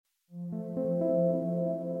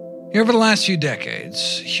Over the last few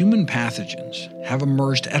decades, human pathogens have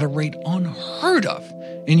emerged at a rate unheard of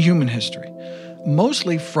in human history,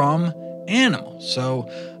 mostly from animals. So,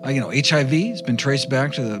 HIV has been traced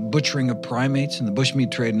back to the butchering of primates in the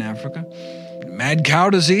bushmeat trade in Africa. Mad cow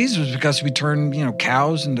disease was because we turned,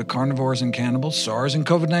 cows into carnivores and cannibals. SARS and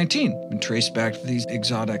COVID-19 been traced back to these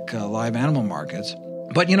exotic live animal markets.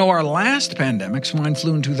 But, our last pandemic, swine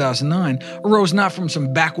flu in 2009, arose not from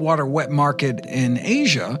some backwater wet market in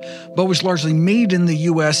Asia, but was largely made in the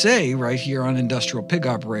USA right here on industrial pig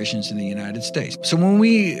operations in the United States. So when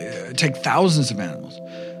we take thousands of animals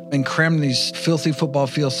and cram these filthy football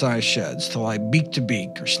field-sized sheds to lie beak to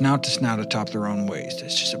beak or snout to snout atop their own waste,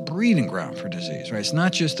 it's just a breeding ground for disease, right? It's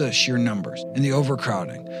not just the sheer numbers and the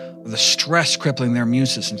overcrowding, the stress crippling their immune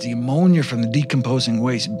systems, the ammonia from the decomposing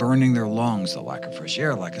waste burning their lungs, the lack of fresh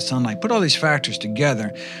air, lack of sunlight. Put all these factors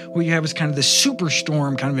together, what you have is kind of this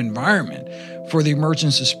superstorm kind of environment for the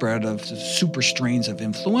emergence and spread of the super strains of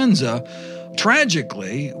influenza.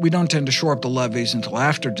 Tragically, we don't tend to shore up the levees until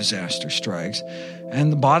after disaster strikes.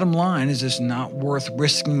 And the bottom line is it's not worth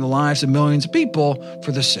risking the lives of millions of people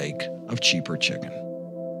for the sake of cheaper chicken.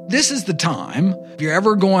 This is the time, if you're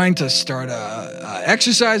ever going to start a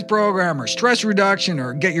exercise program or stress reduction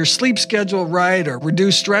or get your sleep schedule right or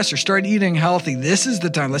reduce stress or start eating healthy, this is the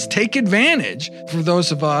time. Let's take advantage for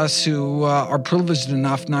those of us who are privileged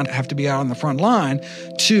enough not to have to be out on the front line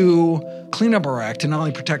to clean up our act to not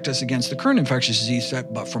only protect us against the current infectious disease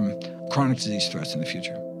threat, but from chronic disease threats in the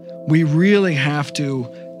future. We really have to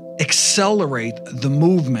accelerate the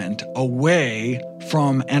movement away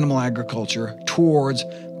from animal agriculture towards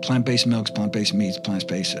plant-based milks, plant-based meats,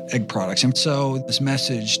 plant-based egg products. And so this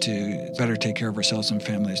message to better take care of ourselves and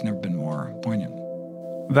family has never been more poignant.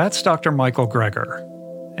 That's Dr. Michael Greger,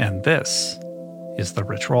 and this is the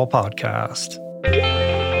Rich Roll Podcast.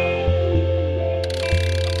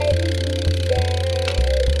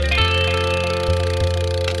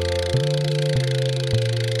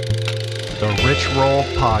 The Rich Roll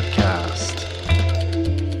Podcast.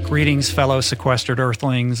 Greetings, fellow sequestered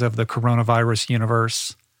earthlings of the coronavirus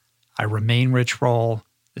universe. I remain Rich Roll.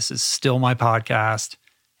 This is still my podcast,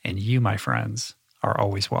 and you, my friends, are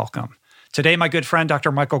always welcome. Today, my good friend,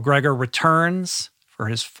 Dr. Michael Greger, returns for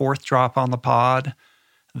his fourth drop on the pod.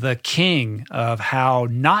 The king of how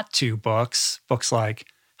not to books like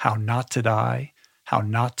How Not to Die, How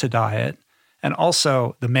Not to Diet, and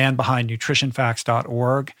also the man behind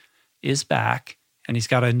nutritionfacts.org is back, and he's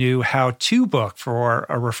got a new how-to book for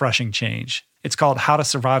a refreshing change. It's called How to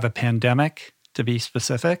Survive a Pandemic, to be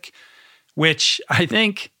specific, which I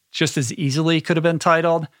think just as easily could have been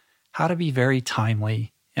titled How to Be Very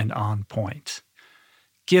Timely and On Point.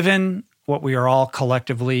 Given what we are all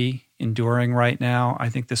collectively enduring right now, I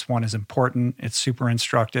think this one is important. It's super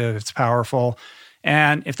instructive. It's powerful.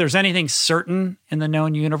 And if there's anything certain in the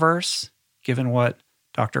known universe, given what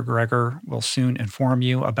Dr. Greger will soon inform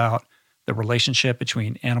you about the relationship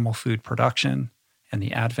between animal food production and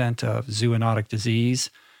the advent of zoonotic disease,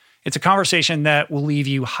 it's a conversation that will leave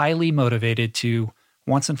you highly motivated to,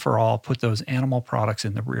 once and for all, put those animal products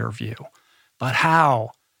in the rear view. But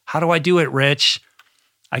how? How do I do it, Rich?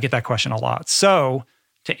 I get that question a lot. So,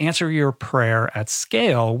 to answer your prayer at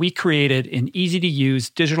scale, we created an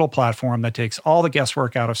easy-to-use digital platform that takes all the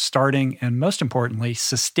guesswork out of starting and, most importantly,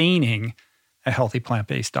 sustaining a healthy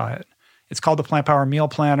plant-based diet. It's called the Plant Power Meal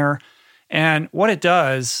Planner. And what it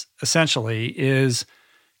does, essentially, is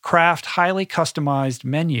craft highly customized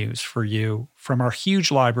menus for you from our huge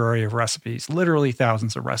library of recipes, literally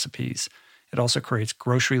thousands of recipes. It also creates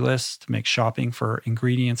grocery lists to make shopping for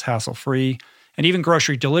ingredients hassle-free, and even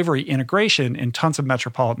grocery delivery integration in tons of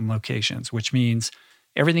metropolitan locations, which means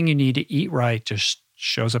everything you need to eat right just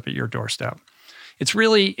shows up at your doorstep. It's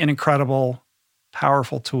really an incredible,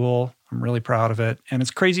 powerful tool. I'm really proud of it. And it's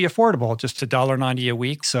crazy affordable, just $1.90 a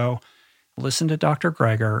week. So listen to Dr.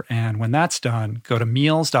 Greger, and when that's done, go to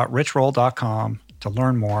meals.richroll.com to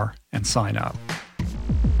learn more and sign up.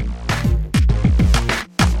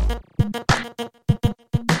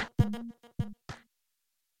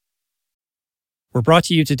 We're brought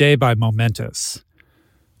to you today by Momentous.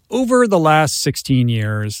 Over the last 16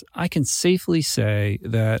 years, I can safely say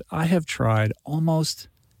that I have tried almost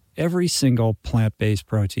every single plant-based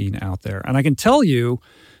protein out there. And I can tell you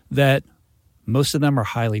that most of them are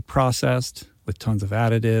highly processed with tons of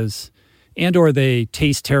additives, and or they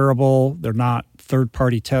taste terrible, they're not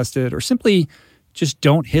third-party tested, or simply just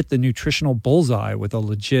don't hit the nutritional bullseye with a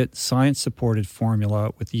legit science-supported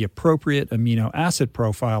formula with the appropriate amino acid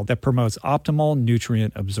profile that promotes optimal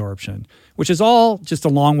nutrient absorption, which is all just a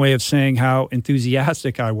long way of saying how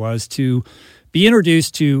enthusiastic I was to Be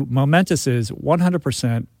introduced to Momentus's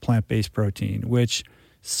 100% plant-based protein, which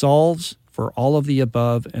solves for all of the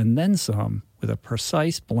above and then some with a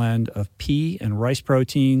precise blend of pea and rice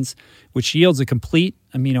proteins, which yields a complete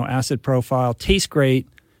amino acid profile, tastes great,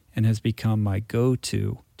 and has become my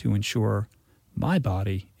go-to to ensure my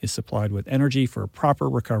body is supplied with energy for proper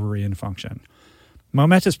recovery and function.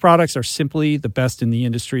 Momentus products are simply the best in the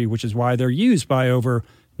industry, which is why they're used by over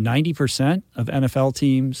 90% of NFL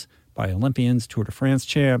teams, by Olympians, Tour de France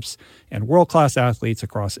champs, and world-class athletes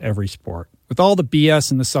across every sport. With all the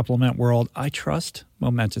BS in the supplement world, I trust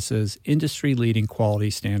Momentus's industry-leading quality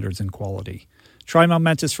standards and quality. Try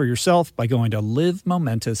Momentus for yourself by going to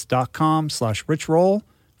livemomentus.com/richroll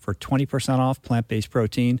for 20% off plant-based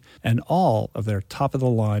protein and all of their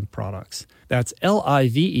top-of-the-line products. That's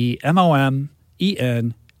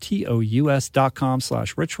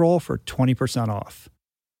livemomentus.com/richroll for 20% off.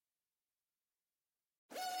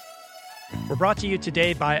 We're brought to you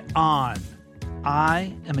today by On.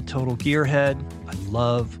 I am a total gearhead. I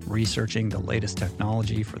love researching the latest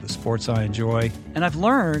technology for the sports I enjoy. And I've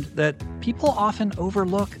learned that people often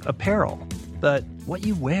overlook apparel. But what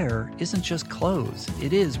you wear isn't just clothes.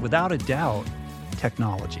 It is, without a doubt,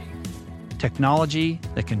 technology. Technology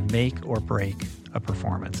that can make or break a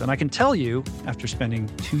performance. And I can tell you, after spending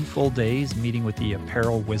 2 full days meeting with the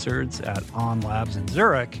apparel wizards at On Labs in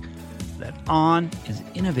Zurich, that On is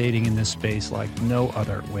innovating in this space like no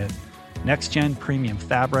other, with next-gen premium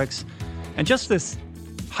fabrics and just this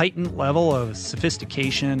heightened level of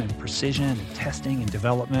sophistication and precision and testing and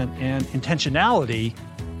development and intentionality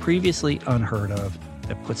previously unheard of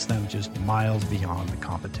that puts them just miles beyond the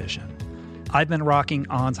competition. I've been rocking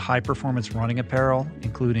On's high-performance running apparel,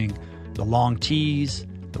 including the long tees,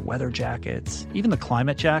 the weather jackets, even the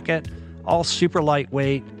climate jacket, all super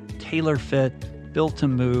lightweight, tailor-fit, built to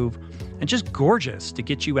move, and just gorgeous to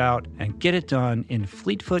get you out and get it done in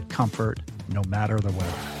fleet-foot comfort, no matter the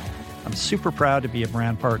weather. I'm super proud to be a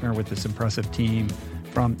brand partner with this impressive team,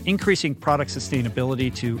 from increasing product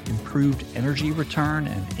sustainability to improved energy return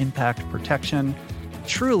and impact protection.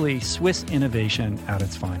 Truly Swiss innovation at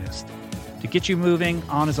its finest. To get you moving,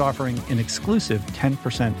 On is offering an exclusive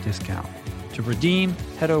 10% discount. To redeem,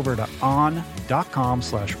 head over to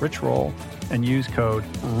on.com/richroll and use code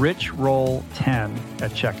RICHROLL10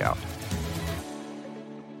 at checkout.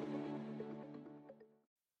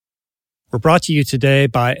 We're brought to you today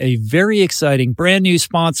by a very exciting brand new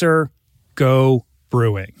sponsor, Go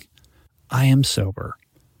Brewing. I am sober.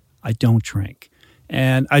 I don't drink.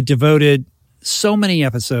 And I devoted so many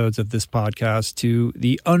episodes of this podcast to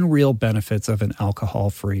the unreal benefits of an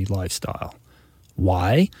alcohol-free lifestyle.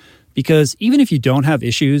 Why? Because even if you don't have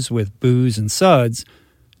issues with booze and suds,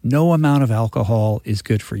 no amount of alcohol is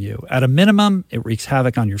good for you. At a minimum, it wreaks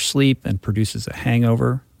havoc on your sleep and produces a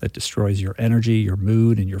hangover that destroys your energy, your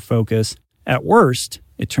mood, and your focus. At worst,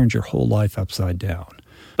 it turns your whole life upside down.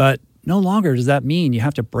 But no longer does that mean you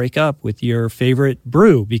have to break up with your favorite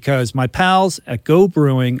brew, because my pals at Go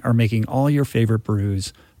Brewing are making all your favorite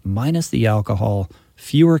brews, minus the alcohol,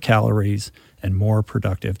 fewer calories, and more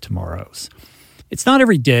productive tomorrows. It's not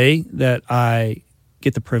every day that I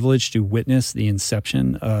get the privilege to witness the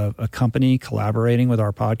inception of a company collaborating with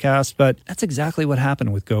our podcast, but that's exactly what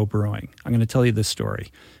happened with Go Brewing. I'm going to tell you this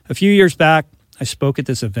story. A few years back, I spoke at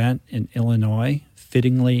this event in Illinois,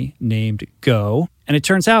 fittingly named Go, and it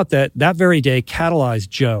turns out that very day catalyzed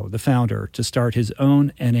Joe, the founder, to start his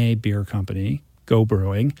own NA beer company, Go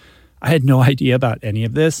Brewing. I had no idea about any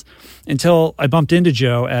of this until I bumped into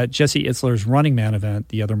Joe at Jesse Itzler's Running Man event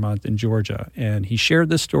the other month in Georgia, and he shared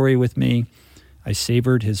this story with me. I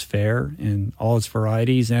savored his fare in all its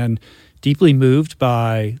varieties and deeply moved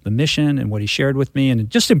by the mission and what he shared with me, and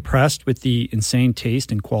just impressed with the insane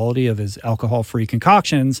taste and quality of his alcohol-free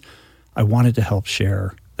concoctions, I wanted to help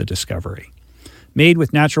share the discovery. Made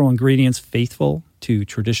with natural ingredients faithful to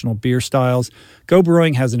traditional beer styles, Go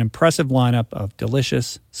Brewing has an impressive lineup of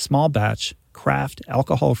delicious, small-batch, craft,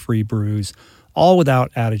 alcohol-free brews, all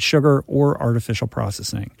without added sugar or artificial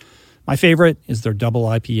processing. My favorite is their double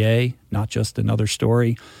IPA, Not Just Another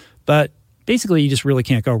Story. But basically, you just really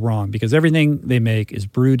can't go wrong, because everything they make is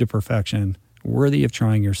brewed to perfection, worthy of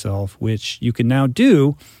trying yourself, which you can now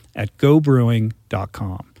do at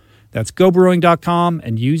gobrewing.com. That's gobrewing.com,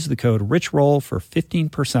 and use the code RICHROLL for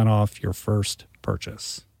 15% off your first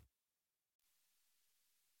purchase.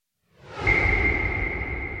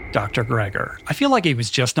 Dr. Greger. I feel like he was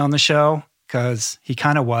just on the show, because he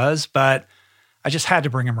kind of was, but I just had to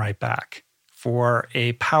bring him right back for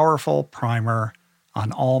a powerful primer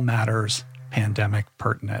on all matters pandemic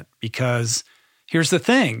pertinent. Because here's the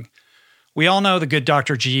thing. We all know the good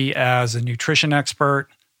Dr. G as a nutrition expert,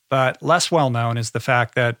 But less well known is the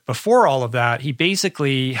fact that before all of that, he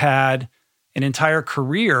basically had an entire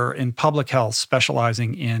career in public health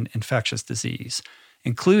specializing in infectious disease,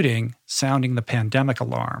 including sounding the pandemic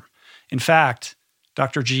alarm. In fact,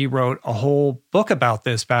 Dr. G wrote a whole book about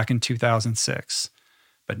this back in 2006,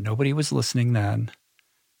 but nobody was listening then,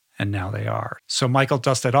 and now they are. So Michael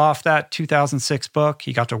dusted off that 2006 book.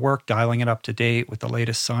 He got to work dialing it up to date with the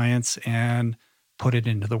latest science and put it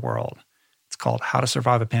into the world. It's called How to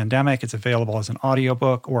Survive a Pandemic. It's available as an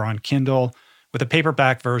audiobook or on Kindle, with a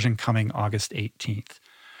paperback version coming August 18th.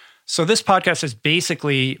 So this podcast is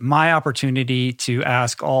basically my opportunity to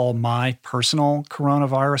ask all my personal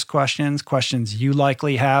coronavirus questions you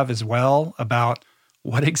likely have as well about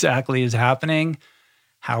what exactly is happening,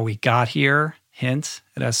 how we got here. Hint,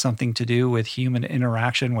 it has something to do with human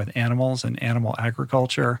interaction with animals and animal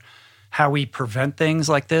agriculture, how we prevent things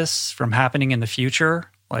like this from happening in the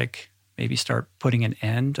future, like maybe start putting an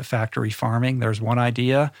end to factory farming. There's one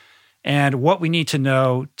idea. And what we need to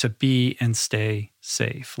know to be and stay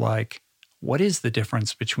safe, like what is the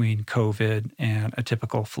difference between COVID and a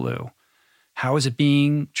typical flu? How is it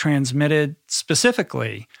being transmitted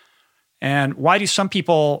specifically? And why do some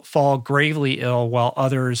people fall gravely ill while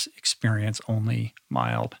others experience only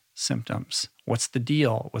mild symptoms? What's the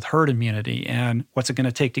deal with herd immunity and what's it going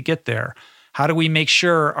to take to get there? How do we make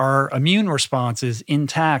sure our immune response is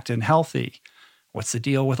intact and healthy? What's the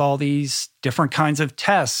deal with all these different kinds of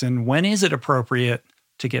tests, and when is it appropriate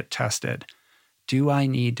to get tested? Do I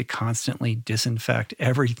need to constantly disinfect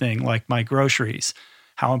everything like my groceries?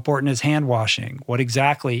 How important is hand washing? What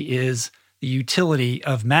exactly is the utility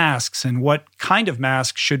of masks, and what kind of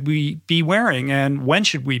mask should we be wearing, and when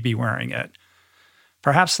should we be wearing it?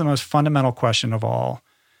 Perhaps the most fundamental question of all,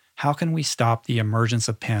 how can we stop the emergence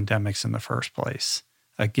of pandemics in the first place?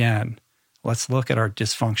 Again, let's look at our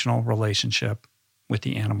dysfunctional relationship with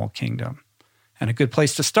the animal kingdom. And a good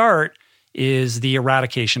place to start is the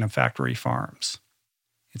eradication of factory farms.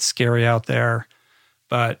 It's scary out there,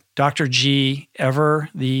 but Dr. G, ever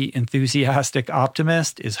the enthusiastic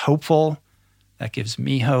optimist, is hopeful. That gives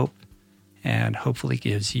me hope, and hopefully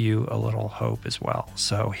gives you a little hope as well.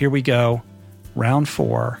 So here we go, round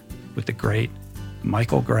 4 with the great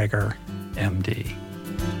Michael Greger, MD.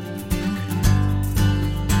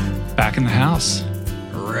 Back in the house.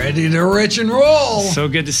 Ready to rich and roll. So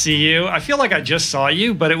good to see you. I feel like I just saw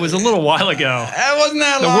you, but it was a little while ago. It wasn't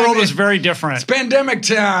that long. The world was very different. It's pandemic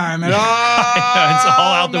time. It's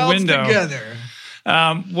all out the window.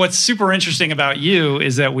 Together. What's super interesting about you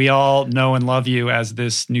is that we all know and love you as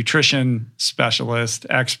this nutrition specialist,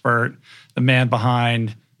 expert, the man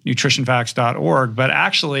behind nutritionfacts.org. But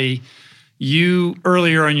actually, you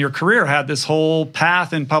earlier in your career had this whole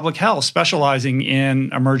path in public health, specializing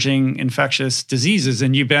in emerging infectious diseases.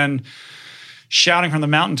 And you've been shouting from the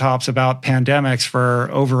mountaintops about pandemics for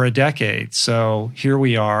over a decade. So here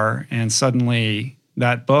we are, and suddenly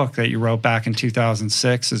that book that you wrote back in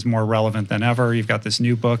 2006 is more relevant than ever. You've got this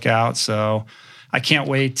new book out. So I can't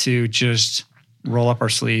wait to just roll up our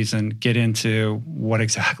sleeves and get into what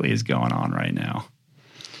exactly is going on right now.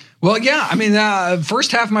 Well, yeah. I mean,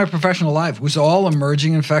 first half of my professional life was all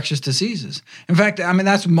emerging infectious diseases. In fact, I mean,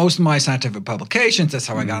 that's most of my scientific publications. That's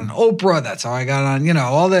how I got on Oprah. That's how I got on,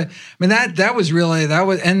 all the, I mean, that was really,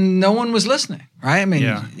 and no one was listening, right? I mean,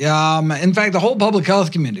 in fact, the whole public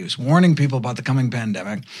health community was warning people about the coming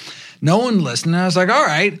pandemic. No one listened. I was like, all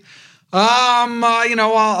right. I'll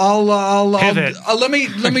pivot. Let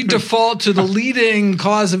me default to the leading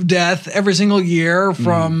cause of death every single year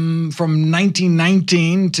from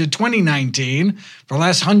 1919 to 2019 for the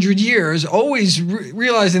last 100 years, always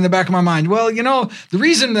realizing in the back of my mind, well, the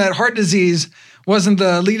reason that heart disease wasn't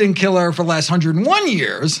the leading killer for the last 101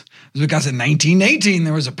 years was because in 1918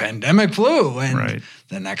 there was a pandemic flu, and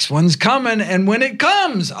the next one's coming, and when it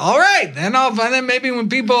comes, all right, then maybe when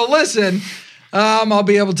people listen, I'll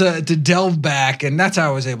be able to delve back, and that's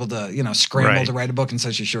how I was able to, scramble to write a book in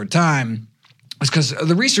such a short time. It's because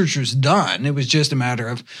the research was done. It was just a matter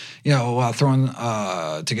of, throwing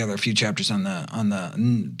together a few chapters on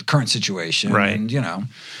the current situation, and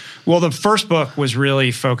Well, the first book was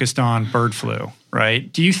really focused on bird flu,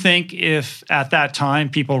 right? Do you think if at that time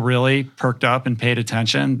people really perked up and paid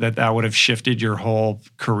attention, that would have shifted your whole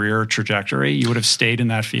career trajectory? You would have stayed in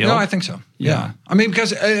that field? No, I think so. Yeah. I mean,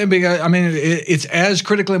 because it's as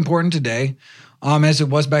critically important today as it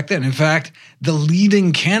was back then. In fact, the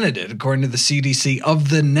leading candidate, according to the CDC, of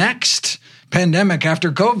the next pandemic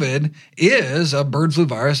after COVID is a bird flu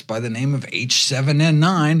virus by the name of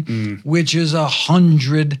H7N9, which is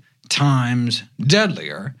 100 times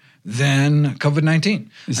deadlier than COVID-19.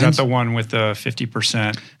 Is that the one with the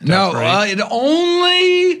 50% death No, rate? it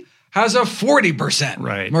only has a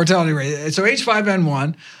 40% mortality rate. So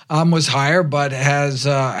H5N1 was higher, but has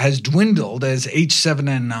dwindled as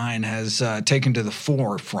H7N9 has taken to the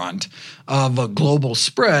forefront of a global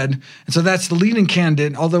spread. And so that's the leading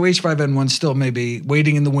candidate, although H5N1 still may be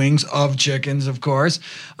waiting in the wings of chickens, of course.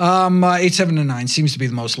 H7N9 seems to be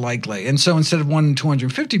the most likely. And so instead of 1 in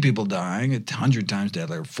 250 people dying, it's 100 times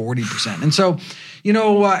deadlier, 40%. And so,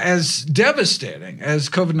 as devastating as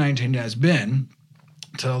COVID-19 has been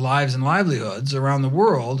to lives and livelihoods around the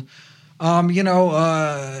world, imagine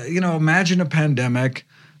a pandemic,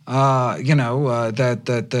 that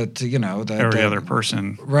every other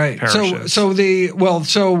person perishes. So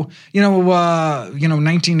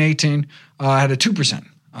 1918 had a 2%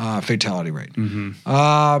 fatality rate. And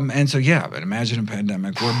so, but imagine a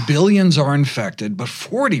pandemic where billions are infected, but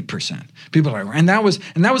 40% people are. And that was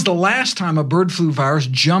the last time a bird flu virus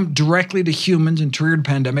jumped directly to humans and triggered a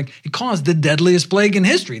pandemic. It caused the deadliest plague in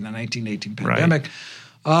history, the 1918 pandemic.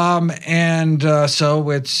 So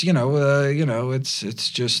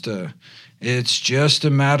it's just a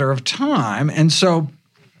matter of time. And so,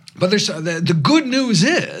 but there's the good news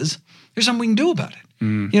is there's something we can do about it.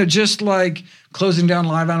 Just like closing down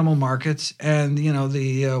live animal markets and,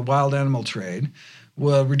 the wild animal trade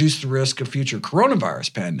will reduce the risk of future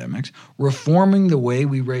coronavirus pandemics. Reforming the way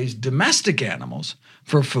we raise domestic animals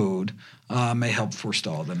for food may help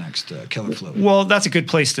forestall the next killer flu. Well, that's a good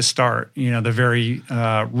place to start. The very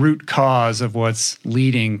root cause of what's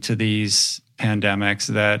leading to these pandemics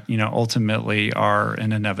that, ultimately are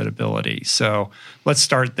an inevitability. So let's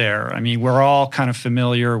start there. I mean, we're all kind of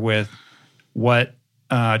familiar with what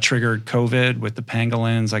triggered COVID with the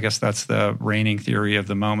pangolins. I guess that's the reigning theory of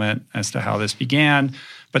the moment as to how this began.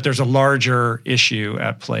 But there's a larger issue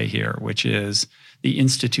at play here, which is the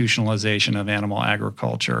institutionalization of animal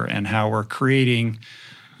agriculture and how we're creating,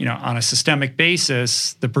 on a systemic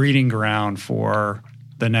basis, the breeding ground for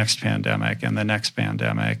the next pandemic and the next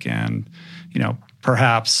pandemic and,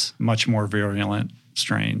 perhaps much more virulent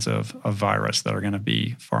strains of virus that are going to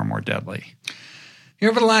be far more deadly.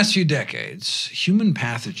 Over the last few decades, human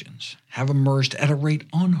pathogens have emerged at a rate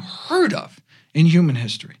unheard of in human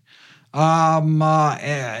history.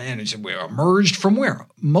 And it's emerged from where?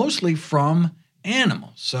 Mostly from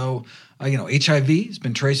animals. So, HIV has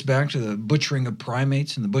been traced back to the butchering of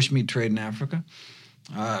primates in the bushmeat trade in Africa.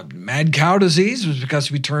 Mad cow disease was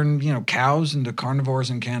because we turned, cows into carnivores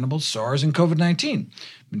and cannibals. SARS and COVID-19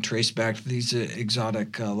 been traced back to these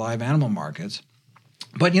exotic live animal markets.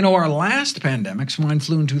 But, our last pandemic, swine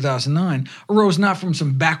flu in 2009, arose not from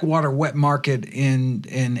some backwater wet market in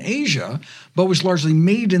Asia, but was largely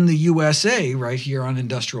made in the USA right here on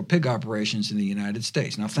industrial pig operations in the United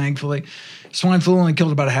States. Now, thankfully, swine flu only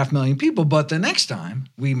killed about 500,000 people, but the next time,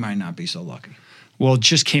 we might not be so lucky. Well, it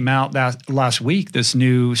just came out last week, this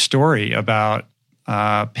new story about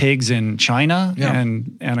pigs in China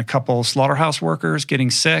and a couple slaughterhouse workers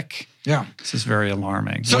getting sick. Yeah, this is very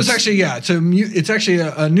alarming. So it's actually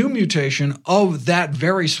a new mutation of that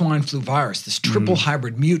very swine flu virus, this triple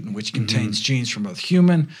hybrid mutant, which contains genes from both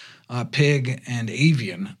human, pig, and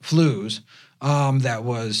avian flus. That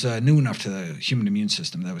was new enough to the human immune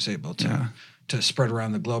system that was able to spread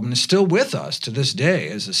around the globe, and is still with us to this day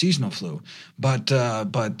as a seasonal flu. But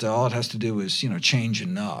all it has to do is change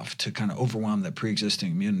enough to kind of overwhelm that pre-existing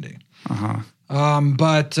immunity. But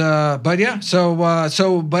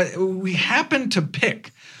we happen to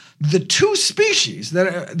pick the two species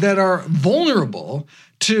that are vulnerable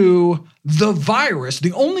to the virus,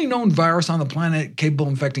 the only known virus on the planet capable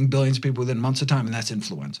of infecting billions of people within months of time, and that's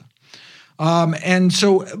influenza. And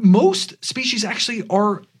so most species actually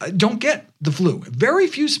don't get the flu. Very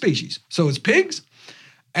few species. So it's pigs.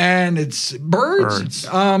 And it's birds.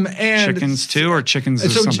 And chickens too, or chickens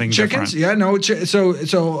is something chickens, different? Yeah, no.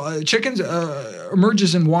 Chickens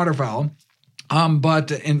emerges in waterfowl,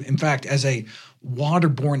 but in fact, as a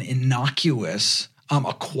waterborne innocuous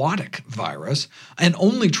aquatic virus, and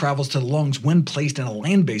only travels to the lungs when placed in a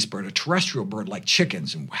land-based bird, a terrestrial bird like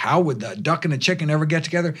chickens. And how would the duck and a chicken ever get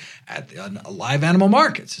together? At live animal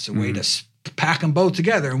markets. It's a way to pack them both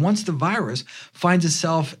together. And once the virus finds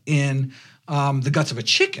itself in the guts of a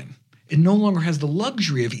chicken, it no longer has the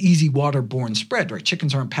luxury of easy waterborne spread, right?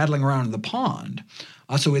 Chickens aren't paddling around in the pond.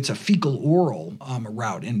 So it's a fecal-oral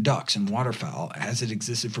route in ducks and waterfowl, as it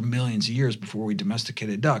existed for millions of years before we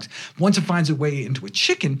domesticated ducks. Once it finds a way into a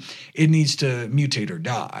chicken, it needs to mutate or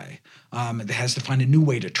die. It has to find a new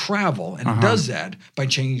way to travel, and it does that by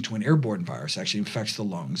changing to an airborne virus. Actually infects the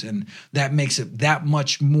lungs, and that makes it that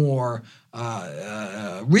much more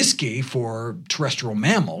risky for terrestrial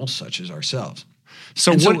mammals such as ourselves.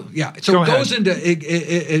 So it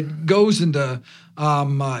goes into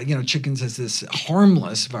chickens as this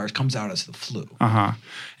harmless virus, comes out as the flu.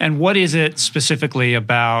 And what is it specifically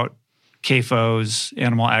about CAFO's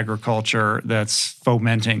animal agriculture that's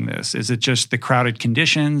fomenting this? Is it just the crowded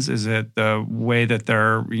conditions? Is it the way that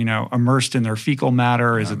they're, immersed in their fecal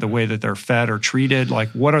matter? Is it the way that they're fed or treated? Like,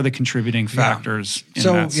 what are the contributing factors in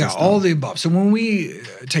that system? All the above. So when we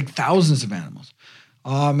take thousands of animals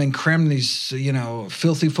and cram these,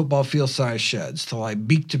 filthy football field-sized sheds to lie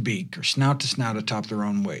beak to beak or snout to snout atop their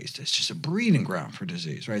own waste, it's just a breeding ground for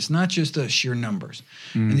disease, right? It's not just the sheer numbers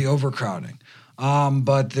and the overcrowding.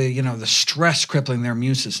 But the stress crippling their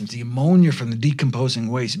immune systems, the ammonia from the decomposing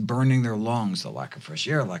waste burning their lungs, the lack of fresh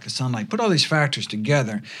air, lack of sunlight, put all these factors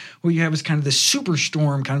together, what you have is kind of this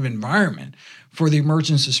superstorm kind of environment for the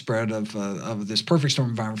emergence of spread of this perfect storm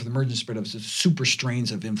environment for the emergence spread of super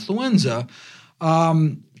strains of influenza.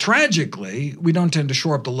 Tragically, we don't tend to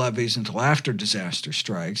shore up the levees until after disaster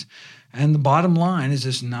strikes. And the bottom line is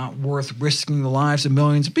it's not worth risking the lives of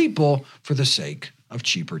millions of people for the sake of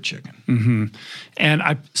cheaper chicken. And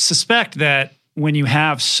I suspect that when you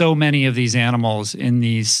have so many of these animals in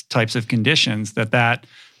these types of conditions, that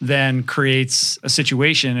then creates a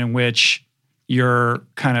situation in which you're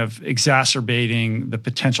kind of exacerbating the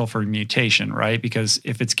potential for mutation, right? Because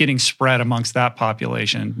if it's getting spread amongst that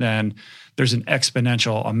population, then there's an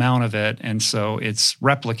exponential amount of it, and so it's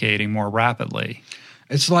replicating more rapidly.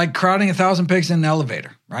 It's like crowding 1,000 pigs in an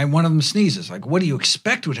elevator, right? One of them sneezes. Like, what do you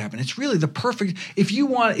expect would happen? It's really the perfect. If you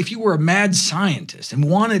were a mad scientist and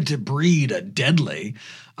wanted to breed a deadly,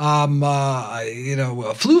 flu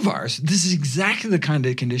virus, this is exactly the kind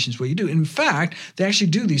of conditions where you do. In fact, they actually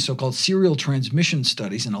do these so-called serial transmission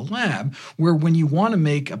studies in a lab, where when you want to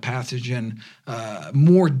make a pathogen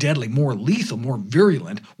more deadly, more lethal, more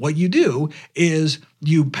virulent, what you do is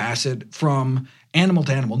you pass it from animal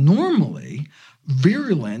to animal. Normally,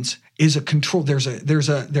 virulence is a control. There's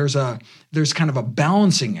kind of a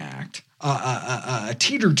balancing act, a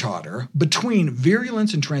teeter-totter between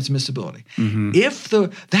virulence and transmissibility.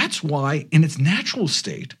 That's why in its natural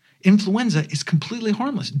state, influenza is completely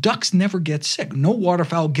harmless. Ducks never get sick. No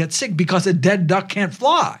waterfowl gets sick because a dead duck can't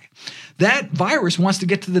fly. That virus wants to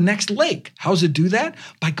get to the next lake. How does it do that?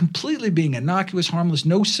 By completely being innocuous, harmless,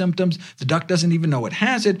 no symptoms. The duck doesn't even know it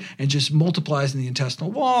has it and just multiplies in the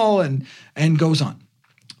intestinal wall and goes on.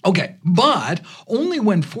 Okay, but only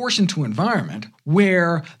when forced into an environment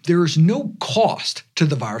where there's no cost to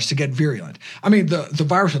the virus to get virulent. I mean, the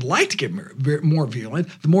virus would like to get more virulent.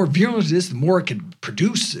 The more virulent it is, the more it can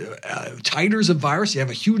produce titers of virus. You have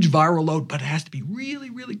a huge viral load, but it has to be really,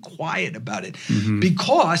 really quiet about it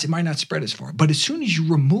because it might not spread as far. But as soon as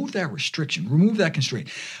you remove that restriction, remove that constraint,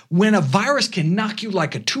 when a virus can knock you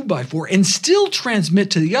like a 2x4 and still transmit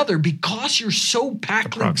to the other because you're so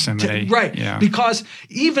packed, proximity, right? Yeah. Because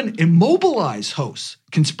even immobilized hosts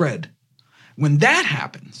can spread. When that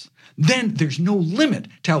happens, then there's no limit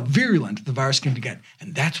to how virulent the virus can get.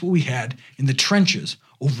 And that's what we had in the trenches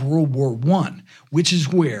of World War I, which is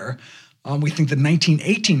where we think the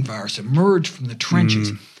 1918 virus emerged from the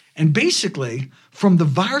trenches. And basically, from the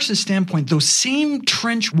virus's standpoint, those same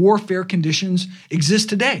trench warfare conditions exist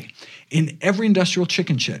today in every industrial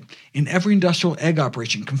chicken shed, in every industrial egg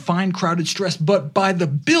operation, confined, crowded, stressed, but by the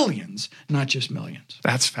billions, not just millions.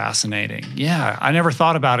 That's fascinating. Yeah, I never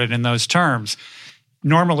thought about it in those terms.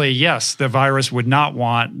 Normally, yes, the virus would not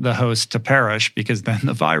want the host to perish because then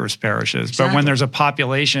the virus perishes. Exactly. But when there's a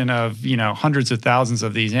population of, hundreds of thousands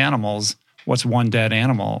of these animals, what's one dead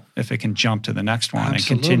animal if it can jump to the next one and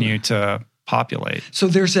continue to populate? So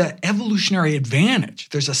there's an evolutionary advantage.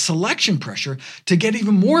 There's a selection pressure to get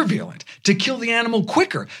even more virulent, to kill the animal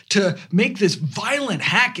quicker, to make this violent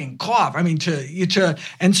hacking cough. I mean,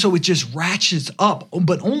 and so it just ratchets up,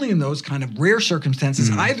 but only in those kind of rare circumstances,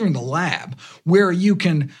 either in the lab where you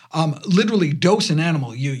can literally dose an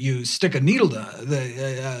animal. You stick a needle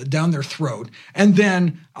down their throat, and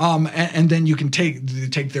then you can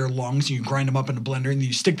take their lungs and you grind them up in a blender, and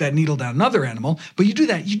you stick that needle down another animal. But you do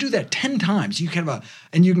that 10 times times. You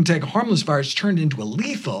can take a harmless virus turned into a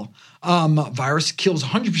lethal virus, kills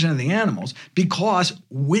 100% of the animals, because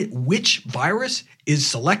which virus is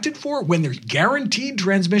selected for when there's guaranteed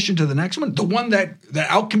transmission to the next one? The one that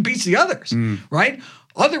outcompetes the others, right?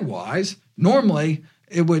 Otherwise, normally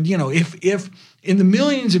it would, if in the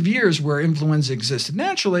millions of years where influenza existed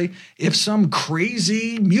naturally, if some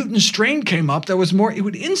crazy mutant strain came up that was more, it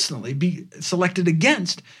would instantly be selected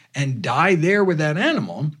against and die there with that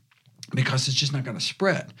animal, because it's just not going to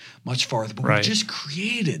spread much farther. But we just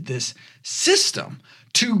created this system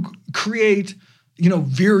to create,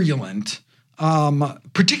 virulent,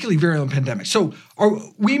 particularly virulent pandemics. So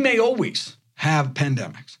we may always have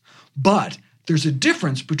pandemics, but there's a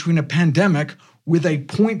difference between a pandemic with a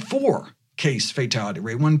 0.4 case fatality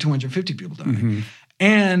rate, 1 in 250 people dying,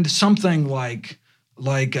 and something like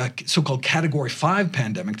a so-called Category 5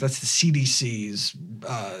 pandemic. That's the CDC's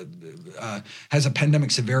has a pandemic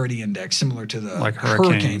severity index similar to the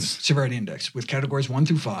hurricanes severity index with categories 1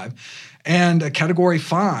 through 5. And a Category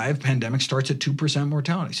 5 pandemic starts at 2%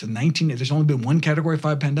 mortality. So there's only been one Category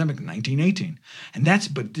 5 pandemic in 1918. And that's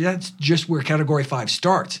just where Category 5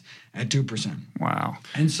 starts, at 2%. Wow.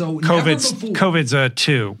 And so COVID's a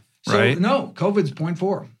 2. Right? So, no, COVID's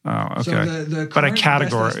 0.4. Oh, okay. So but a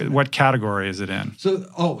category, what category is it in? So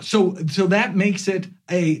that makes it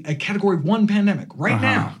a Category 1 pandemic. Right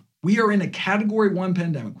now, we are in a Category 1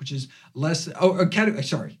 pandemic, which is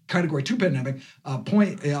Category 2 pandemic,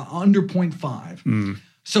 under 0.5.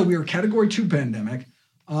 So we are Category 2 pandemic,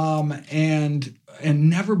 and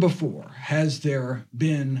never before has there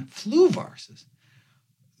been flu viruses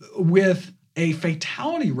with a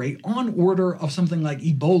fatality rate on order of something like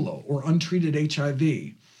Ebola or untreated HIV.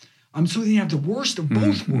 So you have the worst of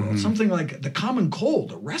both worlds, something like the common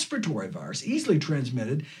cold, a respiratory virus, easily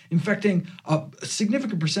transmitted, infecting a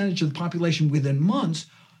significant percentage of the population within months,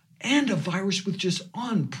 and a virus with just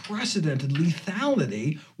unprecedented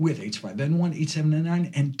lethality with H5N1,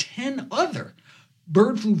 H7N9, and 10 other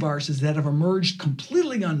bird flu viruses that have emerged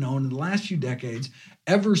completely unknown in the last few decades,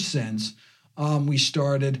 ever since we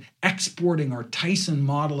started exporting our Tyson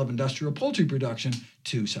model of industrial poultry production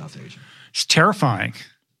to South Asia. It's terrifying.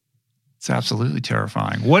 It's absolutely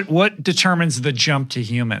terrifying. What determines the jump to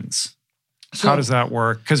humans? So, how does that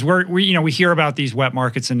work? Because we hear about these wet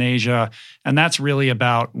markets in Asia, and that's really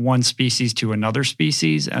about one species to another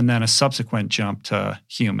species, and then a subsequent jump to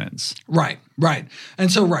humans. Right.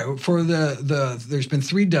 And so, for there's been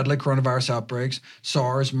 3 deadly coronavirus outbreaks: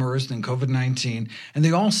 SARS, MERS, and COVID-19, and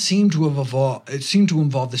they all seem to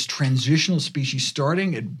involve this transitional species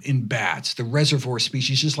starting in bats, the reservoir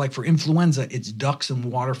species. Just like for influenza, it's ducks and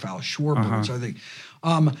waterfowl, shorebirds are the.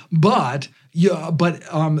 But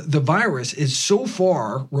the virus is so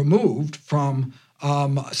far removed from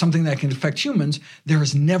something that can affect humans. There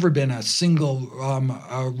has never been a single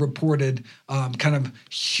reported kind of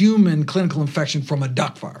human clinical infection from a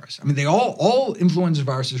duck virus. I mean, all influenza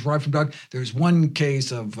viruses arrive from duck. There's one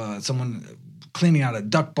case of someone cleaning out a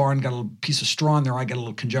duck barn, got a little piece of straw in their eye, got a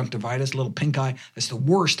little conjunctivitis, a little pink eye. That's the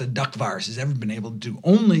worst a duck virus has ever been able to do.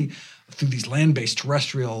 Only through these land-based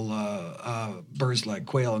terrestrial birds like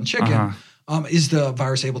quail and chicken is the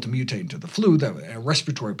virus able to mutate into the flu, a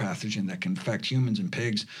respiratory pathogen that can infect humans and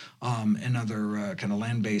pigs and other kind of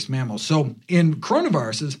land-based mammals. So in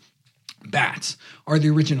coronaviruses, bats are the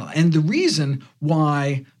original. And the reason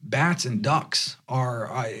why bats and ducks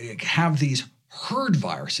have these herd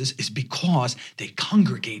viruses is because they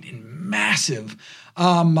congregate in massive,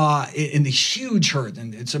 in these huge herds,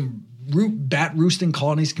 and some bat roosting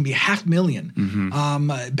colonies can be 500,000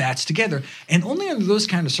 bats together, and only under those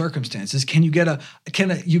kind of circumstances can you get a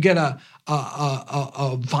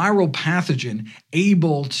viral pathogen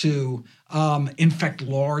able to infect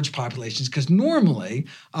large populations. Because normally,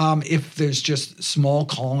 if there's just small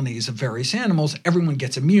colonies of various animals, everyone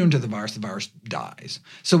gets immune to the virus dies.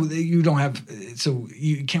 So you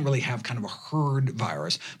can't really have kind of a herd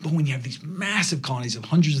virus. But when you have these massive colonies of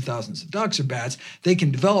hundreds of thousands of ducks or bats, they can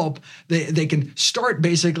develop, they can start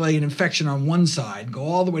basically an infection on one side, go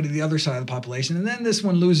all the way to the other side of the population, and then this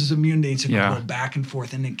one loses immunity, so it can go back and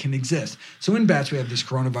forth, and it can exist. So in bats, we have these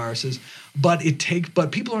coronaviruses, but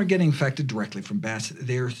people aren't getting infected directly from bats.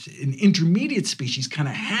 There's an intermediate species, kind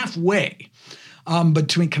of halfway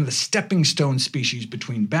between kind of the stepping stone species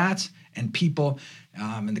between bats and people.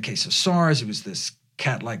 In the case of SARS, it was this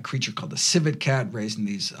cat-like creature called the civet cat raised in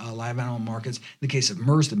these live animal markets. In the case of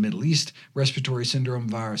MERS, the Middle East respiratory syndrome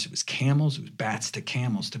virus, it was camels. It was bats to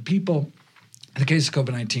camels to people. In the case of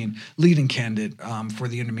COVID-19, leading candidate for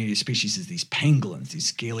the intermediate species is these pangolins, these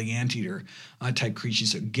scaly anteater type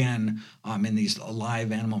creatures, again, in these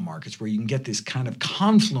live animal markets where you can get this kind of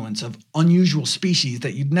confluence of unusual species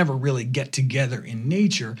that you'd never really get together in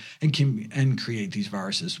nature and create these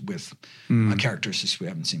viruses with characteristics we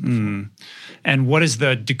haven't seen before. And what is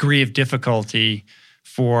the degree of difficulty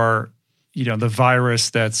for the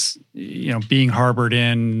virus that's being harbored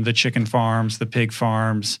in the chicken farms, the pig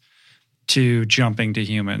farms, to jumping to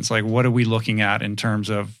humans? Like, what are we looking at in terms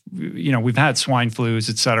of, we've had swine flus,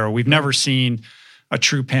 et cetera. We've never seen a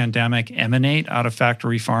true pandemic emanate out of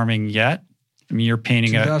factory farming yet. I mean, you're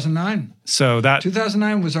painting 2009. So that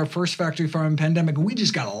 2009 was our first factory farming pandemic, and we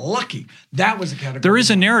just got lucky. That was a category. There is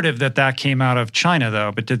a narrative that came out of China,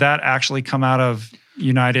 though, but did that actually come out of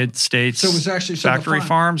United States so it was actually, factory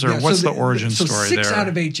farms, or what's the origin story there? 6 out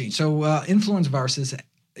of 8 genes. So influenza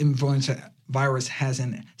virus has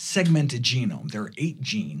a segmented genome. There are 8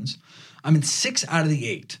 genes. 6 out of the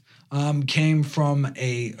 8 came from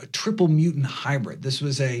a triple mutant hybrid. This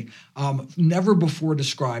was a never before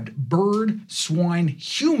described bird, swine,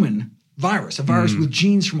 human virus, a virus with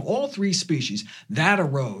genes from all 3 species that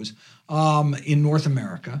arose in North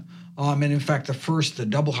America. And in fact, the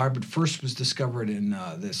double hybrid first was discovered in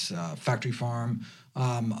this factory farm,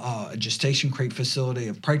 a gestation crate facility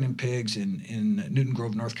of pregnant pigs in Newton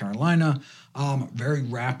Grove, North Carolina. Very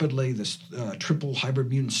rapidly, this triple hybrid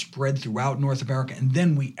mutant spread throughout North America, and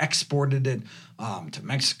then we exported it to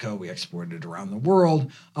Mexico. We exported it around the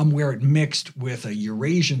world, where it mixed with a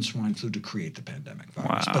Eurasian swine flu to create the pandemic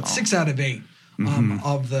virus. Wow. But 6 out of 8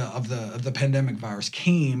 of the pandemic virus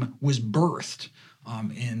was birthed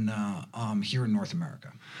here in North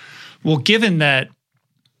America. Well, given that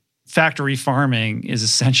factory farming is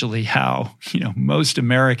essentially how most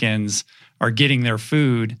Americans are getting their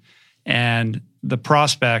food, and the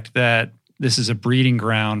prospect that this is a breeding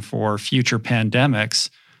ground for future pandemics,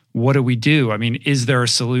 what do we do? I mean, is there a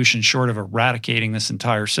solution short of eradicating this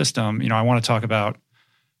entire system? I want to talk about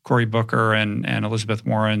Cory Booker and Elizabeth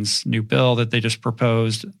Warren's new bill that they just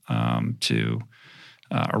proposed to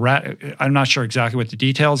I'm not sure exactly what the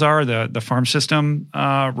details are, the Farm System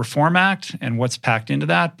Reform Act and what's packed into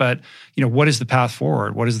that. But, what is the path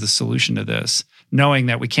forward? What is the solution to this? Knowing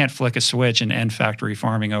that we can't flick a switch and end factory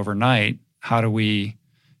farming overnight, how do we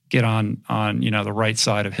get on the right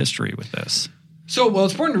side of history with this? So,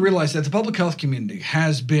 it's important to realize that the public health community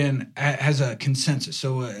has a consensus.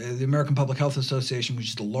 So the American Public Health Association, which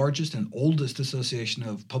is the largest and oldest association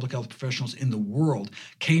of public health professionals in the world,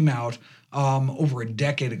 came out over a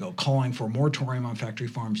decade ago calling for a moratorium on factory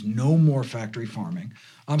farms, no more factory farming.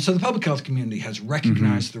 So the public health community has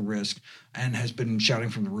recognized the risk and has been shouting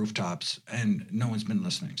from the rooftops, and no one's been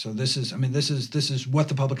listening. So this is what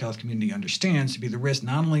the public health community understands to be the risk,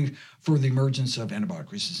 not only for the emergence of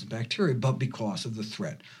antibiotic-resistant bacteria, but because of the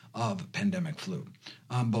threat of pandemic flu,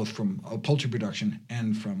 both from poultry production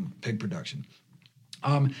and from pig production.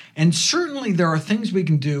 And certainly there are things we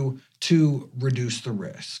can do to reduce the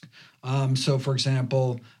risk. So, for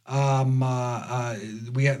example, there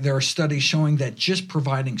are studies showing that just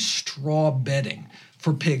providing straw bedding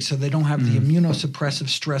for pigs so they don't have the immunosuppressive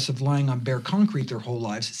stress of lying on bare concrete their whole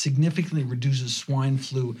lives significantly reduces swine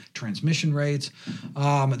flu transmission rates.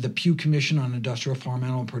 The Pew Commission on Industrial Farm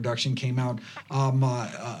Animal Production came out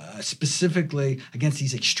specifically against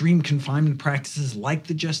these extreme confinement practices like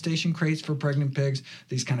the gestation crates for pregnant pigs,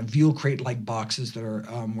 these kind of veal crate-like boxes that are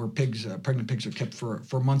where pregnant pigs are kept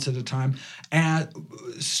for months at a time, and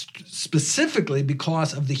specifically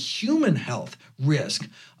because of the human health risk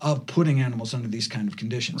of putting animals under these kind of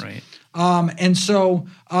conditions. Right. And so,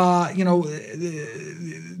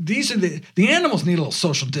 these are the animals need a little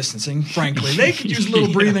social distancing, frankly. They could use a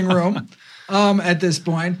little breathing room at this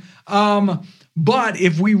point. But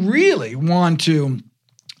if we really want to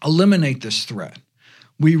eliminate this threat,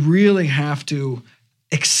 we really have to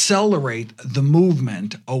accelerate the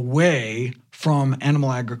movement away from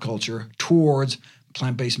animal agriculture towards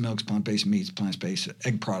plant-based milks, plant-based meats, plant-based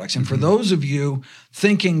egg products. And for those of you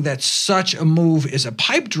thinking that such a move is a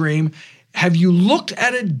pipe dream, have you looked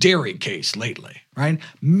at a dairy case lately, right?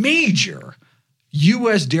 Major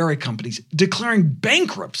U.S. dairy companies declaring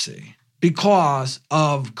bankruptcy because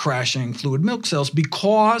of crashing fluid milk sales,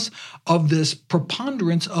 because of this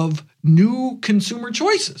preponderance of new consumer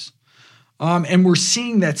choices. And we're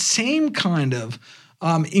seeing that same kind of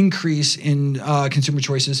increase in consumer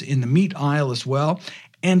choices in the meat aisle as well.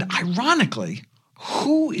 And ironically,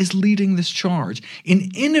 who is leading this charge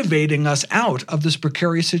in innovating us out of this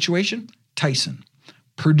precarious situation? Tyson,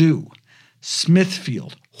 Purdue,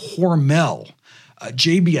 Smithfield, Hormel,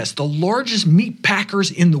 JBS, the largest meat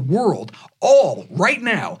packers in the world, all right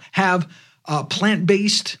now have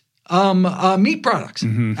plant-based meat products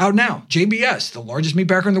out now. JBS, the largest meat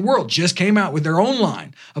packer in the world, just came out with their own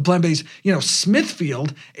line of plant-based.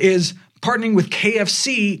 Smithfield is partnering with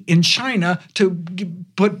KFC in China to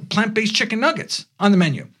put plant-based chicken nuggets on the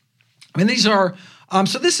menu. I mean, these are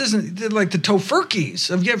so this isn't like the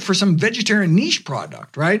Tofurkeys for some vegetarian niche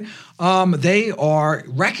product, right? They are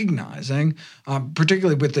recognizing,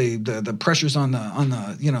 particularly with the pressures on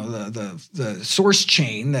the source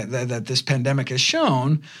chain that this pandemic has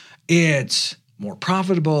shown, it's more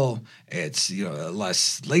profitable. It's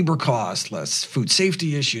less labor costs, less food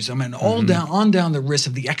safety issues. I mean, all down the risk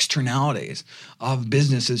of the externalities of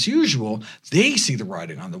business as usual. They see the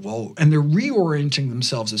writing on the wall, and they're reorienting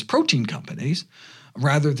themselves as protein companies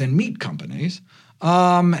rather than meat companies.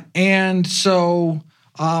 So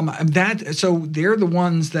they're the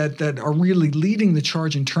ones that are really leading the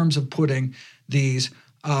charge in terms of putting these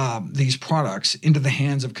products into the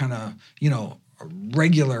hands of kind of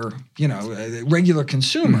regular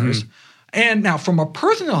consumers. And now from a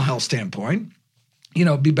personal health standpoint,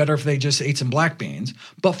 it'd be better if they just ate some black beans.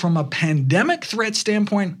 But from a pandemic threat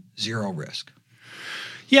standpoint, zero risk.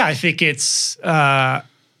 Yeah, I think it's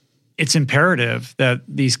imperative that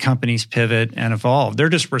these companies pivot and evolve. They're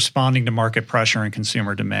just responding to market pressure and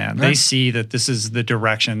consumer demand. Right. They see that this is the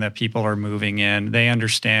direction that people are moving in. They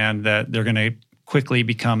understand that they're going to quickly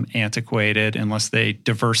become antiquated unless they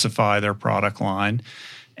diversify their product line.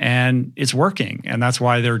 And it's working, and that's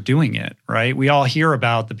why they're doing it, right? We all hear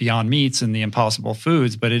about the Beyond Meats and the Impossible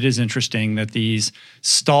Foods, but it is interesting that these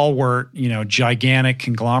stalwart, gigantic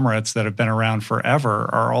conglomerates that have been around forever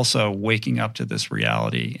are also waking up to this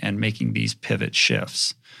reality and making these pivot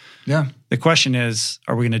shifts. Yeah. The question is,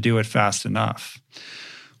 are we going to do it fast enough?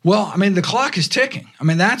 Well, I mean, the clock is ticking. I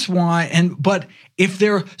mean, that's why.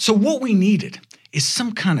 So what we needed is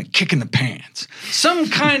some kind of kick in the pants, some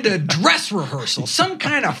kind of dress rehearsal, some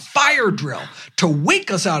kind of fire drill to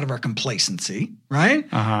wake us out of our complacency, right?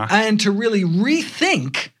 And to really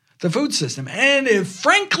rethink the food system. And if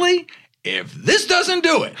this doesn't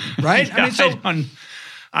do it, right?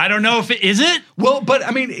 I don't know if it is it. Well, but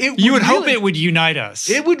I mean, you would hope it would unite us.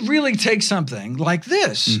 It would really take something like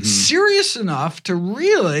this, serious enough to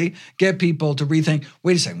really get people to rethink,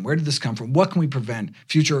 wait a second, where did this come from? What can we prevent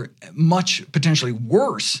future, much potentially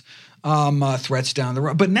worse threats down the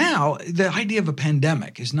road? But now the idea of a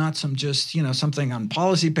pandemic is not something on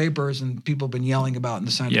policy papers and people have been yelling about in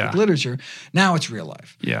the scientific literature. Now it's real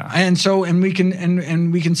life. Yeah. And we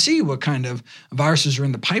can see what kind of viruses are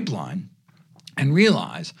in the pipeline. And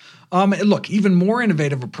realize, look, even more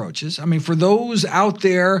innovative approaches. I mean, for those out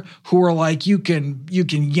there who are like, you can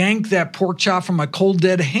yank that pork chop from my cold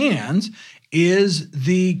dead hands, is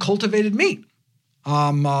the cultivated meat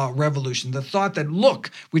revolution. The thought that,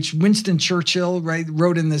 which Winston Churchill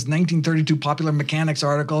wrote in this 1932 Popular Mechanics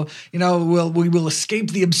article, we will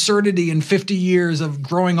escape the absurdity in 50 years of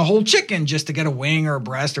growing a whole chicken just to get a wing or a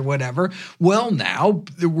breast or whatever. Well, now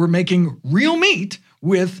we're making real meat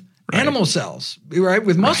with animal cells, right?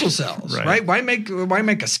 With muscle cells, right? Why make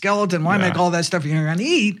a skeleton? Why make all that stuff you're going to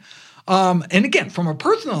eat? And again, from a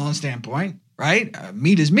personal standpoint, right?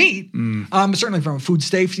 Meat is meat. Certainly from a food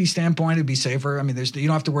safety standpoint, it'd be safer. I mean, you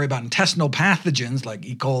don't have to worry about intestinal pathogens like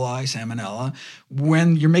E. coli, salmonella,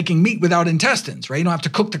 when you're making meat without intestines, right? You don't have to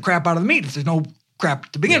cook the crap out of the meat if there's no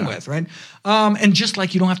crap to begin with, right? And just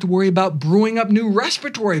like you don't have to worry about brewing up new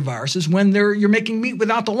respiratory viruses when you're making meat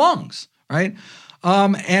without the lungs, right?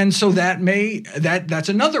 And so that's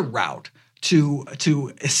another route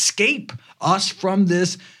to escape us from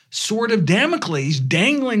this sort of Damocles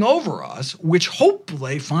dangling over us, which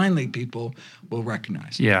hopefully finally people will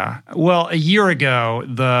recognize. Yeah. Well, a year ago,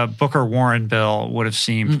 the Booker-Warren bill would have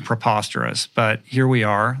seemed preposterous, but here we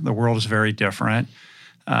are. The world is very different.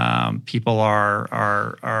 People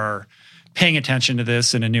are paying attention to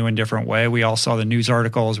this in a new and different way. We all saw the news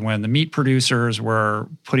articles when the meat producers were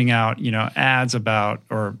putting out, ads about,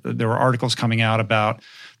 or there were articles coming out about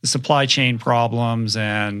the supply chain problems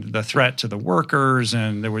and the threat to the workers.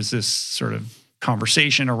 And there was this sort of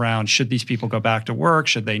conversation around, should these people go back to work?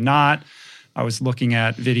 Should they not? I was looking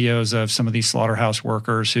at videos of some of these slaughterhouse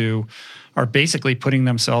workers who are basically putting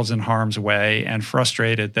themselves in harm's way and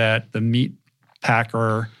frustrated that the meat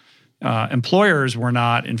packer employers were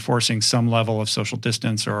not enforcing some level of social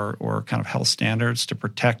distance or kind of health standards to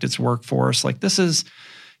protect its workforce. Like this is,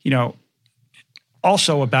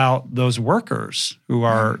 also about those workers who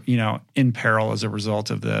are, in peril as a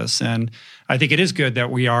result of this. And I think it is good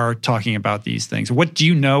that we are talking about these things. What do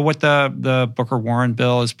you know what the Booker-Warren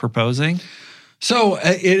bill is proposing? So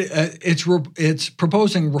it's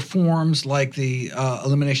proposing reforms like the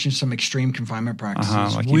elimination of some extreme confinement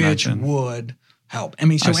practices, like which would help. I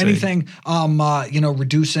mean, so anything,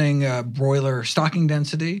 reducing broiler stocking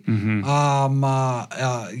density, in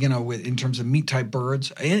terms of meat type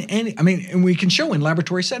birds. And we can show in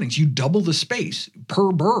laboratory settings, you double the space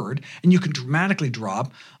per bird, and you can dramatically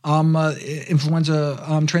drop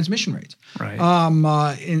influenza transmission rates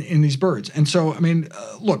in these birds. And so,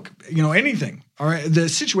 look, anything. All right, the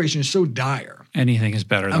situation is so dire. Anything is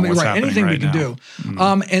better than what's happening anything right we can now.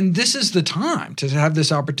 do. And this is the time to have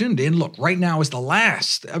this opportunity. And look, right now is the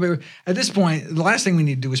last. At this point, the last thing we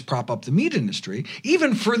need to do is prop up the meat industry,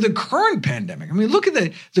 even for the current pandemic. Look at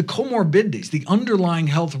the comorbidities, the underlying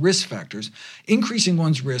health risk factors, increasing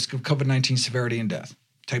one's risk of COVID-19 severity and death.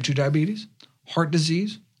 Type 2 diabetes, heart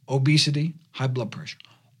disease, obesity, high blood pressure,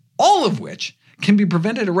 all of which can be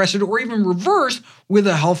prevented, arrested, or even reversed with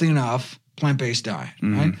a healthy enough plant-based diet,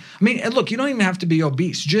 right? And look, you don't even have to be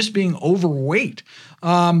obese. Just being overweight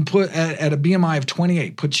put at a BMI of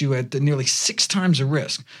 28 puts you at nearly 6 times the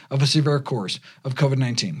risk of a severe course of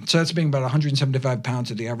COVID-19. So that's being about 175 pounds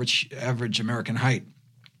at the average American height.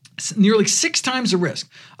 It's nearly 6 times the risk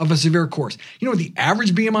of a severe course. The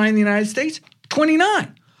average BMI in the United States?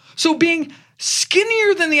 29. So being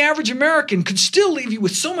skinnier than the average American could still leave you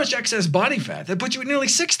with so much excess body fat that puts you at nearly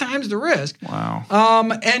 6 times the risk. Wow.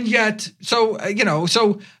 And yet, so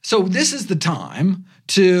this is the time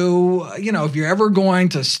to, if you're ever going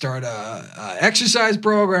to start a exercise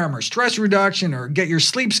program or stress reduction or get your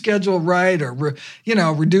sleep schedule right or,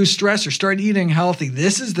 reduce stress or start eating healthy,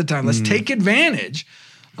 this is the time. Let's take advantage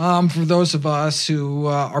for those of us who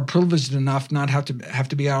are privileged enough not have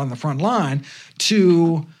to be out on the front line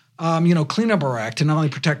to clean up our act to not only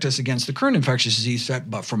protect us against the current infectious disease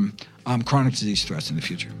threat, but from chronic disease threats in the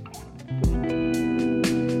future.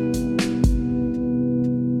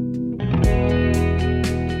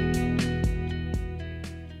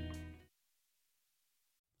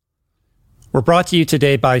 We're brought to you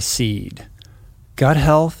today by Seed. Gut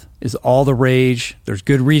health is all the rage. There's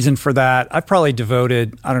good reason for that. I've probably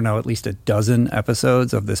devoted, at least a dozen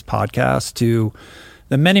episodes of this podcast to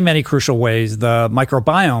the many, many crucial ways the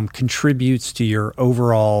microbiome contributes to your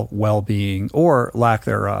overall well-being or lack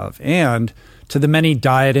thereof, and to the many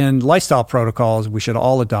diet and lifestyle protocols we should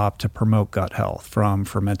all adopt to promote gut health, from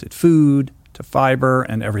fermented food to fiber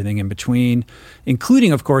and everything in between,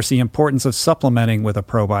 including, of course, the importance of supplementing with a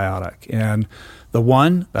probiotic. And the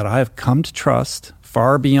one that I have come to trust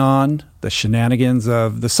far beyond the shenanigans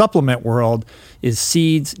of the supplement world is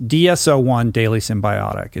Seed's DSO1 Daily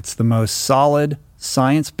Symbiotic. It's the most solid,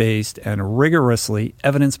 science-based, and rigorously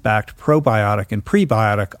evidence-backed probiotic and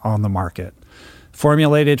prebiotic on the market.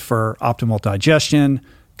 Formulated for optimal digestion,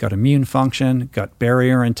 gut immune function, gut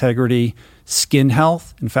barrier integrity, skin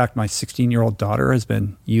health. In fact, my 16-year-old daughter has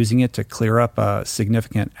been using it to clear up a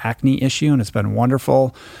significant acne issue, and it's been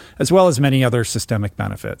wonderful, as well as many other systemic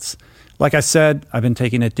benefits. Like I said, I've been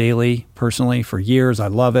taking it daily personally for years. I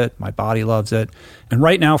love it. My body loves it. And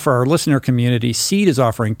right now, for our listener community, Seed is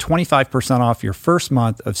offering 25% off your first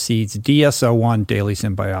month of Seed's DSO1 Daily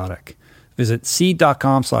Symbiotic. Visit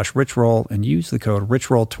seed.com/richroll and use the code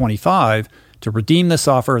richroll25 to redeem this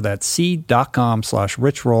offer. That's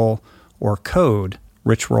seed.com/richroll or code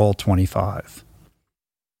richroll25.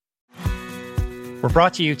 We're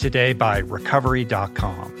brought to you today by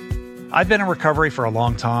Recovery.com. I've been in recovery for a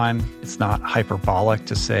long time. It's not hyperbolic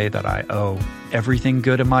to say that I owe everything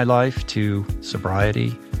good in my life to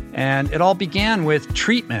sobriety. And it all began with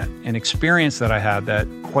treatment, an experience that I had that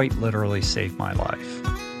quite literally saved my life.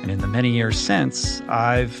 And in the many years since,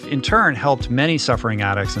 I've in turn helped many suffering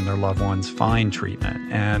addicts and their loved ones find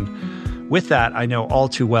treatment. And with that, I know all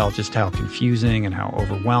too well just how confusing and how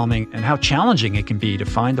overwhelming and how challenging it can be to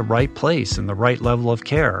find the right place and the right level of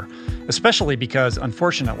care, especially because,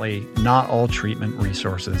 unfortunately, not all treatment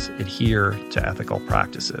resources adhere to ethical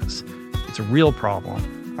practices. It's a real problem,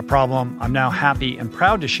 a problem I'm now happy and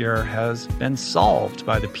proud to share has been solved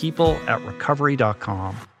by the people at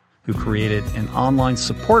Recovery.com, who created an online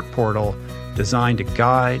support portal designed to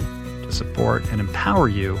guide, to support, and empower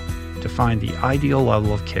you to find the ideal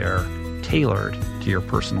level of care tailored to your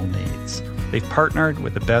personal needs. They've partnered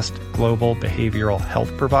with the best global behavioral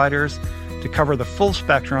health providers to cover the full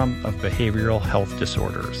spectrum of behavioral health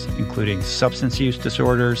disorders, including substance use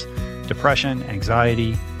disorders, depression,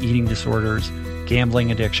 anxiety, eating disorders,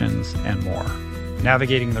 gambling addictions, and more.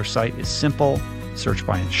 Navigating their site is simple. Search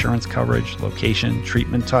by insurance coverage, location,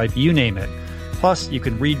 treatment type, you name it. Plus, you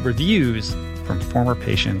can read reviews from former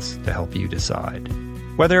patients to help you decide.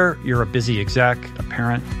 Whether you're a busy exec, a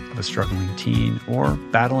parent of a struggling teen, or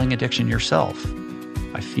battling addiction yourself,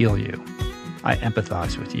 I feel you. I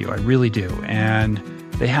empathize with you. I really do. And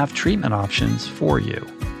they have treatment options for you.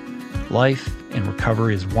 Life in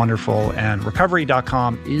recovery is wonderful, and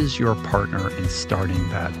Recovery.com is your partner in starting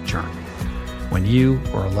that journey. When you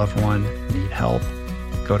or a loved one need help,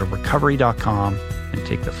 go to Recovery.com and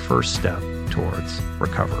take the first step towards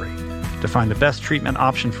recovery. To find the best treatment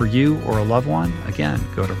option for you or a loved one, again,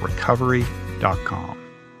 go to Recovery.com.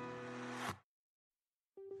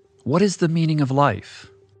 What is the meaning of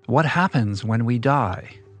life? What happens when we die?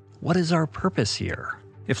 What is our purpose here?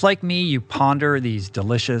 If, like me, you ponder these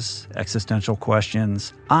delicious existential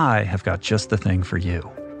questions, I have got just the thing for you.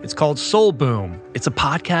 It's called Soul Boom. It's a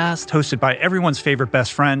podcast hosted by everyone's favorite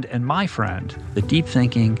best friend and my friend, the deep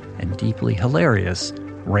thinking and deeply hilarious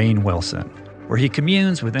Rainn Wilson, where he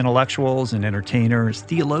communes with intellectuals and entertainers,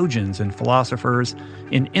 theologians and philosophers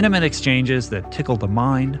in intimate exchanges that tickle the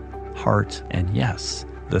mind, heart, and yes,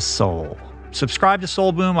 the soul. Subscribe to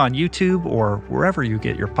Soul Boom on YouTube or wherever you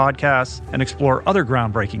get your podcasts, and explore other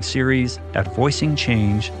groundbreaking series at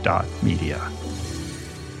voicingchange.media.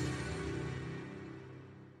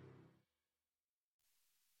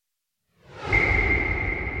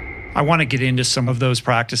 I want to get into some of those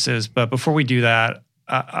practices, but before we do that,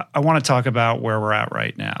 I want to talk about where we're at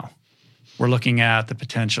right now. We're looking at the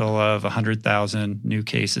potential of 100,000 new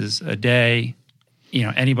cases a day.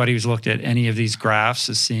 Anybody who's looked at any of these graphs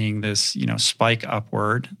is seeing this, spike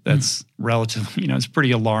upward. That's relatively, it's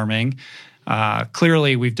pretty alarming.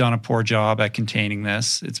 Clearly, we've done a poor job at containing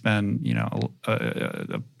this. It's been,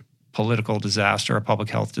 a political disaster, a public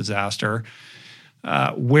health disaster.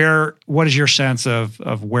 What is your sense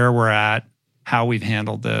of where we're at, how we've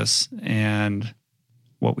handled this, and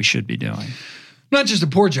what we should be doing? Not just a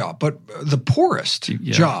poor job, but the poorest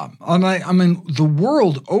job. I mean, the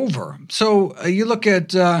world over. So you look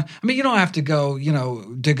at, you don't have to go,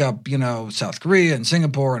 dig up, South Korea and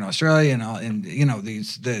Singapore and Australia and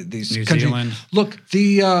these New countries. Zealand. Look,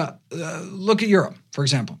 look at Europe, for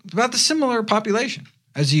example. About the similar population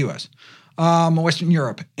as the U.S., Western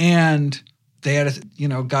Europe, and they had,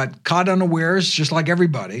 got caught unawares just like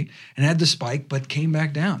everybody and had the spike, but came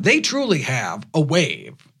back down. They truly have a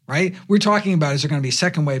wave. Right? We're talking about, is there going to be a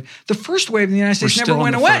second wave? The first wave in the United States never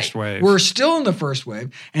went away. We're still in the first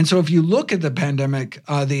wave. And so if you look at the pandemic,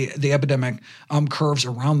 the epidemic curves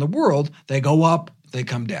around the world, they go up, they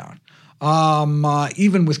come down.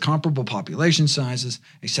 Even with comparable population sizes,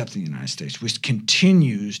 except in the United States, which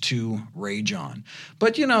continues to rage on.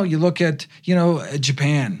 But, you look at,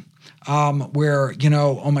 Japan, where,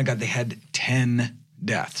 oh my God, they had 10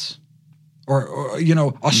 deaths. Or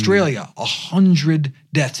Australia, 100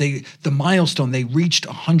 deaths. The milestone, they reached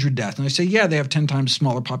 100 deaths. And I say, yeah, they have 10 times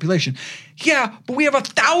smaller population. Yeah, but we have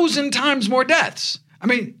 1,000 times more deaths. I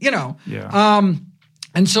mean, Yeah.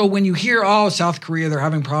 And so when you hear, South Korea, they're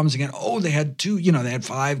having problems again. They had they had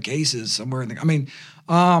 5 cases somewhere.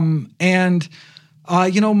 My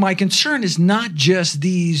concern is not just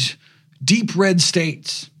these deep red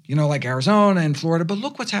states, like Arizona and Florida, but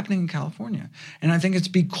look what's happening in California. And I think it's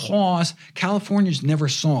because Californians never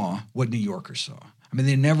saw what New Yorkers saw. I mean,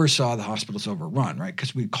 they never saw the hospitals overrun, right?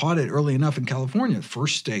 Because we caught it early enough in California, the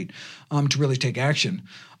first state to really take action,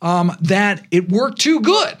 that it worked too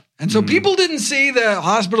good. And so people didn't see the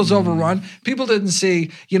hospitals overrun. People didn't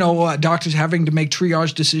see, doctors having to make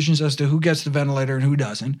triage decisions as to who gets the ventilator and who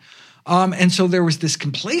doesn't. And so there was this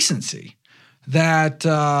complacency that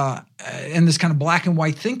and this kind of black and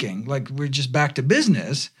white thinking, like we're just back to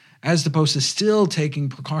business, as opposed to still taking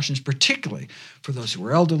precautions, particularly for those who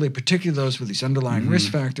are elderly, particularly those with these underlying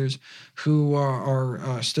risk factors who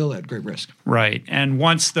are still at great risk. Right. And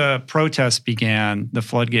once the protests began, the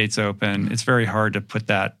floodgates open, it's very hard to put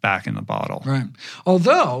that back in the bottle. Right.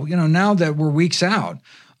 Although, now that we're weeks out,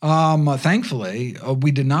 thankfully,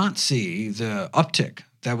 we did not see the uptick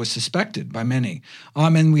that was suspected by many,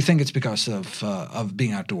 and we think it's because of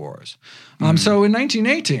being outdoors. So in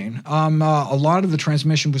 1918, a lot of the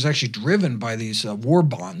transmission was actually driven by these war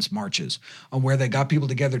bonds marches, where they got people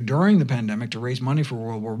together during the pandemic to raise money for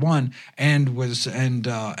World War I, and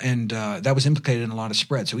that was implicated in a lot of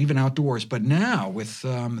spread. So even outdoors, but now with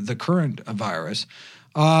the current virus,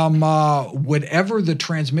 whatever the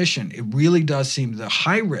transmission, it really does seem the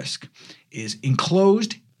high risk is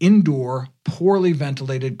enclosed, indoor, poorly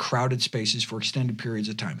ventilated, crowded spaces for extended periods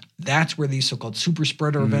of time. That's where these so-called super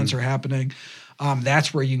spreader events are happening.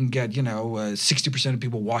 That's where you can get, 60% of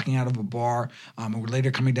people walking out of a bar who are later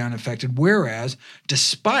coming down infected. Whereas,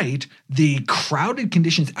 despite the crowded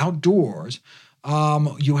conditions outdoors,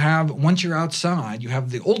 You have, once you're outside, you have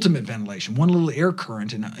the ultimate ventilation, one little air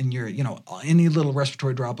current in your, any little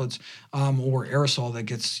respiratory droplets or aerosol that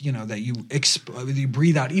gets, that you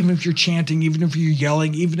breathe out, even if you're chanting, even if you're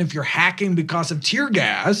yelling, even if you're hacking because of tear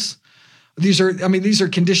gas. These are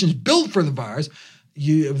conditions built for the virus.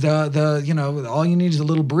 All you need is a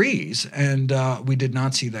little breeze, and we did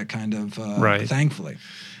not see that kind of, thankfully.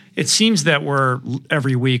 It seems that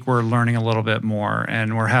every week we're learning a little bit more,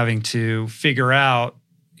 and we're having to figure out,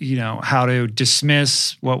 how to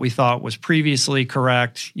dismiss what we thought was previously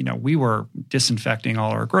correct. We were disinfecting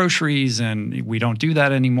all our groceries, and we don't do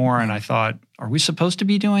that anymore. And I thought, are we supposed to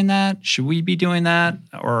be doing that? Should we be doing that?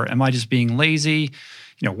 Or am I just being lazy?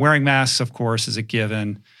 Wearing masks, of course, is a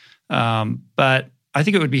given. But I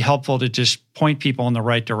think it would be helpful to just point people in the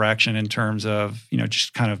right direction in terms of,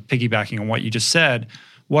 just kind of piggybacking on what you just said.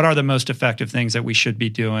 What are the most effective things that we should be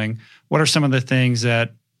doing? What are some of the things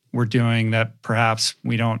that we're doing that perhaps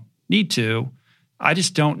we don't need to? I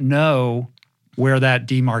just don't know where that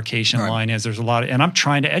demarcation line is. There's a lot and I'm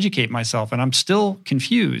trying to educate myself, and I'm still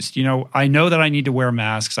confused. I know that I need to wear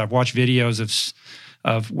masks. I've watched videos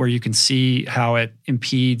of where you can see how it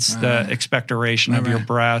impedes the expectoration of your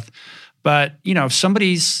breath. But, if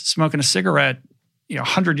somebody's smoking a cigarette,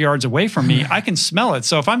 100 yards away from me, I can smell it.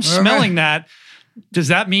 So if I'm smelling that, does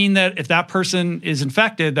that mean that if that person is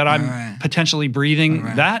infected, that I'm potentially breathing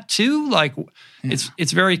that too?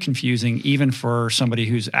 It's very confusing, even for somebody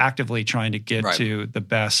who's actively trying to get to the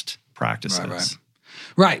best practices.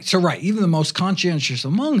 Right. So, even the most conscientious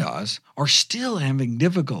among us are still having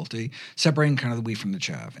difficulty separating kind of the wheat from the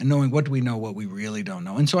chaff and knowing what do we know, what we really don't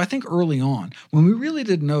know. And so I think early on, when we really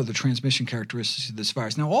didn't know the transmission characteristics of this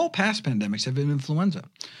virus, now all past pandemics have been influenza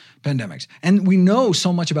pandemics. And we know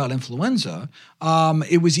so much about influenza,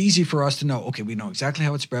 it was easy for us to know, okay, we know exactly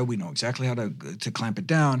how it spread, we know exactly how to clamp it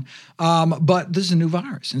down, but this is a new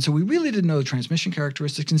virus. And so we really didn't know the transmission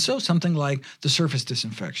characteristics. And so something like the surface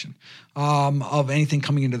disinfection of anything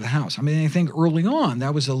coming into the house. I think early on,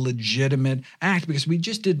 that was a legitimate act because we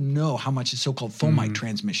just didn't know how much the so-called fomite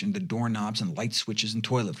transmission, the doorknobs and light switches and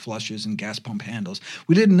toilet flushes and gas pump handles.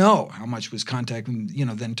 We didn't know how much was contact,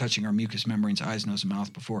 then touching our mucous membranes, eyes, nose, and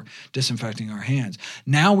mouth before disinfecting our hands.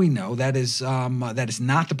 Now we know that is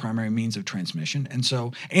not the primary means of transmission.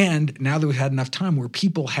 And now that we've had enough time where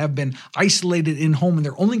people have been isolated in home and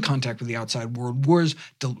their only contact with the outside world was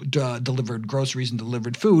delivered groceries and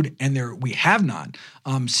delivered food, and we have not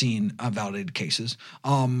seen validated cases,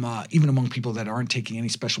 even among people that aren't taking any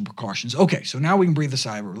special precautions. Okay, so now we can breathe a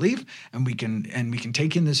sigh of relief, and we can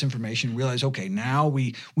take in this information and realize, okay, now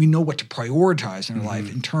we know what to prioritize in our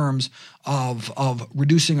life in terms of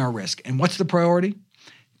reducing our risk. And what's the priority?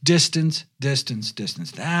 Distance.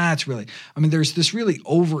 That's really, there's this really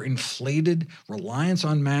overinflated reliance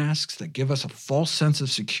on masks that give us a false sense of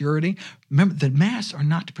security. Remember, the masks are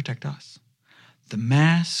not to protect us. The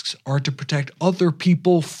masks are to protect other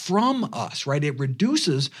people from us, right? It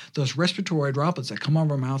reduces those respiratory droplets that come out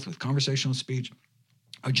of our mouth with conversational speech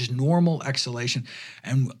or just normal exhalation.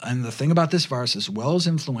 And the thing about this virus, as well as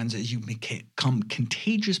influenza, is you become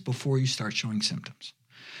contagious before you start showing symptoms.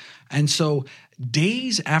 And so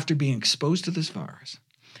days after being exposed to this virus,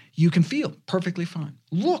 you can feel perfectly fine,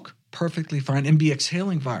 look perfectly fine, and be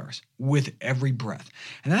exhaling virus with every breath.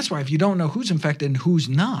 And that's why if you don't know who's infected and who's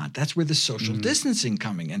not, that's where the social distancing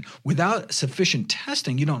coming in. Without sufficient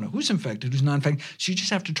testing, you don't know who's infected, who's not infected. So you just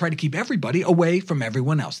have to try to keep everybody away from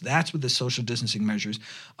everyone else. That's what the social distancing measures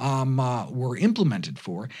were implemented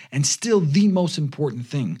for. And still the most important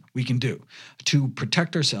thing we can do to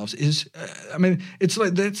protect ourselves is, it's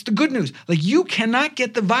like, that's the good news. Like, you cannot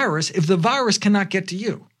get the virus if the virus cannot get to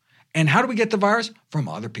you. And how do we get the virus? From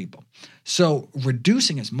other people. So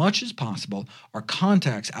reducing as much as possible our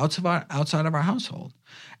contacts outside of our household.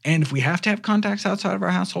 And if we have to have contacts outside of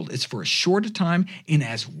our household, it's for as short a time in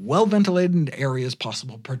as well-ventilated areas as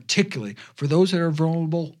possible, particularly for those that are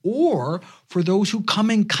vulnerable or for those who come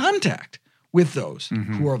in contact with those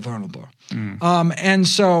who are vulnerable. And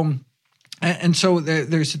so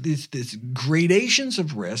there's these gradations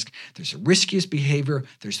of risk. There's the riskiest behavior.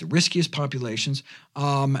 There's the riskiest populations,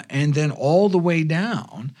 and then all the way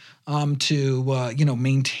down to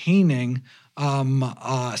maintaining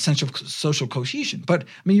sense of social cohesion. But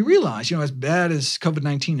you realize, as bad as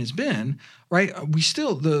COVID-19 has been, right?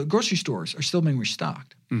 The grocery stores are still being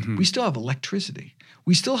restocked. We still have electricity.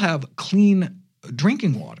 We still have clean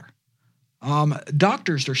drinking water.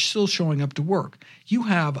 Doctors are still showing up to work. You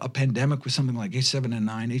have a pandemic with something like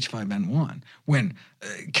H7N9, H5N1, when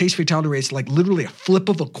case fatality rates like literally a flip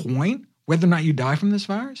of a coin, whether or not you die from this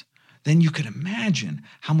virus. then you can imagine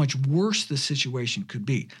how much worse the situation could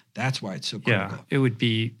be. That's why it's so critical. Yeah, it would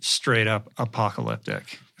be straight up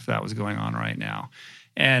apocalyptic if that was going on right now.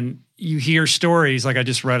 And you hear stories, like I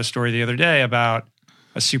just read a story the other day about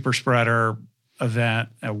a super spreader event,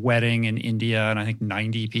 a wedding in India, and I think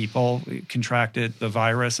 90 people contracted the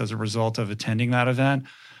virus as a result of attending that event.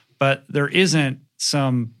 But there isn't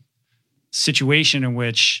some situation in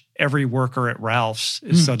which every worker at Ralph's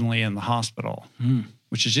is suddenly in the hospital,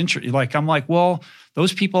 which is interesting. Like, I'm like, well,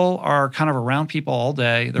 those people are kind of around people all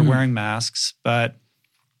day. They're wearing masks, but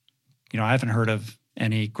I haven't heard of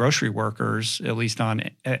any grocery workers, at least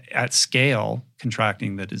at scale,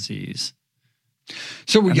 contracting the disease.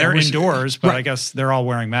 So they're indoors, but right. I guess they're all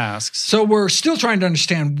wearing masks. So we're still trying to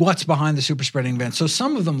understand what's behind the super spreading event. So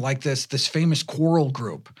some of them, like this famous choral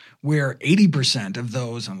group, where 80% of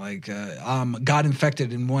those got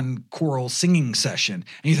infected in one choral singing session,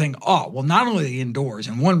 and you think, oh, well, not only are they indoors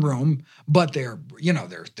in one room, but they're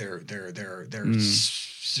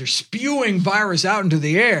spewing virus out into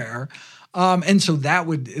the air. And so that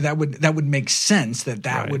would make sense that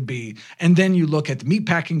right. would be. And then you look at the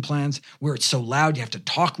meatpacking plants where it's so loud, you have to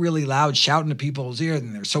talk really loud, shout into people's ears,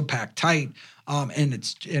 and they're so packed tight. And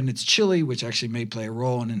it's chilly, which actually may play a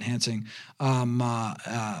role in enhancing viral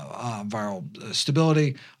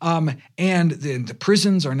stability. And the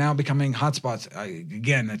prisons are now becoming hotspots.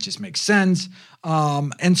 Again, that just makes sense.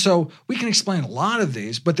 And so we can explain a lot of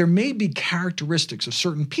these, but there may be characteristics of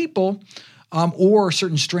certain people or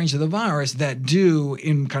certain strains of the virus that do,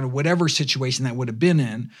 in kind of whatever situation that would have been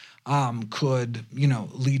in, could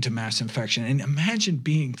lead to mass infection. And imagine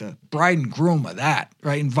being the bride and groom of that,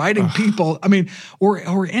 right? Inviting people,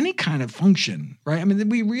 or any kind of function, right? I mean,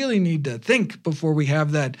 we really need to think before we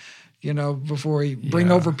have that, before we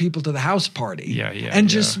bring over people to the house party.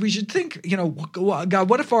 We should think, God,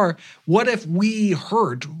 what if we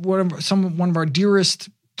hurt one of our dearest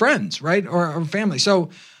friends, right? Or our family. So,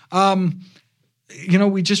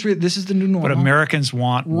 we just this is the new normal. But Americans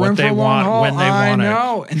want what they want when they want it. I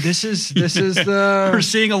know, and this is the we're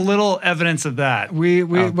seeing a little evidence of that.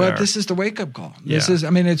 But this is the wake up call. This is,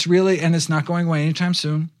 it's really, and it's not going away anytime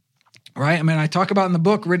soon, right? I talk about in the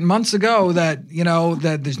book written months ago that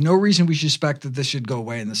that there's no reason we should expect that this should go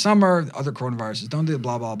away in the summer. Other coronaviruses don't do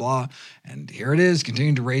blah blah blah, and here it is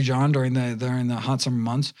continuing to rage on during the hot summer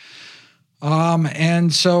months.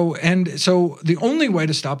 And so the only way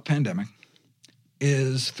to stop a pandemic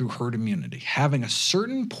is through herd immunity, having a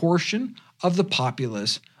certain portion of the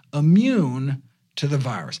populace immune to the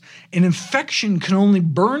virus. An infection can only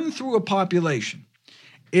burn through a population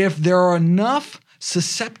if there are enough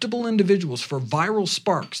susceptible individuals for viral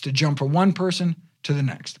sparks to jump from one person to the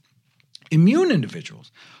next. Immune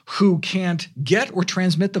individuals who can't get or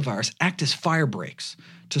transmit the virus act as fire breaks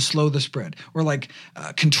to slow the spread, or like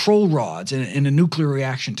control rods in a nuclear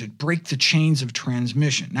reaction to break the chains of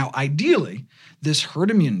transmission. Now, ideally, this herd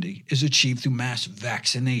immunity is achieved through mass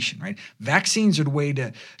vaccination, right? Vaccines are the way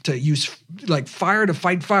to use like fire to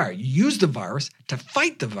fight fire. You use the virus to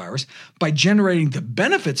fight the virus by generating the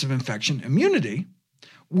benefits of infection, immunity,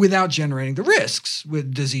 without generating the risks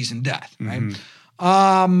with disease and death, right?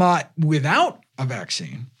 Without a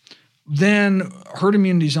vaccine, then herd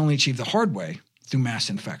immunity is only achieved the hard way through mass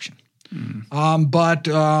infection. But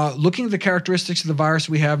looking at the characteristics of the virus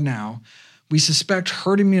we have now, we suspect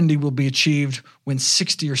herd immunity will be achieved when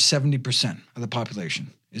 60 or 70% of the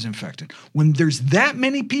population is infected. When there's that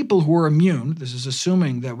many people who are immune, this is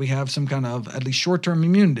assuming that we have some kind of at least short-term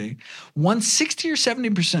immunity, once 60 or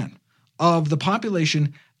 70% of the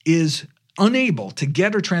population is unable to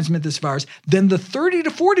get or transmit this virus, then the 30 to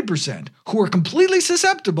 40% who are completely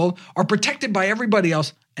susceptible are protected by everybody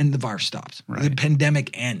else, and the virus stops. Right. The pandemic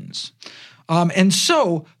ends. And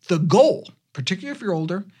so the goal, particularly if you're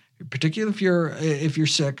older, particularly if you're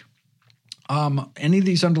sick, any of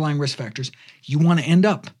these underlying risk factors, you want to end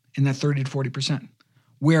up in that 30 to 40%,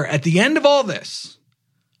 where at the end of all this,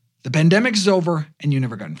 the pandemic is over and you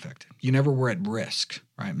never got infected. You never were at risk,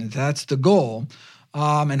 right? And that's the goal.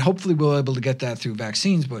 And hopefully we'll be able to get that through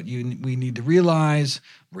vaccines, but we need to realize,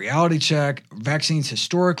 reality check, vaccines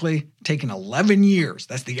historically taken 11 years.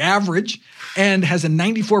 That's the average, and has a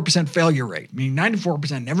 94% failure rate, meaning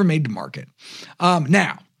 94% never made to market.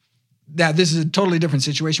 Now, this is a totally different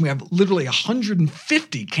situation. We have literally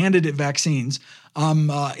 150 candidate vaccines in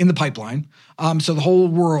the pipeline. So the whole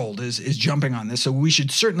world is jumping on this. So we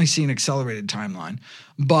should certainly see an accelerated timeline.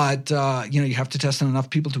 But, you have to test on enough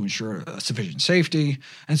people to ensure sufficient safety.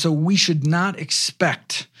 And so we should not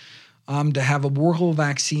expect to have a workable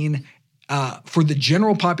vaccine for the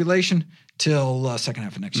general population till second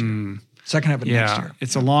half of next year. second half of next year.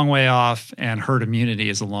 It's a long way off, and herd immunity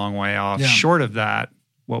is a long way off. Yeah. Short of that,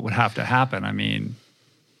 what would have to happen? I mean,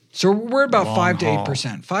 so we're about long 5 to haul.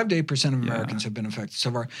 8%. 5 to 8% of Americans have been infected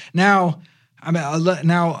so far. Now,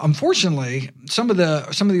 unfortunately, some of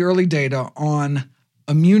the early data on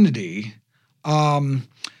immunity,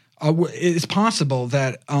 it's possible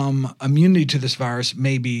that immunity to this virus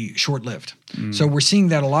may be short-lived. So we're seeing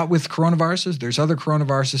that a lot with coronaviruses. There's other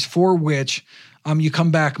coronaviruses for which you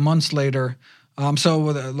come back months later.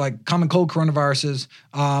 Like common cold coronaviruses,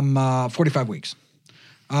 45 weeks.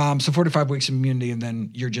 So 45 weeks of immunity, and then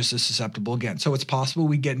you're just as susceptible again. So it's possible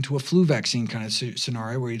we get into a flu vaccine kind of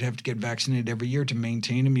scenario where you'd have to get vaccinated every year to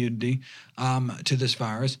maintain immunity to this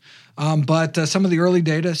virus. But some of the early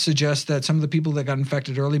data suggests that some of the people that got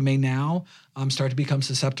infected early may now start to become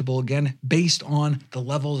susceptible again based on the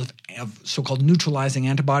levels of so-called neutralizing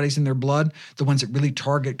antibodies in their blood, the ones that really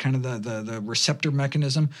target kind of the receptor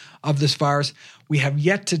mechanism of this virus. We have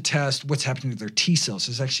yet to test what's happening to their T cells.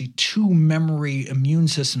 There's actually two memory immune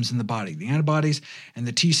systems in the body. The antibodies and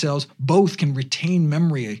the T cells both can retain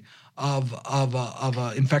memory of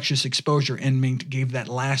infectious exposure and gave that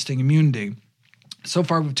lasting immunity. So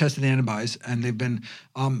far, we've tested the antibodies, and they've been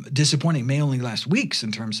disappointing. May only last weeks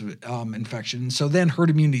in terms of infection. So then herd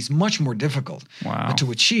immunity is much more difficult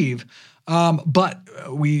to achieve. But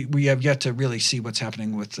we have yet to really see what's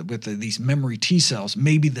happening with these memory T cells.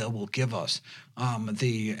 Maybe they will give us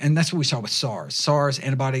and that's what we saw with SARS. SARS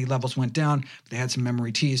antibody levels went down. They had some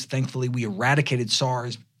memory Ts. Thankfully, we eradicated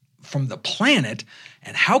SARS from the planet.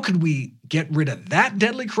 And how could we get rid of that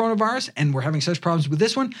deadly coronavirus? And we're having such problems with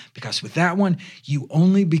this one because with that one, you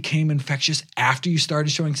only became infectious after you started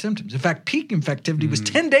showing symptoms. In fact, peak infectivity was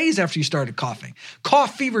 10 days after you started coughing.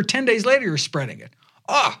 Cough, fever, 10 days later, you're spreading it.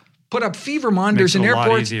 Put up fever monitors in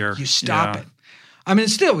airports, you stop it. I mean,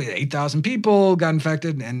 still, we had 8,000 people got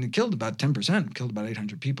infected and killed about 10%, killed about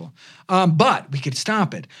 800 people. But we could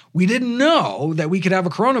stop it. We didn't know that we could have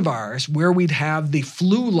a coronavirus where we'd have the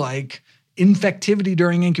flu-like infectivity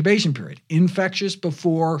during incubation period, infectious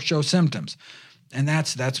before show symptoms. And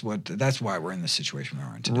that's why we're in this situation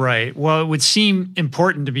we're in today. Right. Well, it would seem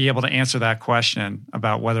important to be able to answer that question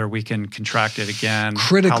about whether we can contract it again,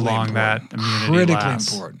 critically how long important. that immunity critically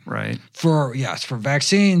lasts. Important. Right. For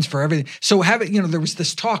vaccines, for everything. So there was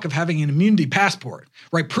this talk of having an immunity passport,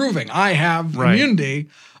 right? Proving I have immunity.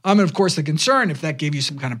 And of course, the concern, if that gave you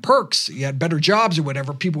some kind of perks, you had better jobs or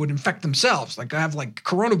whatever, people would infect themselves, like have like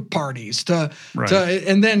corona parties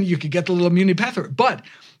and then you could get the little immunity passport. But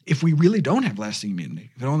if we really don't have lasting immunity,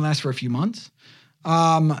 if it only lasts for a few months,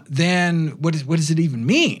 then what does it even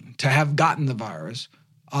mean to have gotten the virus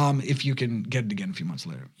if you can get it again a few months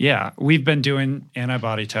later? Yeah, we've been doing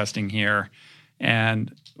antibody testing here,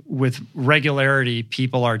 and with regularity,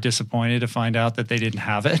 people are disappointed to find out that they didn't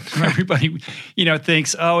have it. Everybody,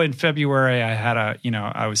 thinks, in February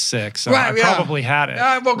I was sick, so I probably had it.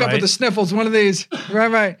 I woke up with the sniffles, one of these.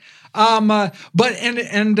 Right. But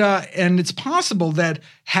it's possible that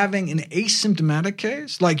having an asymptomatic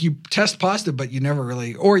case, like you test positive, but you never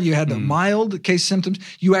really, or you had the mild case symptoms,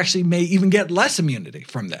 you actually may even get less immunity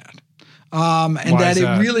from that.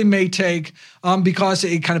 It really may take because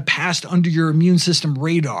it kind of passed under your immune system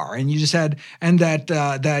radar, and you just had, and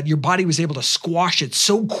that your body was able to squash it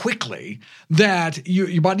so quickly that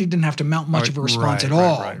your body didn't have to mount much of a response at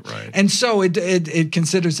all. Right. And so it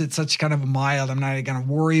considers it such kind of a mild. I'm not going to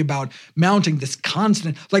worry about mounting this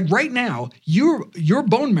constant. Like right now, your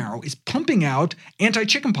bone marrow is pumping out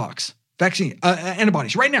anti-chickenpox vaccine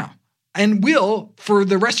antibodies right now. And will for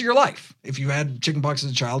the rest of your life. If you had chickenpox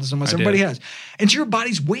as a child, as almost everybody has. And so your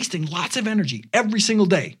body's wasting lots of energy every single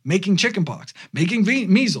day making chickenpox, making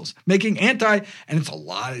measles, making and it's a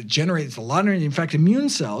lot. It generates a lot of energy. In fact, immune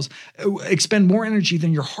cells expend more energy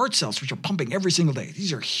than your heart cells, which are pumping every single day.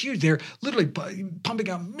 These are huge. They're literally pumping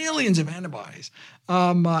out millions of antibodies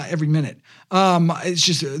every minute. It's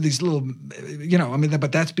just these little,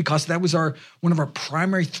 but that's because that was one of our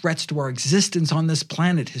primary threats to our existence on this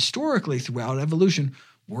planet historically throughout evolution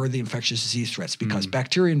were the infectious disease threats because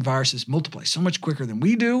bacteria and viruses multiply so much quicker than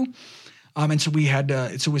we do. And so we had,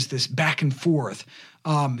 so it was this back and forth.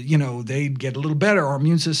 They'd get a little better. Our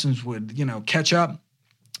immune systems would, catch up.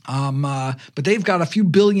 But they've got a few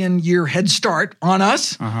billion-year head start on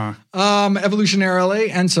us evolutionarily.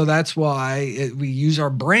 And so that's why we use our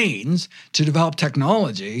brains to develop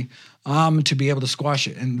technology to be able to squash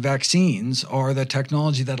it. And vaccines are the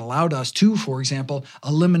technology that allowed us to, for example,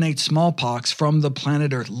 eliminate smallpox from the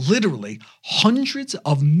planet Earth. Literally, hundreds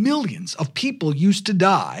of millions of people used to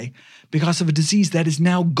die because of a disease that is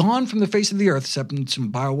now gone from the face of the earth, except in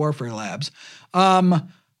some biowarfare labs,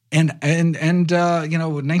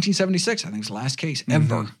 1976, I think, is the last case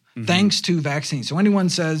ever, thanks to vaccines. So anyone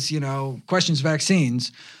says, questions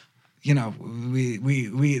vaccines,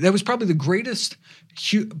 that was probably the greatest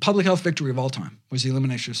public health victory of all time, was the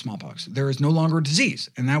elimination of smallpox. There is no longer a disease,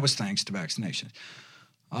 and that was thanks to vaccination.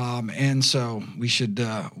 And so we should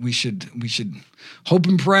hope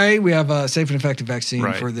and pray we have a safe and effective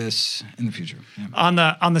vaccine for this in the future.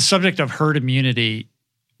 Yeah. On the subject of herd immunity,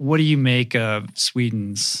 what do you make of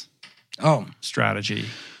Sweden's strategy?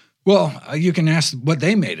 Well, you can ask what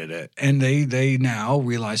they made of it, and they now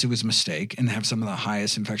realize it was a mistake and have some of the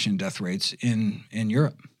highest infection and death rates in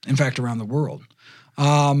Europe, in fact, around the world.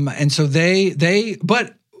 And so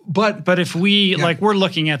but if we we're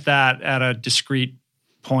looking at that at a discrete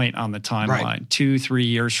point on the timeline, 2-3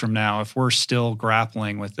 years from now, if we're still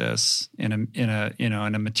grappling with this in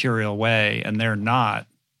a material way, and they're not,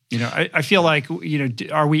 I feel like,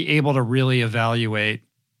 are we able to really evaluate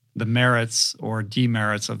the merits or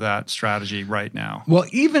demerits of that strategy right now? Well,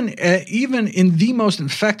 even in the most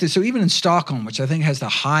infected, so even in Stockholm, which I think has the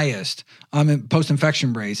highest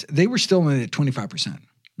post-infection rates, they were still only at 25%.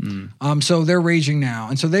 So they're raging now.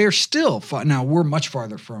 And so they are still, now we're much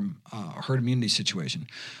farther from a herd immunity situation.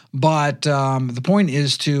 But the point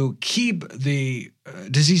is to keep the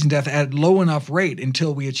disease and death at low enough rate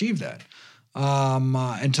until we achieve that,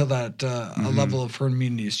 until that a level of herd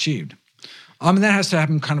immunity is achieved. And that has to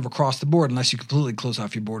happen kind of across the board unless you completely close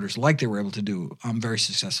off your borders like they were able to do very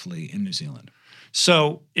successfully in New Zealand.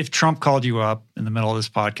 So if Trump called you up in the middle of this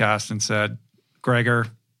podcast and said, Gregor,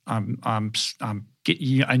 I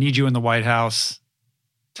need you in the White House.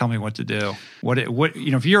 Tell me what to do. What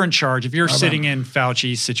if you're in charge, if you're sitting in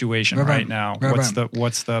Fauci's situation right now, what's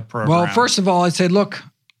the program? Well, first of all, I'd say, look,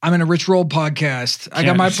 I'm in a Rich Roll podcast. I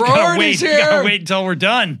got my priorities here. Gotta wait until we're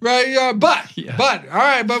done. Right. Yeah. But all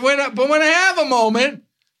right. But when I have a moment,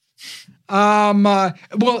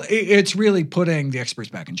 it's really putting the experts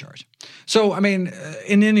back in charge. So, I mean,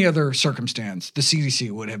 in any other circumstance, the CDC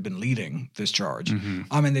would have been leading this charge.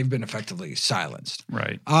 And they've been effectively silenced.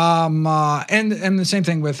 Right. And the same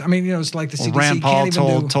thing with, it's like the CDC Rand Paul can't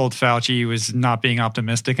even told Fauci he was not being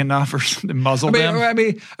optimistic enough or muzzled him.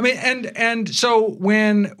 And so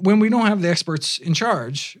when we don't have the experts in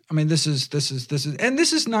charge, this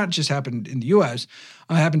is not just happened in the U.S.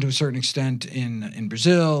 It happened to a certain extent in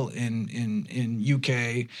Brazil, in UK,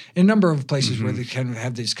 in a number of places where they kind of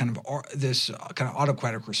have this kind of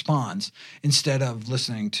autocratic response instead of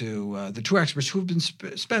listening to the true experts who have been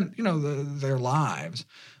spent their lives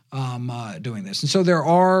doing this. And so there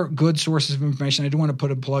are good sources of information. I do want to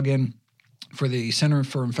put a plug in for the Center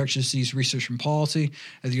for Infectious Disease Research and Policy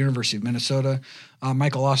at the University of Minnesota.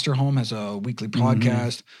 Michael Osterholm has a weekly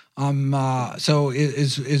podcast. So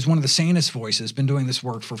is one of the sanest voices, been doing this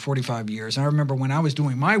work for 45 years. And I remember when I was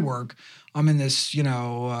doing my work, in this,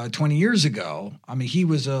 20 years ago, he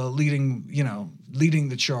was leading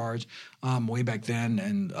the charge way back then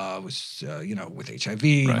and was, with HIV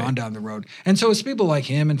and on down the road. And so it's people like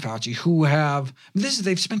him and Fauci who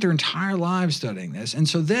they've spent their entire lives studying this. And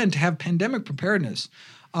so then to have pandemic preparedness,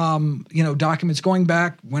 documents going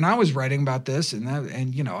back when I was writing about this and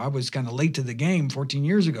I was kind of late to the game 14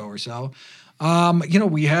 years ago or so.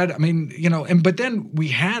 We had, but then we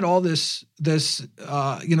had all this, these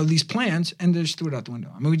plans and they just threw it out the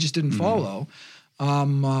window. we just didn't follow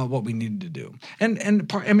what we needed to do. And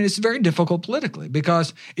it's very difficult politically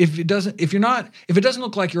because if it doesn't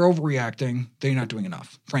look like you're overreacting, then you're not doing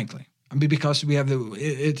enough, frankly. Because we have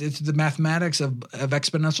it's the mathematics of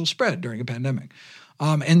exponential spread during a pandemic.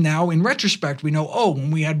 And now in retrospect, we know,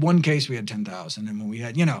 when we had one case, we had 10,000. And when we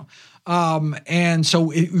had, and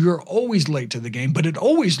so you're always late to the game, but it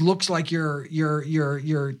always looks like you're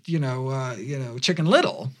Chicken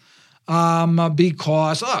Little,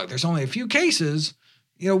 because, there's only a few cases.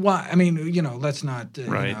 Why? Let's not, the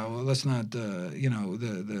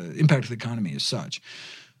impact of the economy is such.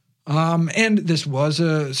 And this was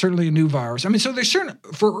certainly a new virus. So there's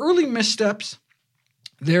for early missteps,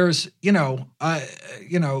 there's,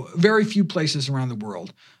 very few places around the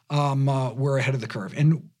world were ahead of the curve.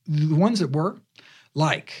 And the ones that were,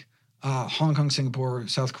 like Hong Kong, Singapore,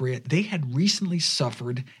 South Korea, they had recently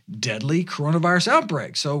suffered deadly coronavirus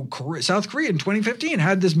outbreaks. So South Korea in 2015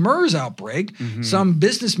 had this MERS outbreak. Some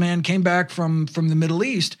businessman came back from the Middle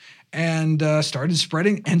East and started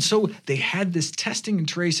spreading. And so they had this testing and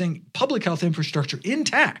tracing public health infrastructure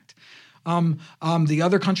intact. The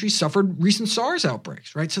other countries suffered recent SARS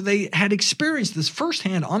outbreaks, right? So they had experienced this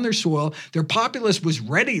firsthand on their soil. Their populace was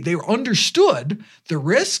ready. They understood the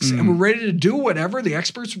risks and were ready to do whatever the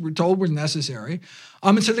experts were told was necessary.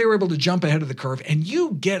 And so they were able to jump ahead of the curve. And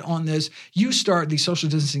you get on this, you start these social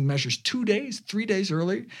distancing measures 2 days, 3 days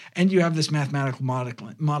early, and you have this mathematical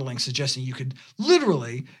modeling suggesting you could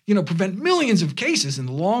literally, prevent millions of cases in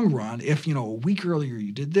the long run if, a week earlier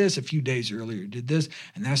you did this, a few days earlier you did this.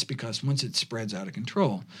 And that's because once it spreads out of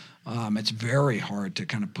control, it's very hard to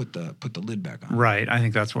kind of put the lid back on. Right. I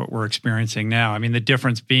think that's what we're experiencing now. I mean, the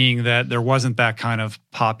difference being that there wasn't that kind of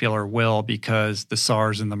popular will because the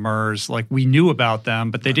SARS and the MERS, like we knew about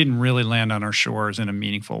them, but they didn't really land on our shores in a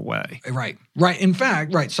meaningful way. Right. In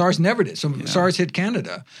fact, SARS never did. So SARS hit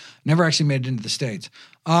Canada, never actually made it into the States.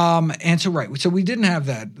 So we didn't have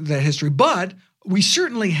that history, but we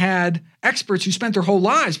certainly had experts who spent their whole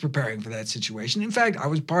lives preparing for that situation. In fact, I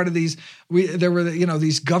was part of these. There were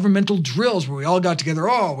these governmental drills where we all got together.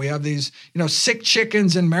 Oh, we have these sick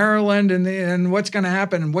chickens in Maryland, and what's going to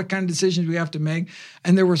happen, and what kind of decisions we have to make.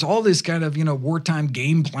 And there was all this kind of wartime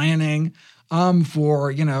game planning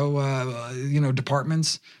for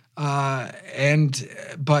departments. It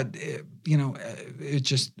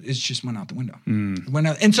just went out the window. It went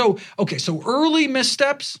out, and so early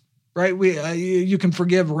missteps. Right, you can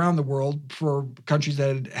forgive around the world for countries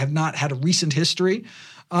that have not had a recent history,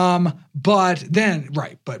 but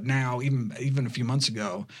now even a few months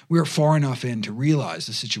ago, we were far enough in to realize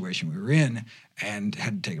the situation we were in and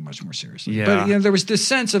had to take it much more seriously. Yeah. But there was this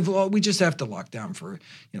sense of we just have to lock down for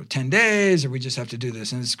 10 days, or we just have to do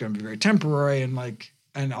this, and it's going to be very temporary,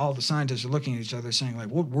 and all the scientists are looking at each other saying, like,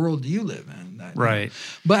 what world do you live in? Right.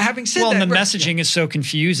 But having said that... Well, and the messaging is so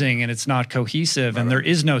confusing and it's not cohesive and there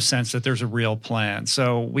is no sense that there's a real plan.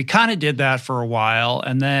 So we kind of did that for a while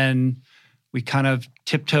and then we kind of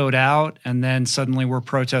tiptoed out and then suddenly we're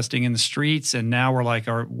protesting in the streets and now we're like,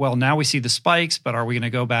 now we see the spikes, but are we going to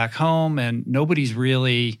go back home? And nobody's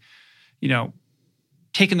really,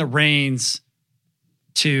 taking the reins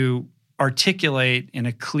to articulate in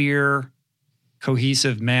a clear,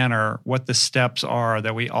 cohesive manner what the steps are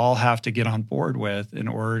that we all have to get on board with in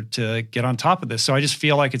order to get on top of this. So I just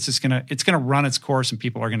feel like it's going to run its course and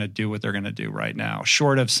people are going to do what they're going to do right now,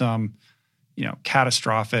 short of some,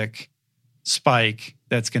 catastrophic spike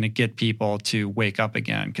that's going to get people to wake up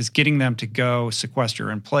again. Because getting them to go sequester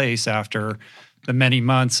in place after the many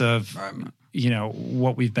months of,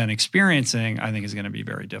 what we've been experiencing, I think is going to be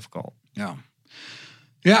very difficult. Yeah.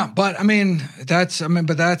 Yeah, but that's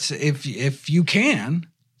if you can,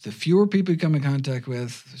 the fewer people you come in contact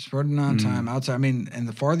with, spreading on time outside. And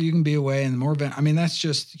the farther you can be away, and the more that's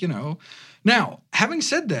just Now, having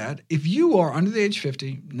said that, if you are under the age of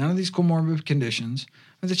 50, none of these comorbid conditions,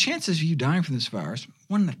 the chances of you dying from this virus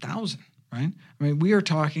 1 in 1,000. Right? We are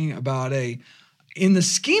talking about in the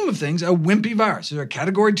scheme of things, a wimpy virus. It's a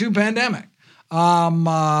Category 2 pandemic.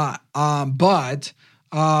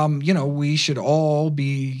 We should all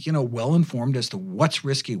be, well informed as to what's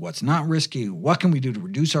risky, what's not risky, what can we do to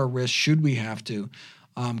reduce our risk, should we have to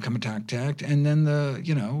come in contact, and then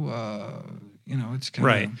it's kind of...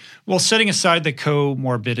 Right. Well, setting aside the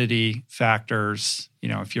comorbidity factors,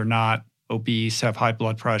 if you're not obese, have high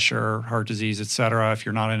blood pressure, heart disease, et cetera, if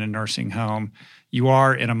you're not in a nursing home, you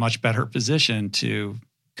are in a much better position to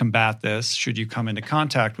combat this should you come into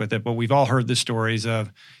contact with it. But we've all heard the stories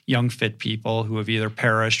of young, fit people who have either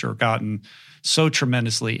perished or gotten so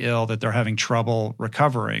tremendously ill that they're having trouble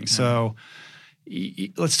recovering. Yeah. So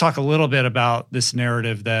let's talk a little bit about this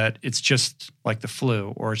narrative that it's just like the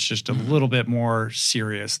flu, or it's just a little bit more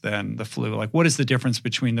serious than the flu. Like, what is the difference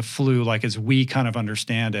between the flu, like as we kind of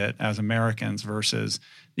understand it as Americans, versus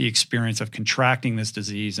the experience of contracting this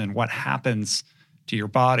disease and what happens to your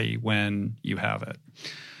body when you have it?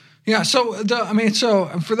 Yeah, so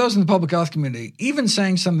for those in the public health community, even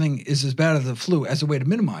saying something is as bad as the flu as a way to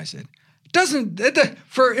minimize it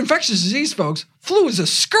for infectious disease folks, flu is a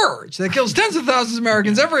scourge that kills tens of thousands of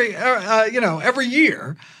Americans every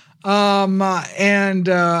year.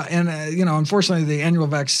 Unfortunately, the annual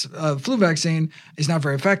flu vaccine is not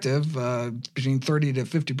very effective, between 30 to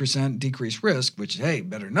 50% decreased risk, which is, hey,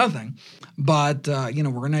 better than nothing. But,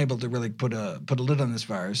 we're unable to really put a lid on this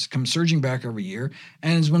virus. It comes surging back every year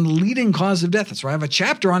and is one of the leading causes of death. That's why I have a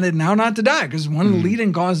chapter on it, Now Not to Die, because it's one of the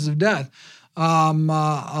leading causes of death.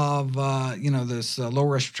 This lower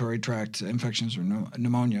respiratory tract infections or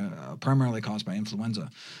pneumonia, primarily caused by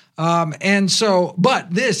influenza. A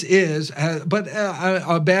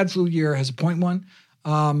bad flu year has a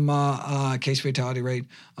 0.1 case fatality rate,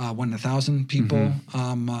 1 in 1,000 people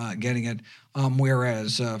getting it.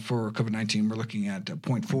 Whereas for COVID-19, we're looking at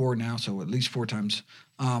 0.4 now, so at least 4 times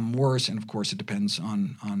worse. And of course, it depends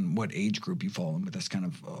on what age group you fall in, but that's kind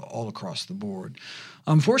of all across the board.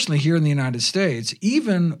 Unfortunately, here in the United States,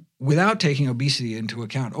 even without taking obesity into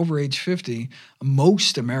account, over age 50,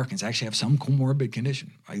 most Americans actually have some comorbid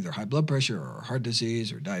condition, either high blood pressure or heart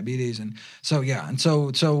disease or diabetes. And so,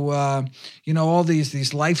 all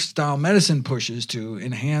these lifestyle medicine pushes to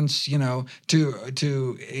enhance,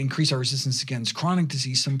 to increase our resistance against chronic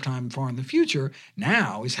disease sometime far in the future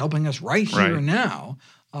now is helping us right here and now.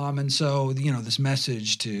 And so, this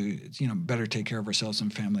message to, better take care of ourselves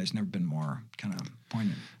and family has never been more kind of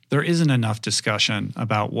poignant. There isn't enough discussion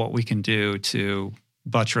about what we can do to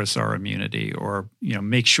buttress our immunity or,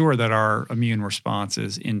 make sure that our immune response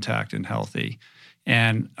is intact and healthy.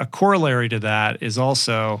 And a corollary to that is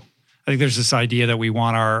also, I think there's this idea that we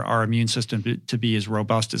want our immune system to be as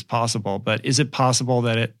robust as possible. But is it possible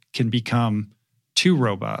that it can become too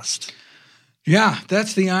robust? Yeah,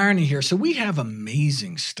 that's the irony here. So we have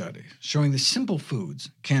amazing studies showing that simple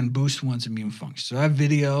foods can boost one's immune function. So I have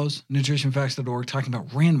videos, nutritionfacts.org, talking about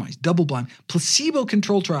randomized, double-blind,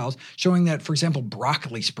 placebo-controlled trials showing that, for example,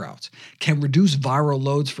 broccoli sprouts can reduce viral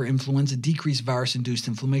loads for influenza, decrease virus-induced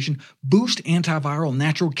inflammation, boost antiviral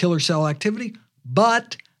natural killer cell activity,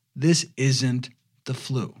 but this isn't the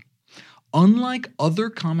flu. Unlike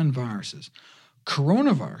other common viruses,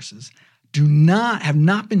 coronaviruses have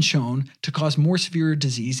not been shown to cause more severe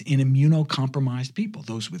disease in immunocompromised people,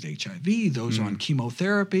 those with HIV, those on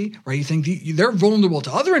chemotherapy, right? You think they're vulnerable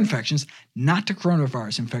to other infections, not to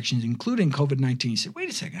coronavirus infections, including COVID-19. You say, wait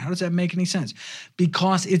a second, how does that make any sense?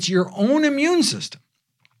 Because it's your own immune system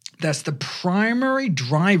that's the primary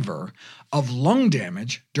driver of lung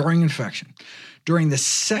damage during infection. During the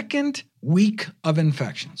second week of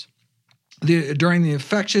infections,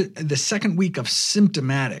 the second week of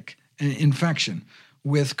symptomatic infection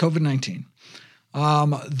with COVID-19,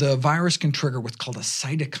 the virus can trigger what's called a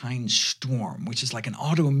cytokine storm, which is like an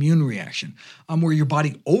autoimmune reaction where your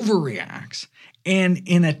body overreacts. And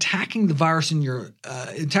in attacking the virus your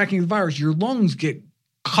lungs get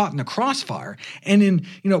caught in a crossfire. And in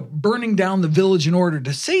burning down the village in order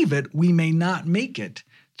to save it, we may not make it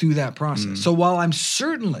through that process. So while I'm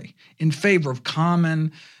certainly in favor of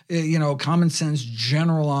common sense,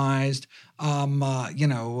 generalized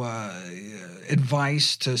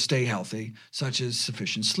advice to stay healthy, such as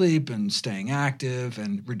sufficient sleep and staying active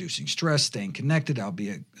and reducing stress, staying connected,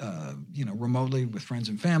 albeit, remotely with friends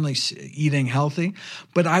and family, eating healthy.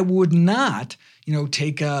 But I would not,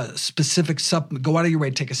 take a specific supplement, go out of your way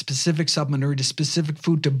to take a specific supplement or eat a specific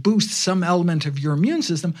food to boost some element of your immune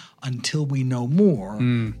system until we know more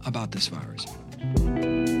about this virus.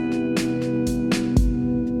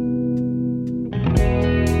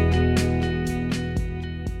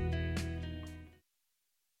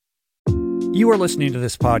 You are listening to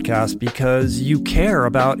this podcast because you care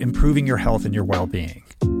about improving your health and your well-being.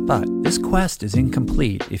 But this quest is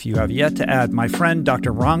incomplete if you have yet to add my friend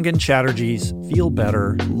Dr. Rangan Chatterjee's Feel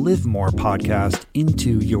Better, Live More podcast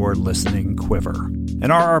into your listening quiver. An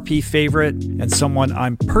RRP favorite and someone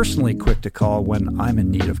I'm personally quick to call when I'm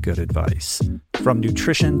in need of good advice. From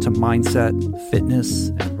nutrition to mindset, fitness,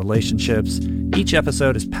 and relationships, each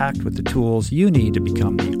episode is packed with the tools you need to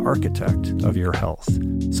become the architect of your health.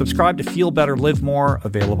 Subscribe to Feel Better, Live More,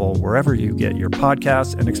 available wherever you get your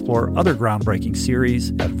podcasts, and explore other groundbreaking series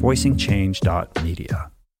at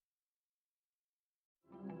voicingchange.media.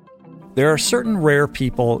 There are certain rare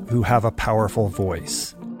people who have a powerful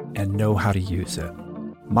voice and know how to use it.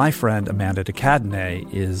 My friend Amanda de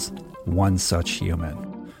Cadenet is one such human.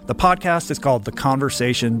 The podcast is called The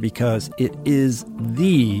Conversation because it is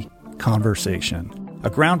the conversation, a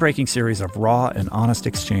groundbreaking series of raw and honest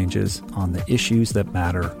exchanges on the issues that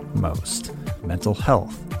matter most: mental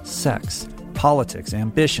health, sex, politics,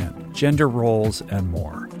 ambition, gender roles, and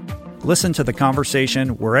more. Listen to The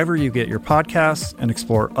Conversation wherever you get your podcasts and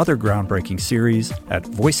explore other groundbreaking series at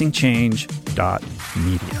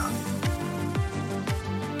voicingchange.media.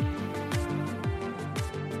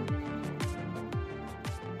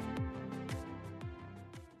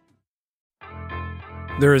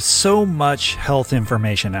 There is so much health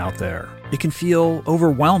information out there. It can feel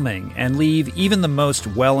overwhelming and leave even the most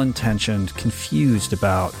well-intentioned confused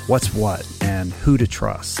about what's what and who to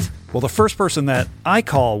trust. Well, the first person that I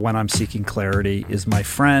call when I'm seeking clarity is my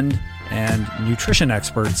friend and nutrition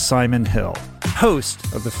expert Simon Hill, host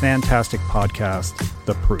of the fantastic podcast,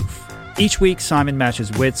 The Proof. Each week, Simon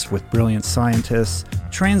matches wits with brilliant scientists,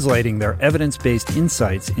 translating their evidence-based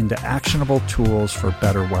insights into actionable tools for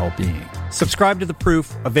better well-being. Subscribe to The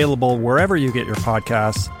Proof, available wherever you get your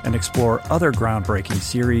podcasts, and explore other groundbreaking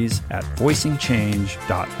series at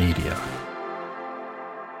voicingchange.media.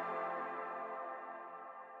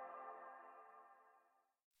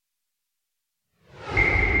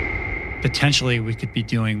 potentially we could be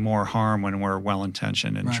doing more harm when we're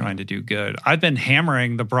well-intentioned and Right. trying to do good. I've been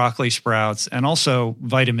hammering the broccoli sprouts and also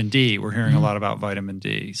vitamin D. We're hearing a lot about vitamin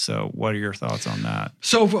D. So what are your thoughts on that?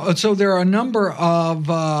 So there are a number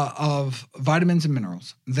of vitamins and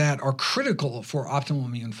minerals that are critical for optimal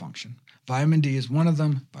immune function. Vitamin D is one of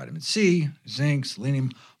them, vitamin C, zinc,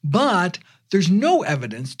 selenium, but there's no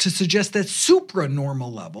evidence to suggest that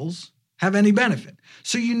supranormal levels have any benefit.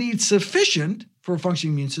 So you need sufficient for a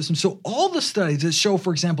functioning immune system. So all the studies that show,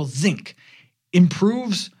 for example, zinc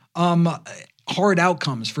improves hard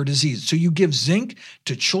outcomes for disease. So you give zinc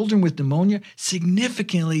to children with pneumonia,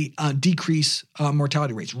 significantly decrease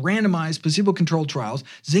mortality rates. Randomized placebo-controlled trials,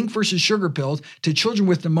 zinc versus sugar pills to children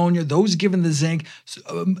with pneumonia, those given the zinc,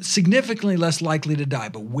 significantly less likely to die.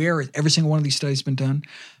 But where every single one of these studies been done?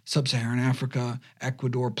 Sub-Saharan Africa,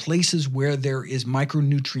 Ecuador, places where there is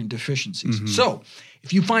micronutrient deficiencies. Mm-hmm. So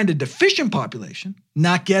if you find a deficient population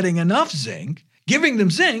not getting enough zinc, giving them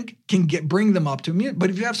zinc can bring them up to immune. But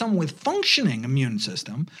if you have someone with functioning immune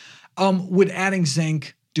system, would adding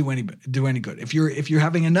zinc do any good? If you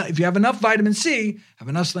have enough vitamin C, have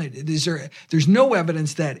enough. There's no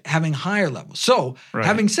evidence that having higher levels. So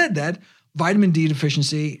having said that, vitamin D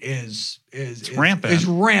deficiency is rampant. Is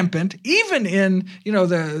rampant. Even in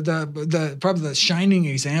the probably the shining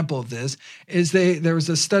example of this is there was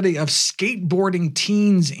a study of skateboarding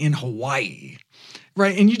teens in Hawaii.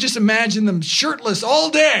 Right, and you just imagine them shirtless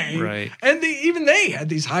all day, right? And even they had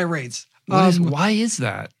these high rates. Why is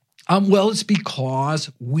that? Well, it's because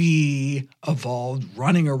we evolved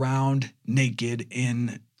running around naked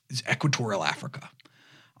in equatorial Africa,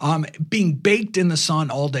 being baked in the sun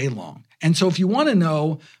all day long. And so if you want to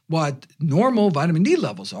know what normal vitamin D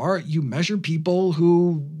levels are, you measure people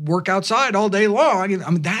who work outside all day long. I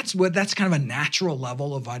mean, that's kind of a natural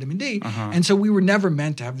level of vitamin D. Uh-huh. And so we were never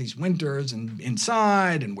meant to have these winters and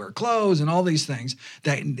inside and wear clothes and all these things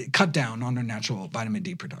that cut down on our natural vitamin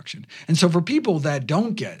D production. And so for people that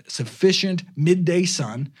don't get sufficient midday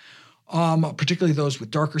sun, particularly those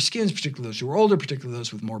with darker skins, particularly those who are older, particularly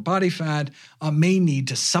those with more body fat, may need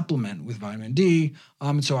to supplement with vitamin D.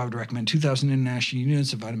 And so I would recommend 2,000 international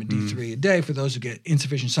units of vitamin D3 a day for those who get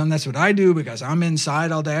insufficient sun. That's what I do because I'm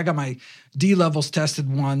inside all day. I got my D levels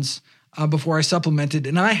tested once before I supplemented,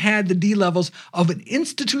 and I had the D levels of an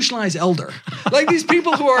institutionalized elder. Like these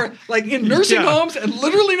people who are like in nursing homes and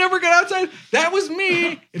literally never get outside. That was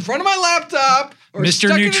me in front of my laptop. Or Mr.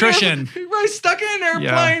 Nutrition. Stuck in an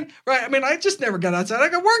airplane. Yeah. Right. I mean, I just never got outside. I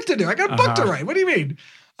got work to do. I got a book to write. What do you mean?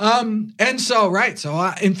 And so,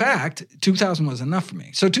 in fact, 2,000 was enough for me.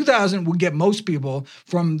 So 2,000 would get most people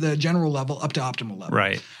from the general level up to optimal level.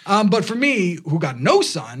 Right. But for me, who got no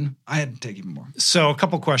sun, I had to take even more. So a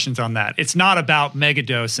couple questions on that. It's not about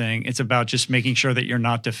megadosing. It's about just making sure that you're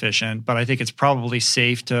not deficient. But I think it's probably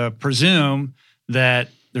safe to presume that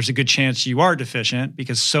there's a good chance you are deficient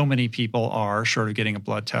because so many people are, short of getting a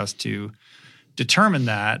blood test to determine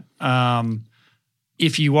that.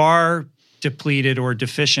 If you are depleted or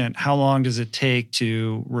deficient, how long does it take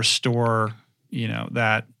to restore,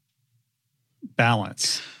 that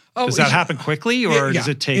balance? Does that happen quickly or does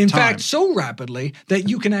it take time? In fact, so rapidly that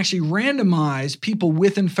you can actually randomize people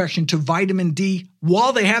with infection to vitamin D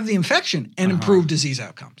while they have the infection and improve disease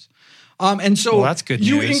outcomes. And so that's good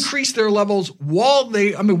you news. increase their levels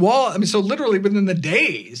so literally within the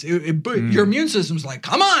days, your immune system's like,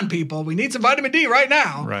 come on, people, we need some vitamin D right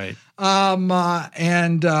now. Right.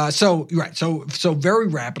 So very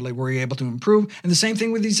rapidly were you able to improve. And the same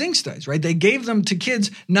thing with these zinc studies, right? They gave them to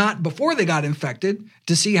kids not before they got infected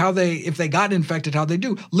to see if they got infected, how they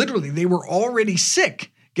do. Literally, they were already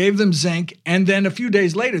sick, gave them zinc, and then a few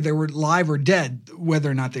days later they were live or dead,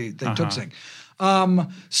 whether or not they took zinc. And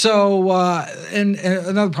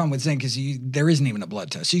another problem with zinc is there isn't even a blood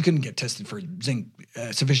test. So you couldn't get tested for zinc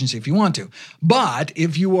sufficiency if you want to. But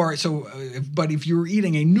if you're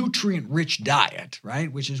eating a nutrient-rich diet,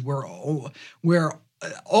 right, which is where all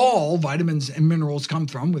vitamins and minerals come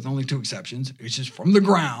from, with only two exceptions, which is from the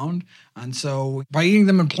ground. And so by eating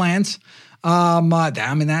them in plants,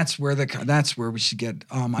 that's where we should get,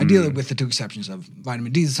 ideally with the two exceptions of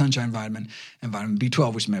vitamin D, the sunshine vitamin, and vitamin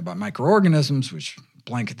B12, which is made by microorganisms, which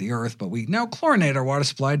blanket the earth. But we now chlorinate our water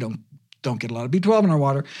supply, don't get a lot of B12 in our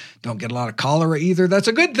water, don't get a lot of cholera either. That's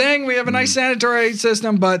a good thing. We have a nice sanitary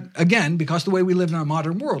system. But again, because the way we live in our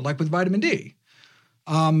modern world, like with vitamin D,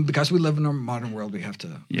 because we live in a modern world, we have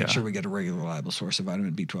to make sure we get a regular, reliable source of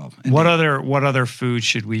vitamin B12. What other foods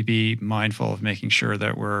should we be mindful of making sure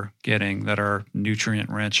that we're getting that are nutrient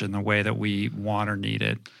rich in the way that we want or need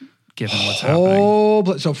it? given what's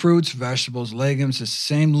happening? So fruits, vegetables, legumes, it's the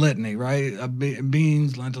same litany, right?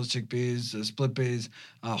 Beans, lentils, chickpeas, split peas,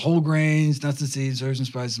 whole grains, nuts and seeds, herbs and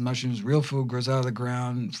spices, mushrooms, real food grows out of the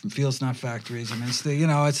ground from fields, not factories. I mean, it's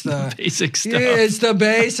the basic stuff. It's the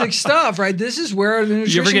basic stuff, right? This is where the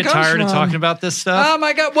nutrition comes from. You ever get tired of talking about this stuff? Oh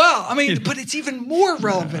my God. Well, I mean, but it's even more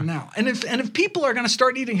relevant now. And if people are going to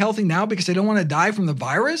start eating healthy now because they don't want to die from the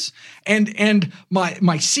virus, and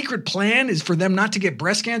my secret plan is for them not to get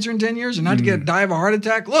breast cancer in 10 years and not to die of a heart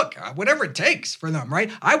attack, look, whatever it takes for them,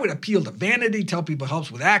 right? I would appeal to vanity, tell people it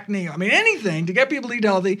helps with acne. I mean, anything to get people to eat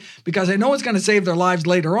healthy because I know it's going to save their lives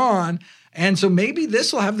later on. And so maybe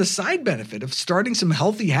this will have the side benefit of starting some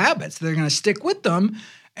healthy habits that are going to stick with them.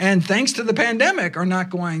 And thanks to the pandemic, are not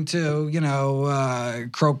going to,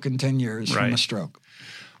 croak in 10 years from a stroke.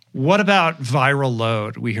 What about viral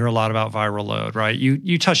load? We hear a lot about viral load, right?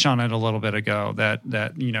 You touched on it a little bit ago that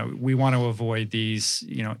we want to avoid these,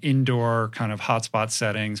 indoor kind of hotspot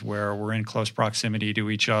settings where we're in close proximity to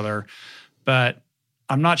each other. But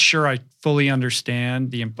I'm not sure I fully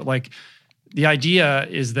understand the idea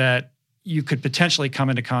is that you could potentially come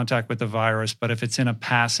into contact with the virus, but if it's in a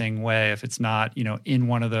passing way, if it's not, in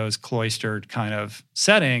one of those cloistered kind of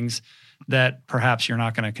settings, that perhaps you're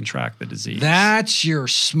not going to contract the disease. That's your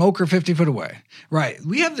smoker 50 foot away. Right.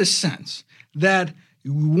 We have this sense that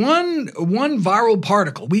one viral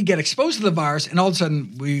particle, we get exposed to the virus and all of a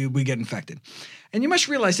sudden we get infected. And you must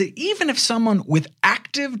realize that even if someone with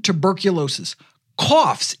active tuberculosis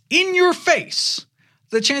coughs in your face,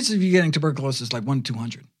 the chances of you getting tuberculosis is like 1 in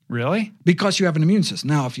 200. Really? Because you have an immune system.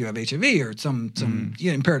 Now, if you have HIV or some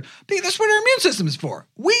impaired, that's what our immune system is for.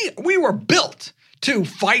 We were built to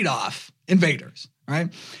fight off invaders,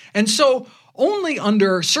 right? And so only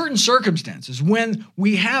under certain circumstances, when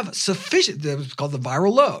we have sufficient, it's called the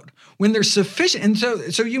viral load, when there's sufficient, and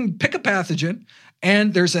so you can pick a pathogen,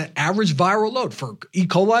 and there's an average viral load for E.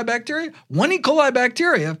 coli bacteria. One E. coli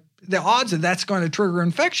bacteria, the odds that that's going to trigger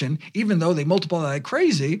infection, even though they multiply like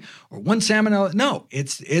crazy, or one salmonella, no,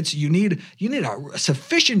 it's you need a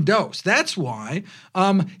sufficient dose. That's why,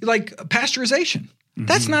 like pasteurization.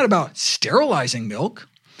 That's not about sterilizing milk.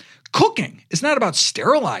 Cooking is not about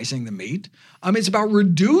sterilizing the meat. It's about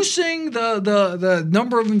reducing the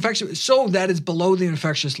number of infections so that it's below the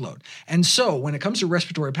infectious load. And so when it comes to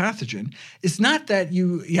respiratory pathogen, it's not that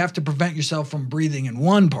you have to prevent yourself from breathing in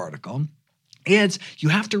one particle. It's you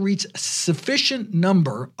have to reach a sufficient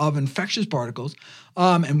number of infectious particles,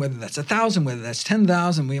 and whether that's 1,000, whether that's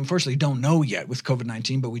 10,000, we unfortunately don't know yet with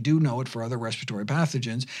COVID-19, but we do know it for other respiratory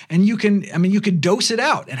pathogens. And you could dose it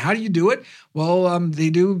out. And how do you do it? Well,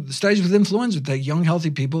 they do studies with influenza with the young,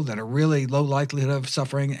 healthy people that are really low likelihood of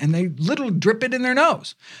suffering, and they literally drip it in their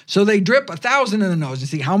nose. So they drip 1,000 in the nose and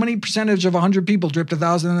see how many percentage of 100 people dripped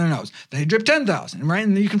 1,000 in their nose. They drip 10,000, right?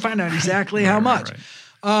 And you can find out exactly how much. Right.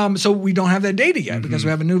 So we don't have that data yet because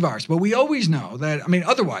we have a new virus. But we always know that,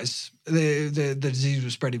 otherwise the disease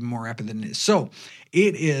would spread even more rapid than it is. So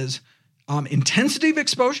it is intensity of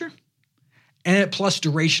exposure and plus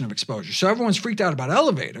duration of exposure. So everyone's freaked out about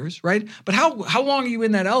elevators, right? But how long are you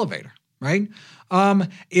in that elevator, right?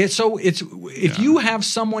 If you have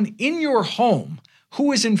someone in your home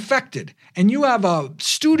who is infected and you have a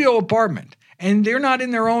studio apartment, and they're not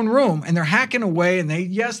in their own room, and they're hacking away, and they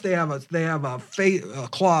have a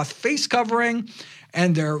cloth face covering,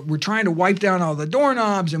 and we're trying to wipe down all the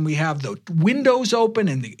doorknobs, and we have the windows open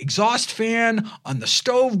and the exhaust fan on the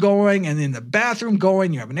stove going, and in the bathroom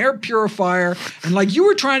going. You have an air purifier, and like you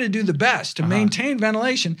were trying to do the best to maintain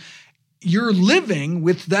ventilation. You're living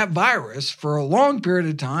with that virus for a long period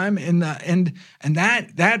of time, and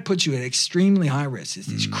that puts you at extremely high risk. It's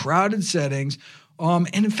these crowded settings. And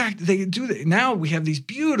in fact, they do that. Now we have these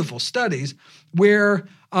beautiful studies where,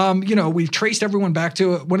 we've traced everyone back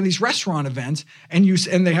to one of these restaurant events, and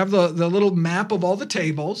they have the little map of all the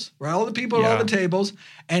tables, right? All the people at all the tables.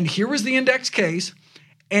 And here was the index case.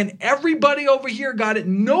 And everybody over here got it.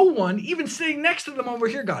 No one, even sitting next to them over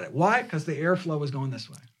here, got it. Why? Because the airflow was going this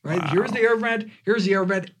way, right? Wow. Here's the air vent. Here's the air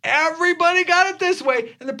vent. Everybody got it this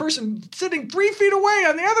way. And the person sitting 3 feet away,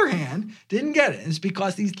 on the other hand, didn't get it. And it's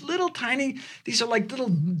because these are like little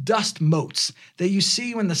dust motes that you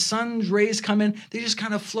see when the sun's rays come in. They just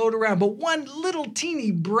kind of float around. But one little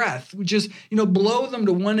teeny breath would just, blow them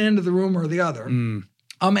to one end of the room or the other.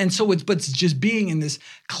 And so it's just being in this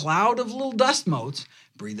cloud of little dust motes.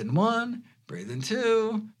 Breathe in 1, breathe in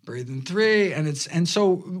 2, breathe in 3. And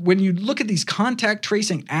so when you look at these contact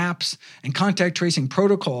tracing apps and contact tracing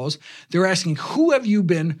protocols, they're asking, who have you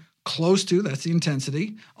been close to? That's the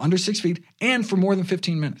intensity, under 6 feet, and for more than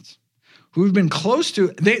 15 minutes. Who have been close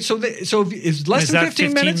to? So if it's less than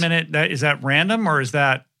 15 minutes. Is that random, or is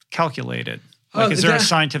that calculated? Like, is there a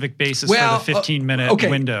scientific basis for the 15-minute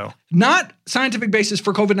window? Not scientific basis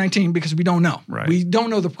for COVID-19 because we don't know. Right. We don't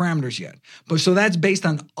know the parameters yet. But so that's based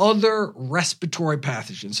on other respiratory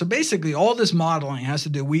pathogens. So basically all this modeling has to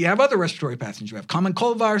do, we have other respiratory pathogens. We have common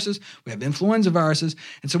cold viruses, we have influenza viruses,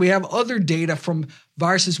 and so we have other data from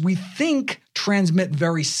viruses we think transmit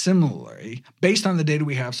very similarly based on the data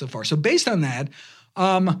we have so far. So based on that,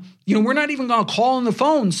 we're not even going to call on the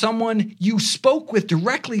phone someone you spoke with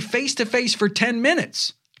directly face-to-face for 10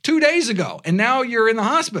 minutes 2 days ago, and now you're in the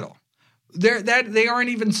hospital. They aren't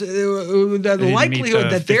even the likelihood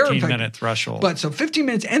that they're 15-minute threshold. But so 15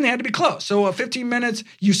 minutes, and they had to be close. So 15 minutes,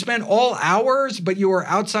 you spent all hours, but you were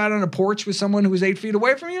outside on a porch with someone who was 8 feet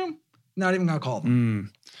away from you. Not even going to call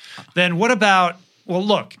them. Then what about? Well,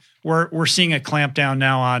 look. We're seeing a clampdown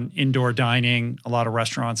now on indoor dining. A lot of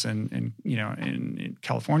restaurants in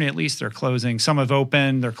California, at least, they're closing. Some have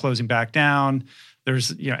opened. They're closing back down.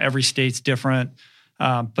 There's every state's different,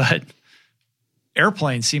 but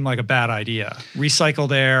airplanes seem like a bad idea.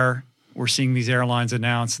 Recycled air. We're seeing these airlines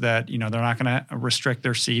announce that they're not going to restrict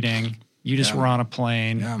their seating. You just were on a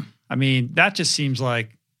plane. Yeah. I mean, that just seems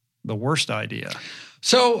like the worst idea.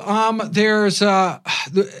 So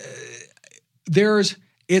there's.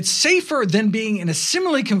 It's safer than being in a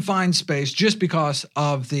similarly confined space just because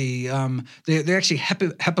of the they're actually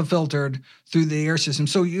HEPA filtered through the air system.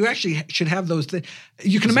 So you actually should have those things.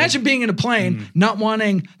 You can imagine being in a plane, not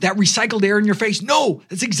wanting that recycled air in your face. No,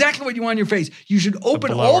 that's exactly what you want in your face. You should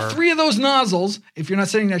open all 3 of those nozzles if you're not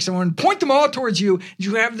sitting next to someone, point them all towards you.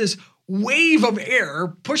 You have this wave of air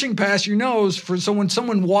pushing past your nose for when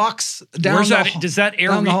someone walks down. Where's that? Does that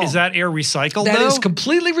air is that air recycled? That is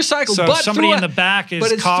completely recycled. So but somebody in the back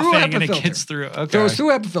is coughing and it filter. gets through. Okay, goes through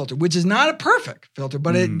HEPA filter, which is not a perfect filter,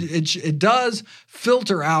 but it does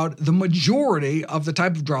filter out the majority of the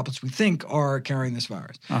type of droplets we think are carrying this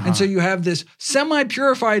virus. And so you have this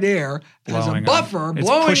semi-purified air as a buffer,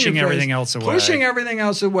 blowing pushing your face, everything else away. Pushing everything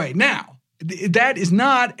else away. Now, that is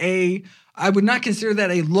not I would not consider that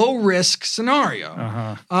a low-risk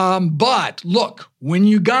scenario. But look, when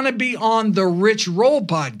you're going to be on the Rich Roll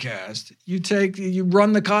podcast, you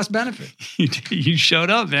run the cost-benefit. You showed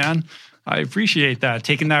up, man. I appreciate that,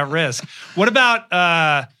 taking that risk. What about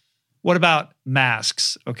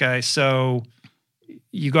masks? Okay, so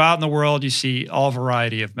you go out in the world, you see all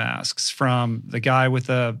variety of masks, from the guy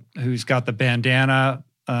who's got the bandana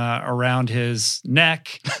around his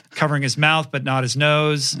neck, covering his mouth but not his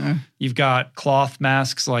nose. You've got cloth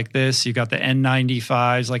masks like this. You've got the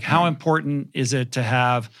N95s. Like, how important is it to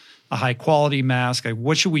have a high-quality mask? Like,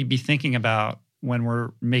 what should we be thinking about when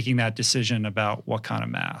we're making that decision about what kind of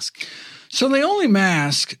mask? So the only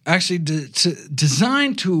mask actually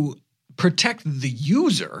designed to protect the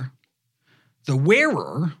user, the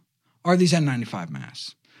wearer, are these N95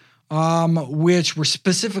 masks. Which were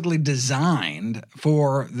specifically designed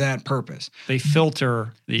for that purpose. They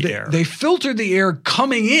filter the air. They filter the air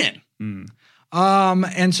coming in.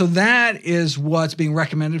 And so that is what's being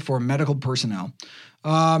recommended for medical personnel.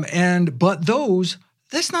 But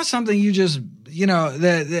that's not something you just,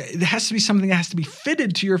 it has to be something that has to be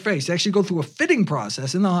fitted to your face. They actually go through a fitting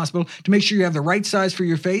process in the hospital to make sure you have the right size for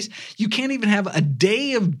your face. You can't even have a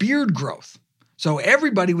day of beard growth. So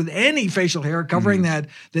everybody with any facial hair covering that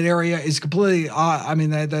area is completely,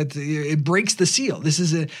 it breaks the seal. This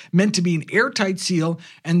is meant to be an airtight seal,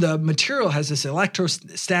 and the material has this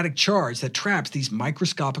electrostatic charge that traps these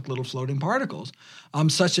microscopic little floating particles,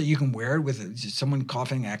 such that you can wear it with someone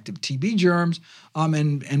coughing active TB germs,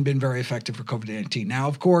 and been very effective for COVID-19. Now,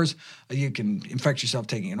 of course, you can infect yourself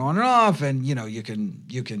taking it on and off, and there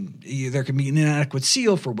can be an inadequate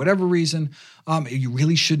seal for whatever reason. You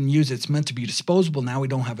really shouldn't use it. It's meant to be disposable. Now we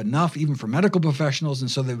don't have enough, even for medical professionals, and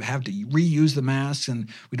so they have to reuse the masks, and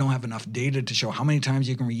we don't have enough data to show how many times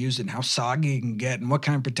you can reuse it and how soggy you can get and what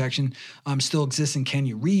kind of protection still exists, and can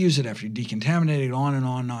you reuse it after you decontaminate it, on and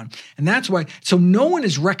on and on. And that's why, so no one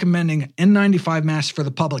is recommending N95 masks for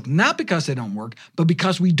the public, not because they don't work, but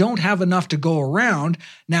because we don't have enough to go around.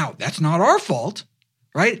 Now, that's not our fault.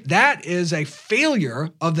 Right? That is a failure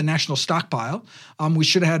of the national stockpile. We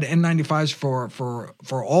should have had N95s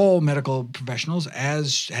for all medical professionals,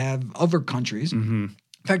 as have other countries. In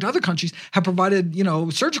fact, other countries have provided,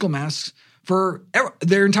 surgical masks for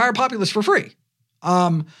their entire populace for free.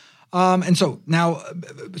 And so now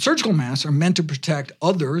surgical masks are meant to protect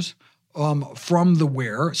others from the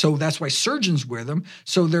wearer. So that's why surgeons wear them.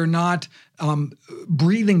 So they're not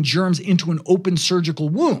breathing germs into an open surgical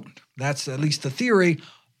wound. That's at least the theory,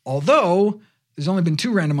 although there's only been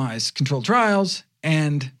 2 randomized controlled trials,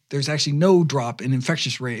 and there's actually no drop in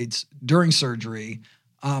infectious rates during surgery,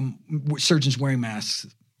 surgeons wearing masks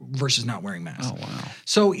versus not wearing masks. Oh, wow.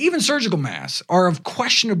 So even surgical masks are of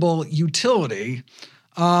questionable utility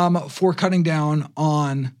for cutting down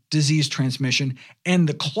on disease transmission. And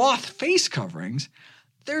the cloth face coverings,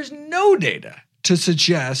 there's no data to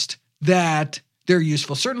suggest that they're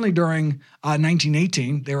useful. Certainly during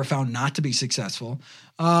 1918, they were found not to be successful.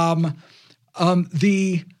 My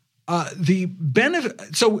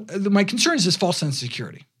concern is this false sense of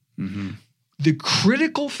security. Mm-hmm. The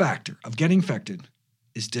critical factor of getting infected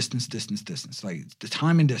is distance, like the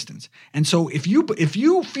time and distance. And so if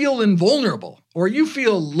you feel invulnerable or you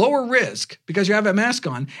feel lower risk because you have a mask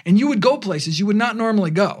on and you would go places you would not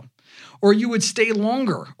normally go, or you would stay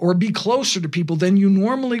longer or be closer to people than you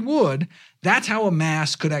normally would, that's how a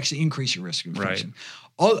mask could actually increase your risk of infection. Right.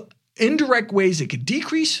 All indirect ways it could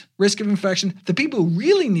decrease risk of infection. The people who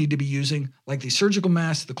really need to be using, like these surgical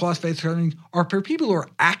masks, the cloth face coverings, are for people who are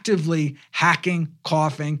actively hacking,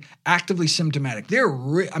 coughing, actively symptomatic. They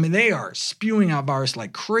are spewing out virus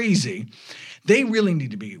like crazy. They really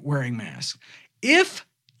need to be wearing masks. If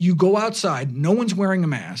you go outside, no one's wearing a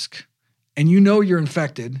mask, and you know you're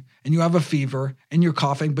infected, and you have a fever, and you're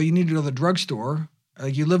coughing, but you need to go to the drugstore,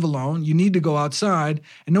 you live alone, you need to go outside,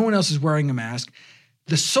 and no one else is wearing a mask,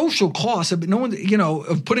 the social cost of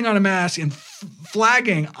of putting on a mask and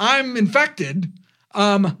flagging, I'm infected,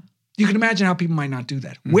 you can imagine how people might not do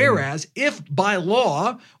that. Mm-hmm. Whereas if by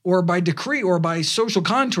law or by decree or by social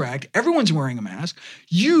contract, everyone's wearing a mask,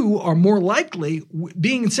 you are more likely,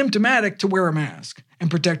 being symptomatic, to wear a mask and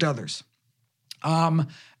protect others.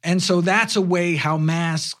 And so that's a way how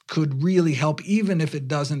masks could really help, even if it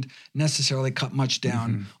doesn't necessarily cut much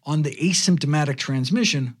down on the asymptomatic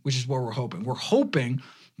transmission, which is what we're hoping. We're hoping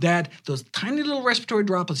that those tiny little respiratory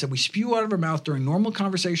droplets that we spew out of our mouth during normal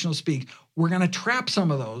conversational speak, we're going to trap some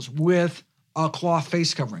of those with a cloth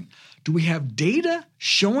face covering. Do we have data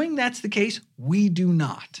showing that's the case? We do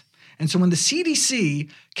not. And so when the CDC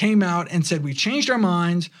came out and said, we changed our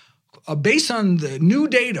minds, based on the new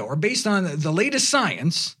data or based on the latest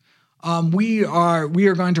science, we are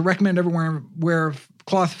going to recommend everyone wear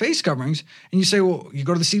cloth face coverings. And you say, well, you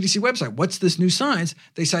go to the CDC website. What's this new science?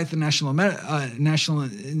 They cite the National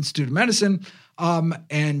Institute of Medicine,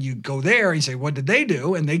 and you go there and you say, what did they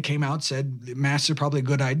do? And they came out and said masks are probably a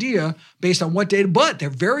good idea based on what data? But they're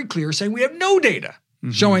very clear saying we have no data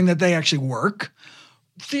showing that they actually work.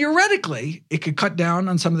 Theoretically, it could cut down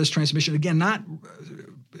on some of this transmission. Again,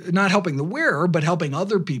 not helping the wearer, but helping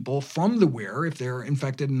other people from the wearer if they're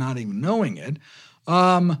infected and not even knowing it.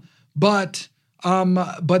 But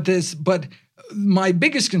my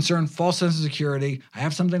biggest concern, false sense of security. I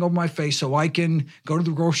have something over my face so I can go to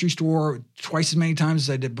the grocery store twice as many times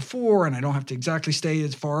as I did before, and I don't have to exactly stay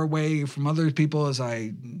as far away from other people as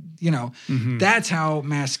I, That's how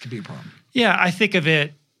masks could be a problem. Yeah, I think of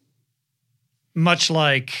it much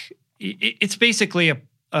like it's basically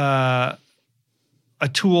a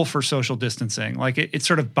tool for social distancing. Like it's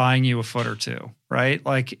sort of buying you a foot or two, right?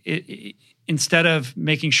 Like instead of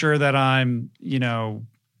making sure that I'm,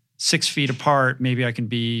 6 feet apart, maybe I can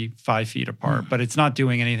be 5 feet apart, but it's not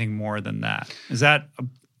doing anything more than that. Is that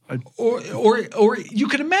or you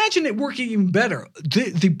could imagine it working even better.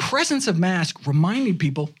 The presence of masks reminding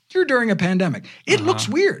people you're during a pandemic. It looks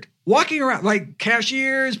weird. Walking around like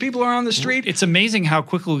cashiers, people are on the street. It's amazing how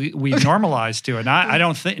quickly we've normalized to it. I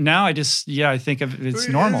don't think now. I think of it's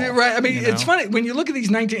normal. Right. I mean, it's funny when you look at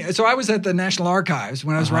these 19. So I was at the National Archives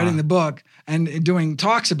when I was writing the book and doing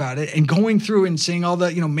talks about it and going through and seeing all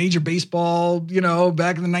the major baseball. Back in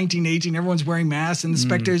the 1918, everyone's wearing masks and the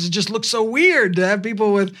spectators. It just looks so weird to have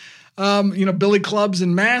people with. Billy clubs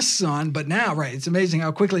and masks on, but now, right, it's amazing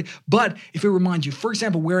how quickly. But if it reminds you, for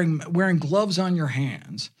example, wearing gloves on your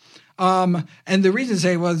hands, and the reason to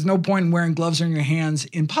say, well, there's no point in wearing gloves on your hands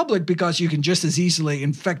in public because you can just as easily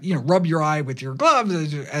rub your eye with your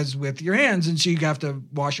gloves as with your hands, and so you have to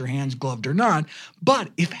wash your hands, gloved or not. But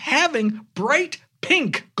if having bright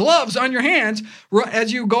pink gloves on your hands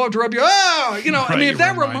as you go up to rub your, if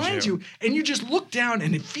that reminds you, and you just look down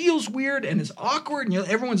and it feels weird and it's awkward and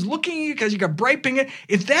everyone's looking at you because you got bright pink,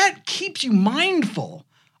 if that keeps you mindful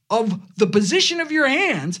of the position of your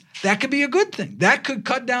hands, that could be a good thing. That could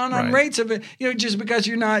cut down on rates of it, just because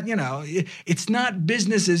you're not, it's not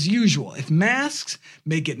business as usual. If masks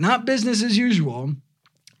make it not business as usual,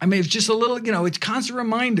 I mean, it's just a little, it's a constant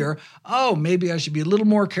reminder, maybe I should be a little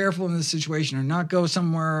more careful in this situation or not go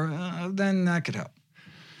somewhere, then that could help.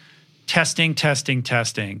 Testing.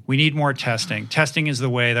 We need more testing. Testing is the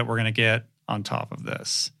way that we're going to get on top of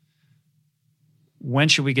this. When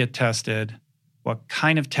should we get tested? What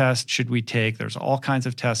kind of test should we take? There's all kinds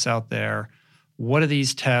of tests out there. What do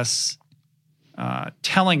these tests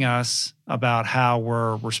telling us about how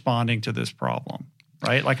we're responding to this problem,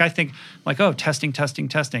 right? Like I think,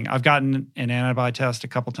 testing. I've gotten an antibody test a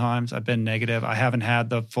couple times. I've been negative. I haven't had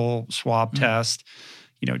the full swab test.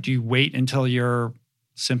 Do you wait until you're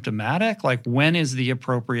symptomatic? Like, when is the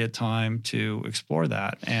appropriate time to explore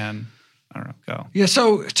that? And I don't know, go. Yeah,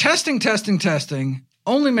 so testing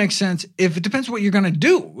only makes sense if it depends what you're going to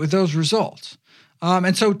do with those results.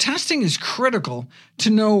 And so testing is critical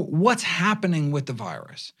to know what's happening with the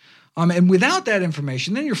virus. And without that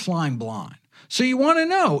information, then you're flying blind. So you want to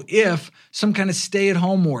know if some kind of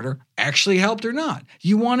stay-at-home order actually helped or not.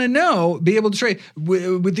 You want to be able to trade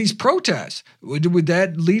with these protests. Would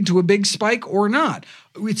that lead to a big spike or not?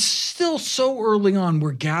 It's still so early on.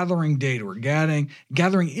 We're gathering data. We're gathering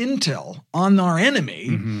intel on our enemy.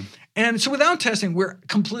 Mm-hmm. And so without testing, we're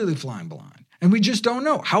completely flying blind. And we just don't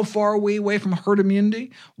know. How far are we away from herd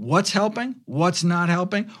immunity? What's helping? What's not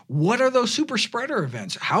helping? What are those super spreader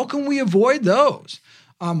events? How can we avoid those?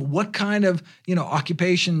 What kind of,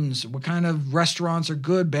 occupations, what kind of restaurants are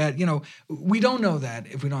good, bad? We don't know that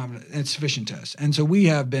if we don't have sufficient tests. And so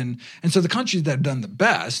the countries that have done the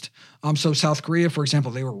best, so South Korea, for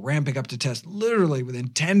example, they were ramping up to test literally within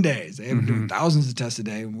 10 days. They were doing thousands of tests a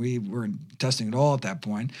day, and we weren't testing at all at that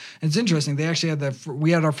point. And it's interesting. They actually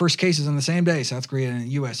we had our first cases on the same day, South Korea and the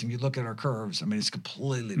U.S. And if you look at our curves, it's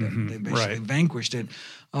completely different. They basically vanquished it,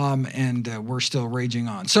 and we're still raging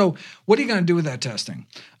on. So what are you going to do with that testing?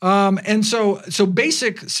 And so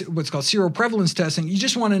basic, what's called seroprevalence testing, you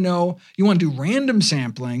just want to know, you want to do random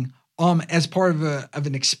sampling as part of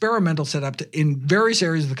an experimental setup in various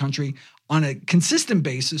areas of the country on a consistent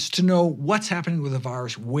basis to know what's happening with the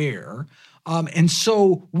virus where. And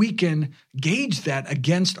so we can gauge that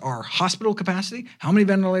against our hospital capacity, how many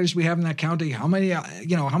ventilators we have in that county, how many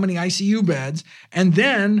ICU beds, and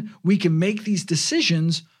then we can make these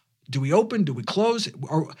decisions. Do we open? Do we close?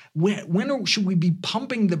 Or when should we be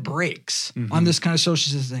pumping the brakes on this kind of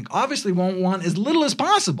social distancing? Obviously, we want as little as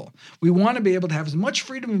possible. We want to be able to have as much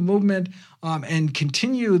freedom of movement and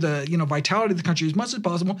continue the vitality of the country as much as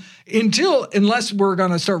possible unless we're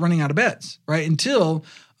going to start running out of beds, right? Until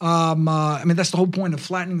that's the whole point of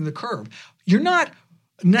flattening the curve. You're not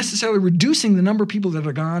necessarily reducing the number of people that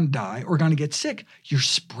are going to die or going to get sick. You're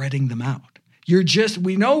spreading them out.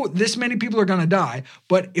 We know this many people are going to die,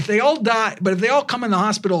 but if they all come in the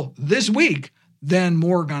hospital this week, then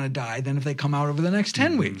more are going to die than if they come out over the next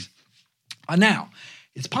 10 weeks. Now,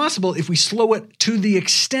 it's possible if we slow it to the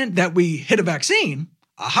extent that we hit a vaccine,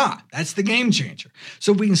 that's the game changer.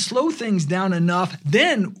 So if we can slow things down enough,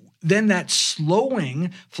 then that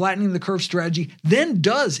flattening the curve strategy then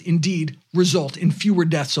does indeed result in fewer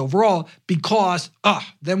deaths overall because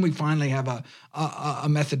then we finally have a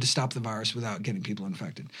method to stop the virus without getting people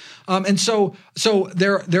infected. And so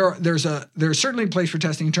there's certainly a place for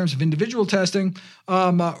testing in terms of individual testing.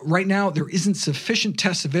 Right now, there isn't sufficient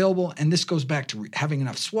tests available, and this goes back to having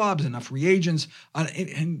enough swabs, enough reagents,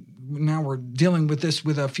 and now we're dealing with this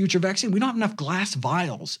with a future vaccine. We don't have enough glass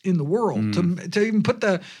vials in the world to even put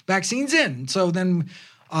the vaccines in. So then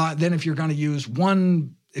if you're going to use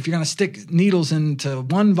if you're going to stick needles into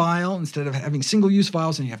one vial instead of having single-use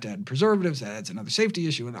vials, and you have to add preservatives, that adds another safety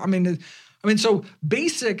issue. And so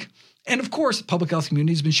basic. And of course, public health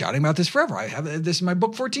community has been shouting about this forever. I have this in my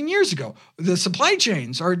book 14 years ago. The supply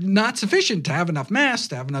chains are not sufficient to have enough masks,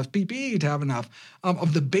 to have enough PPE, to have enough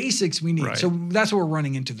of the basics we need. Right. So that's what we're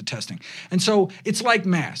running into the testing. And so it's like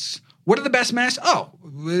masks. What are the best masks?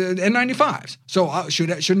 N95s. So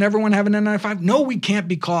shouldn't everyone have an N95? No, we can't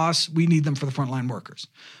because we need them for the frontline workers.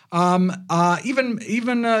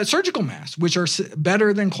 Even surgical masks, which are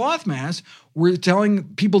better than cloth masks, we're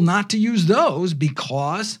telling people not to use those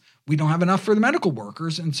because we don't have enough for the medical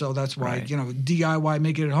workers. And so that's why, DIY,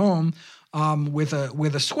 make it at home with a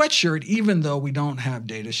sweatshirt, even though we don't have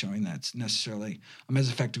data showing that's necessarily as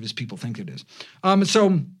effective as people think it is.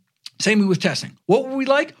 So same with testing. What would we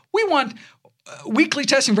like? We want weekly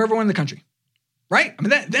testing for everyone in the country, right?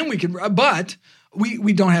 Then we could, but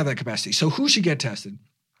we don't have that capacity. So who should get tested?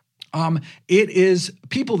 It is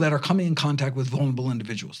people that are coming in contact with vulnerable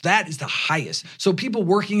individuals. That is the highest. So people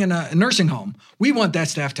working in a nursing home, we want that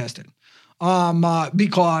staff tested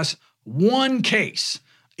because one case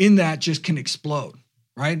in that just can explode.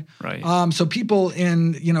 Right. So people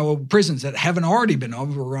in, prisons that haven't already been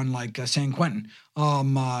overrun, like San Quentin,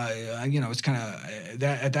 it's kind of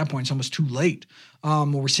that at that point, it's almost too late. What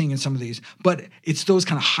we're seeing in some of these, but it's those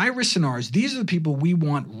kind of high risk scenarios. These are the people we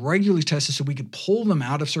want regularly tested so we could pull them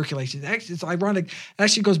out of circulation. It's ironic. It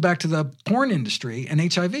actually goes back to the porn industry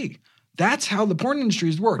and HIV. That's how the porn industry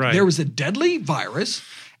has worked. Right. There was a deadly virus.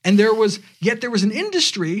 And there was an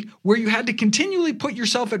industry where you had to continually put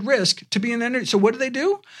yourself at risk to be in that. So what did they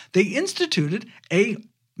do? They instituted a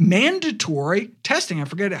mandatory testing. I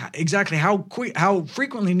forget exactly how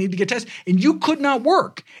frequently you need to get tested. And you could not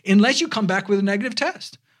work unless you come back with a negative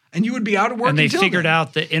test. And you would be out of work. And they figured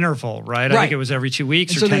out the interval, right? I think it was every 2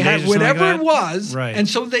 weeks or 10 days. So they had whatever it was. Right. And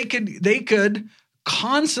so they could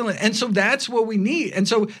constantly, and so that's what we need. And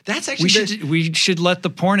so that's actually we should let the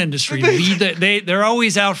porn industry lead. They're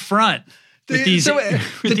always out front. With these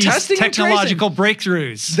testing technological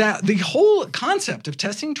breakthroughs. That the whole concept of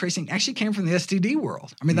testing and tracing actually came from the STD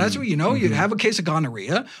world. I mean, that's what you have a case of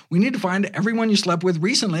gonorrhea. We need to find everyone you slept with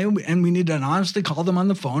recently, and we need to anonymously call them on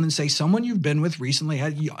the phone and say, someone you've been with recently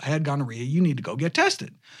had gonorrhea. You need to go get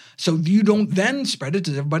tested. So you don't then spread it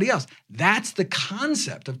to everybody else. That's the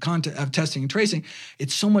concept of testing and tracing.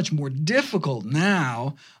 It's so much more difficult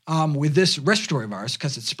now with this respiratory virus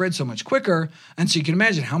because it spreads so much quicker. And so you can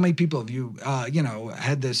imagine how many people have you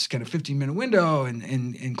had this kind of 15-minute window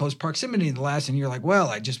in close proximity in the last, and you're like, well,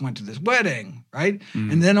 I just went to this wedding, right?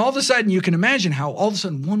 Mm. And then all of a sudden you can imagine how all of a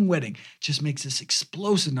sudden one wedding just makes this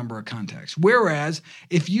explosive number of contacts. Whereas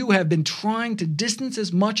if you have been trying to distance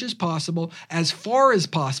as much as possible, as far as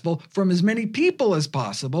possible, from as many people as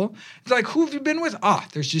possible, it's like, who have you been with?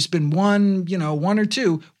 There's just been one or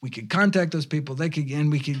two. We could contact those people. We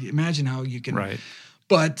could imagine how you can. Right.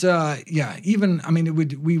 But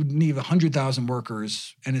we would need 100,000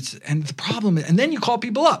 workers, and the problem is, and then you call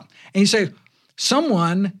people up and you say,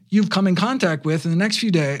 someone you've come in contact with in the last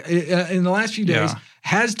few days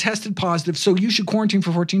has tested positive, so you should quarantine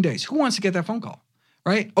for 14 days. Who wants to get that phone call,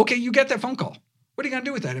 right? Okay, you get that phone call. What are you going to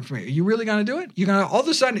do with that information? Are you really going to do it? You're going to, all of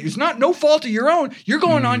a sudden, it's no fault of your own. You're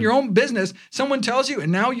going on your own business. Someone tells you,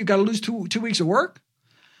 and now you got to lose two weeks of work.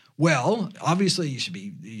 Well, obviously, you should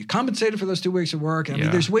be compensated for those 2 weeks of work. I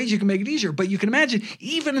mean, there's ways you can make it easier, but you can imagine,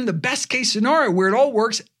 even in the best case scenario where it all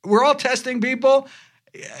works, we're all testing people,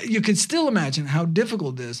 you can still imagine how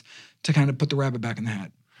difficult it is to kind of put the rabbit back in the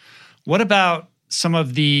hat. What about some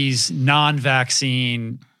of these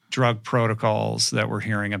non-vaccine drug protocols that we're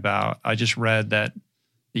hearing about? I just read that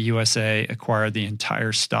the USA acquired the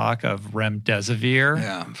entire stock of remdesivir.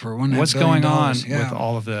 Yeah, for $1 billion. What's going on with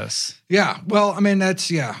all of this? Yeah, well, that's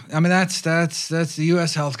the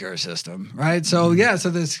U.S. healthcare system, right? So so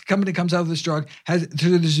this company comes out with this drug.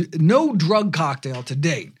 There's no drug cocktail to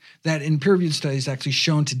date that in peer-reviewed studies actually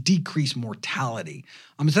shown to decrease mortality.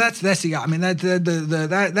 So that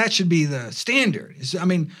should be the standard. So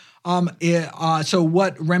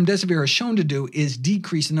what remdesivir has shown to do is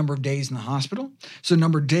decrease the number of days in the hospital. So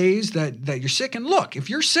number of days that you're sick. And look,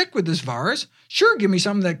 if you're sick with this virus, sure, give me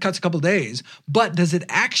something that cuts a couple of days. But does it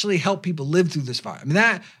actually help people live through this virus? I mean,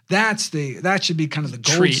 that should be kind of the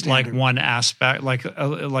gold treat standard. Like one aspect,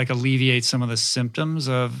 like alleviate some of the symptoms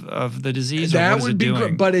of the disease. That or what would is it be doing?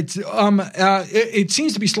 good, but it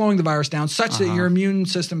seems to be slowing the virus down such that your immune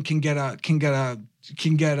system can get a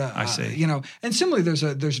I see. And similarly, there's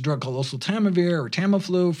a drug called oseltamivir or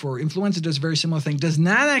Tamiflu for influenza, does a very similar thing. Does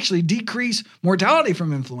not actually decrease mortality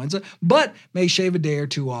from influenza, but may shave a day or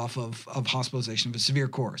two off of hospitalization of a severe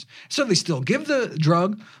course. So they still give the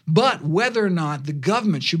drug, but whether or not the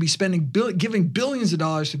government should be giving billions of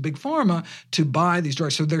dollars to Big Pharma to buy these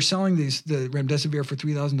drugs. So they're selling the remdesivir for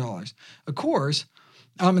 $3,000 a course.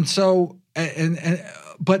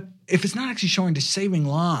 But if it's not actually showing to saving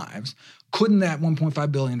lives, couldn't that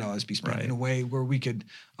 $1.5 billion be spent in a way where we could,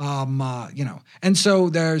 And so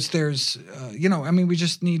we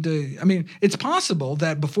just need to. It's possible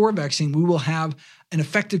that before a vaccine, we will have an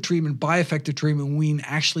effective treatment,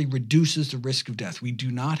 actually reduces the risk of death. We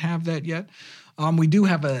do not have that yet. We do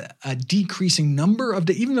have a decreasing number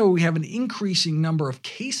even though we have an increasing number of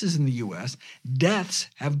cases in the U.S., deaths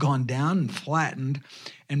have gone down and flattened.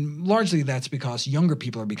 And largely that's because younger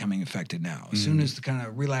people are becoming infected now. As soon as the kind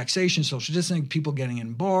of relaxation, social distancing, people getting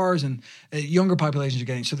in bars and younger populations are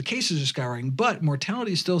getting, so the cases are skyrocketing, but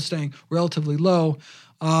mortality is still staying relatively low.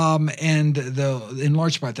 In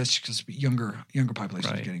large part, that's because younger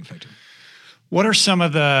populations are getting infected. What are some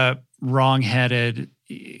of the wrong-headed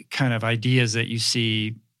kind of ideas that you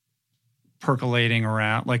see percolating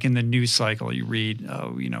around, like in the news cycle? You read,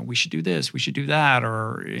 we should do this, we should do that,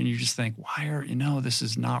 and you just think, this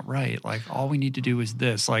is not right. Like, all we need to do is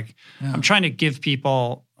this. Like, I'm trying to give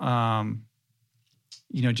people,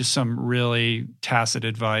 just some really tacit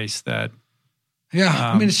advice that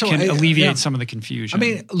can alleviate some of the confusion.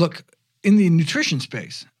 Look, in the nutrition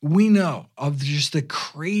space, we know of just the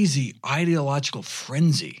crazy ideological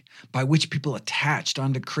frenzy by which people attached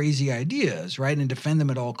onto crazy ideas, right, and defend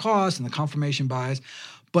them at all costs, and the confirmation bias.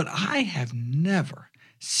 But I have never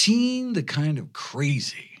seen the kind of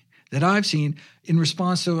crazy that I've seen in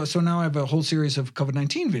response to, so now I have a whole series of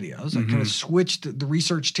COVID-19 videos. I kind of switched the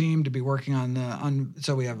research team to be working on,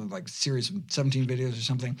 so we have like a series of 17 videos or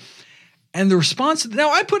something. And the response, now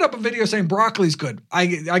I put up a video saying broccoli's good. I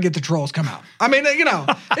get the trolls come out. I mean,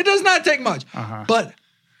 it does not take much, but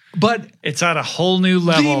it's at a whole new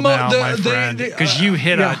level now, my friend, because you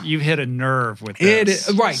hit a nerve with this.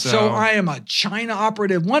 Right. So I am a China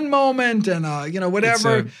operative one moment and,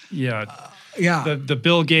 whatever. The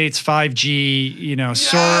Bill Gates 5G,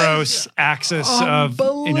 Soros axis of,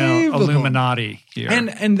 Illuminati here.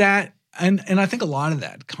 And I think a lot of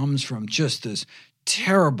that comes from just this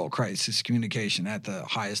terrible crisis communication at the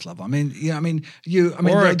highest level. Or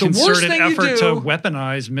a concerted effort to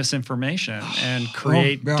weaponize misinformation and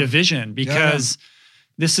create division, because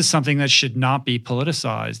this is something that should not be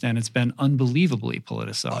politicized, and it's been unbelievably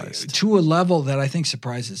politicized to a level that I think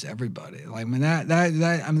surprises everybody.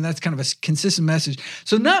 That's kind of a consistent message.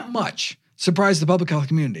 So not much surprised the public health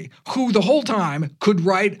community, who the whole time could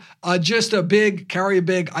write carry a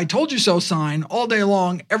big "I told you so" sign all day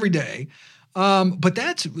long, every day. But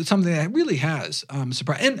that's something that really has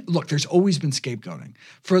surprised. And look, there's always been scapegoating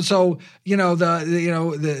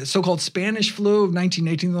the so-called Spanish flu of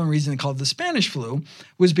 1918. The only reason they called it the Spanish flu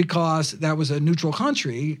was because that was a neutral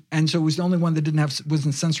country, and so it was the only one that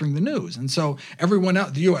wasn't censoring the news. And so everyone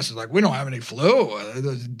else, the U.S. was like, we don't have any flu, and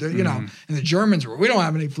the Germans were, we don't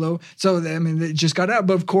have any flu. So it just got out.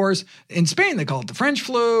 But of course, in Spain they call it the French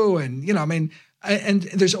flu, and and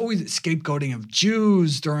there's always scapegoating of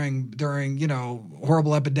Jews during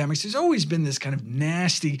horrible epidemics. There's always been this kind of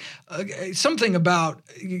nasty something about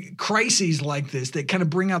crises like this that kind of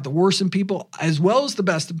bring out the worst in people as well as the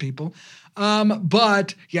best in people.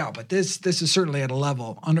 But this is certainly at a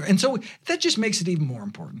level under, and so that just makes it even more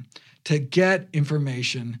important to get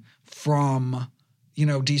information from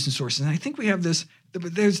decent sources. And I think we have this.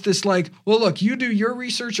 There's this look, you do your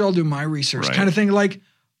research, I'll do my research, kind of thing. Like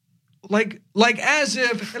as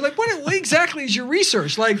if, what exactly is your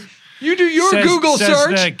research? Like, you do your Google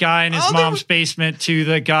search. Says the guy in his mom's basement to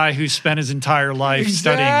the guy who spent his entire life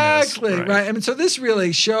studying this. Exactly, right. So this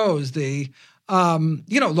really shows the,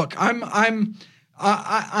 look, I'm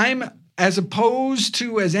as opposed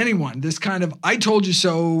to as anyone, this kind of, I told you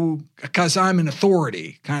so because I'm an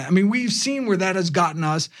authority kind of, we've seen where that has gotten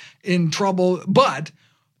us in trouble, but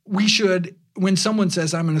we should, when someone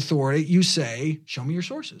says I'm an authority, you say, show me your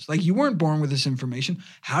sources. Like, you weren't born with this information.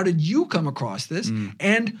 How did you come across this?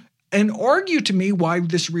 And argue to me why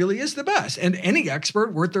this really is the best. And any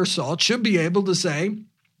expert worth their salt should be able to say,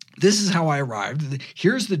 this is how I arrived.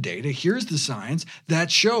 Here's the data. Here's the science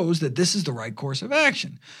that shows that this is the right course of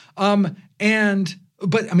action.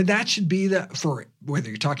 But that should be for whether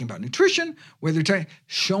you're talking about nutrition,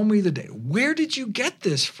 show me the data. Where did you get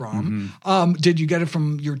this from? Did you get it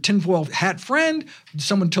from your tinfoil hat friend?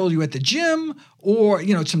 Someone told you at the gym, or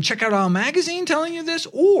some Check Out Aisle magazine telling you this,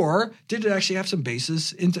 or did it actually have some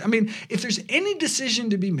basis if there's any decision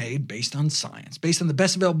to be made based on science, based on the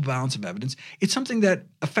best available balance of evidence, it's something that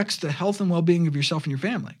affects the health and well-being of yourself and your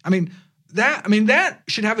family. That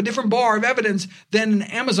should have a different bar of evidence than an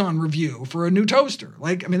Amazon review for a new toaster.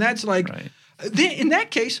 That's like, right. In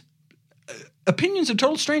that case, opinions of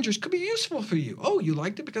total strangers could be useful for you. Oh, you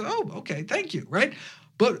liked it because, okay, thank you, right?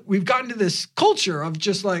 But we've gotten to this culture of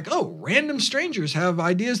just random strangers have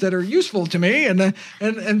ideas that are useful to me,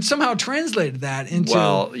 and somehow translated that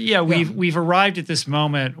into. We've arrived at this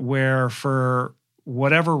moment where, for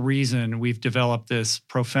whatever reason, we've developed this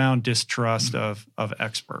profound distrust of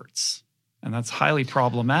experts. And that's highly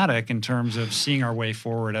problematic in terms of seeing our way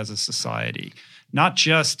forward as a society. Not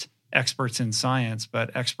just experts in science,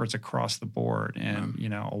 but experts across the board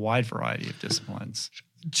in a wide variety of disciplines.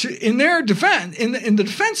 In their defense, in the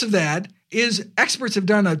defense of that, is experts have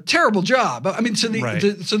done a terrible job. So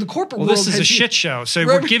the corporate world. This is a shit show. So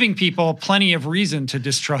we're giving people plenty of reason to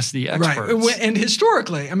distrust the experts. Right. And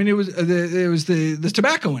historically, it was the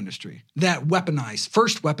tobacco industry that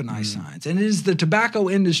first weaponized science, and it is the tobacco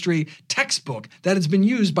industry textbook that has been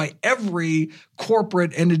used by every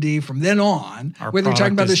corporate entity from then on. Whether they're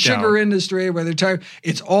talking about the sugar industry,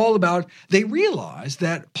 it's all about. They realize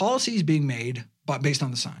that policy is being made based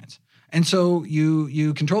on the science. And so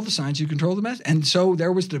you control the science, you control the message. And so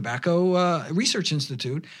there was the Tobacco Research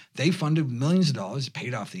Institute. They funded millions of dollars,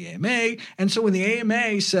 paid off the AMA. And so when the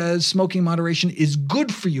AMA says smoking moderation is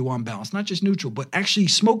good for you on balance, not just neutral, but actually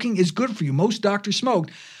smoking is good for you. Most doctors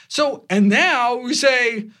smoked. So, and now we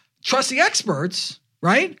say, trust the experts,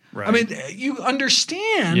 right? You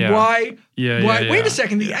understand why. Wait a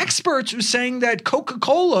second. The experts were saying that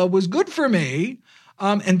Coca-Cola was good for me.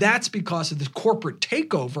 And that's because of the corporate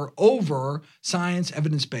takeover over science,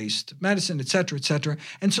 evidence-based medicine, et cetera, et cetera.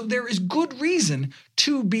 And so there is good reason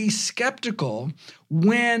to be skeptical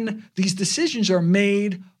when these decisions are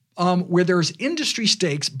made where there's industry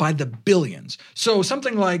stakes by the billions. So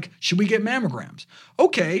something like, should we get mammograms?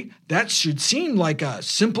 Okay, that should seem like a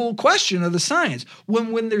simple question of the science.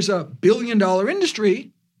 When there's a billion-dollar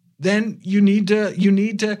industry, then you need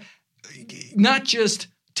to not just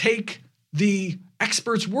take the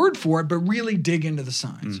expert's word for it, but really dig into the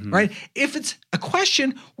science, right? If it's a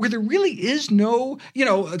question where there really is no,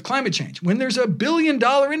 climate change, when there's a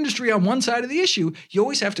billion-dollar industry on one side of the issue, you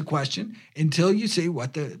always have to question until you see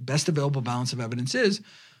what the best available balance of evidence is.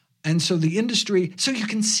 And so the industry, so you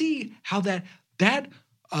can see how that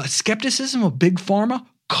skepticism of big pharma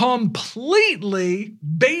completely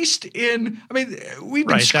based in, we've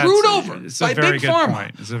been screwed over by big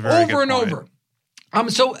pharma over and over.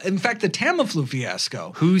 So, in fact, the Tamiflu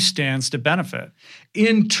fiasco. Who stands to benefit?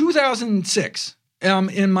 In 2006,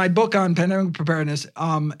 in my book on pandemic preparedness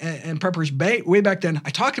and preparation, way back then, I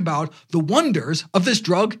talked about the wonders of this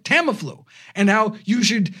drug, Tamiflu, and how you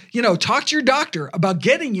should, talk to your doctor about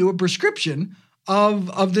getting you a prescription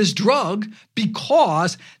of this drug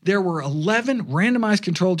because there were 11 randomized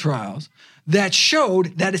controlled trials that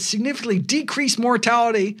showed that it significantly decreased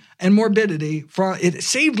mortality and morbidity. It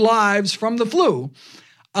saved lives from the flu.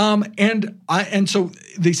 And so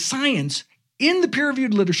the science in the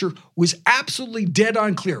peer-reviewed literature was absolutely dead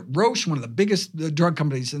on clear. Roche, one of the biggest drug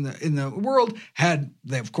companies in the world,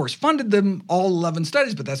 they of course funded them all 11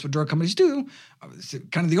 studies, but that's what drug companies do. It's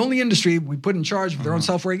kind of the only industry we put in charge of their own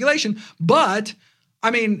self-regulation. But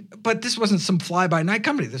this wasn't some fly-by-night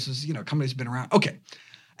company. This was, companies have been around. Okay.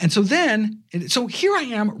 And so so here I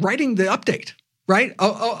am writing the update, right?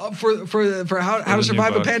 For how to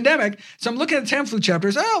survive a pandemic. So I'm looking at the Tamiflu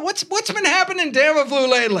chapters. Oh, what's been happening in Tamiflu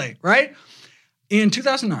lately, right? In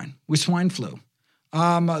 2009, with swine flu,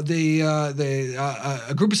 a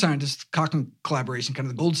group of scientists, Cochrane collaboration, kind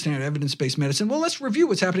of the gold standard evidence-based medicine. Well, let's review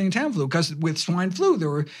what's happening in Tamiflu, because with swine flu, there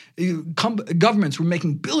were governments were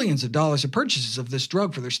making billions of dollars of purchases of this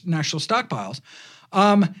drug for their national stockpiles,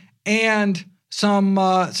 and some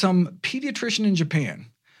pediatrician in Japan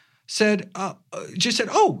said,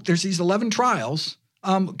 oh, there's these 11 trials.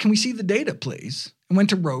 Can we see the data, please? And went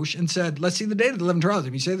to Roche and said, let's see the data of the 11 trials.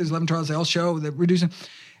 If you say there's 11 trials, they all show that reducing.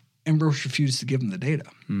 And Roche refused to give them the data.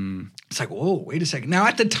 It's like, whoa, wait a second. Now,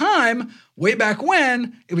 at the time, way back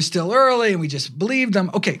when, it was still early and we just believed them.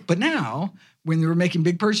 Okay, but now, when they were making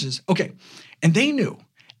big purchases, okay, and they knew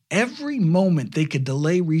every moment they could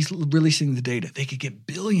delay releasing the data, they could get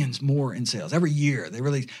billions more in sales. Every year, they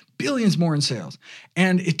released billions more in sales.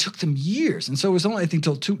 And it took them years. And so it was only, I think,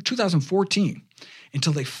 until 2014,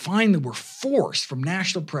 until they finally were forced from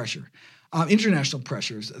national pressure, international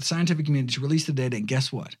pressures, the scientific community to release the data. And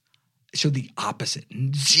guess what? It showed the opposite.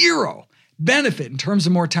 Zero benefit in terms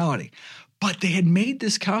of mortality. But they had made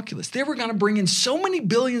this calculus. They were going to bring in so many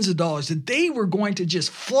billions of dollars that they were going to just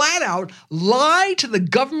flat out lie to the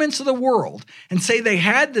governments of the world and say they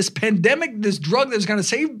had this pandemic, this drug that was going to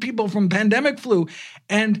save people from pandemic flu,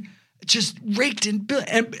 and just raked in.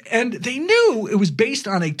 And they knew it was based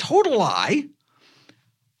on a total lie.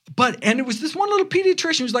 And it was this one little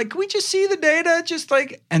pediatrician who was like, can we just see the data?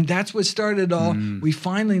 And that's what started it all. We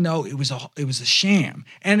finally know it was a sham.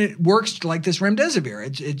 And it works like this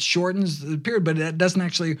remdesivir. It shortens the period, but it doesn't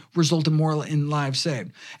actually result in more in lives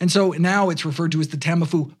saved. And so now it's referred to as the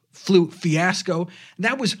Tamiflu fiasco.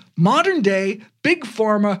 That was modern day big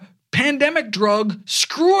pharma pandemic drug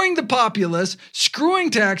screwing the populace,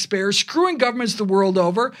 screwing taxpayers, screwing governments the world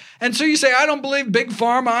over. And so you say, I don't believe big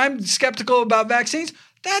pharma. I'm skeptical about vaccines.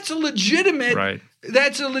 That's a legitimate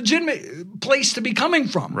place to be coming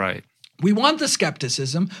from. Right. We want the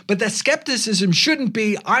skepticism, but that skepticism shouldn't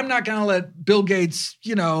be, I'm not going to let Bill Gates,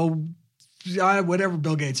 whatever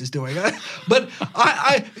Bill Gates is doing. But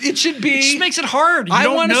it should be. It just makes it hard. You I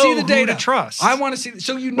don't want to know see the data. Who to trust. I want to see.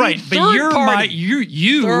 So you need right, but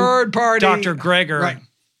you're third party, Dr. Greger, right,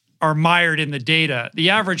 are mired in the data.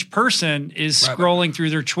 The average person is scrolling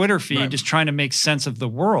through their Twitter feed, just trying to make sense of the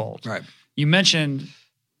world. Right. You mentioned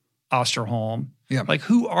Osterholm. Yeah. Like,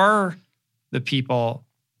 who are the people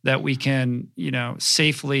that we can,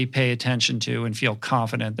 safely pay attention to and feel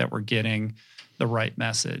confident that we're getting the right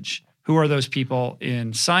message? Who are those people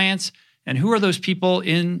in science? And who are those people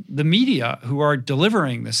in the media who are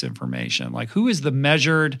delivering this information? Like, who is the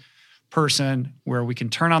measured person where we can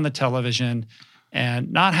turn on the television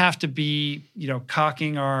and not have to be,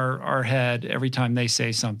 cocking our head every time they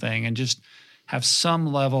say something, and just have some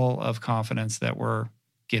level of confidence that we're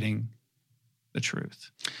getting the truth?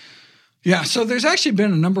 Yeah, so there's actually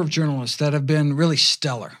been a number of journalists that have been really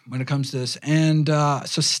stellar when it comes to this. And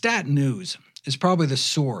so Stat News is probably the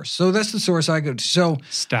source. So that's the source I go to. So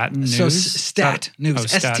Stat News? So Stat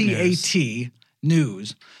News, STAT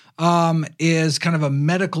News, is kind of a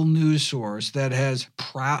medical news source that has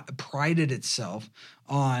prided itself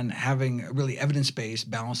on having really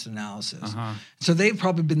evidence-based, balanced analysis. So they've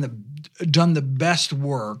probably done the best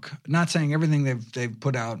work. Not saying everything they've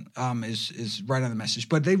put out is right on the message,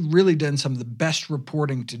 but they've really done some of the best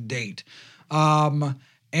reporting to date. And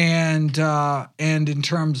in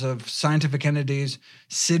terms of scientific entities,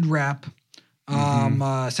 CIDRAP,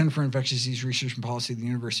 Center for Infectious Disease Research and Policy at the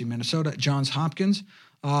University of Minnesota, Johns Hopkins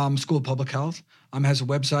School of Public Health has a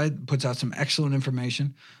website, puts out some excellent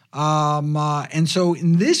information. And so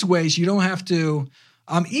in this ways, you don't have to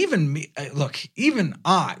so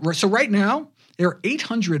right now, there are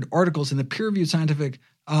 800 articles in the peer-reviewed scientific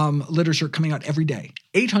literature coming out every day,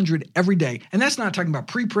 800 every day. And that's not talking about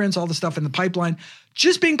preprints, all the stuff in the pipeline,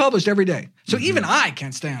 just being published every day. So even I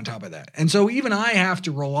can't stay on top of that. And so even I have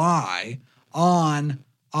to rely on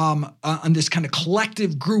this kind of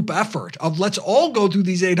collective group effort of let's all go through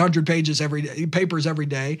these 800 papers every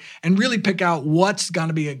day and really pick out what's going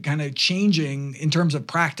to be kind of changing in terms of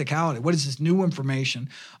practicality. What is this new information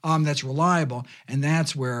that's reliable? And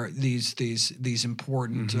that's where these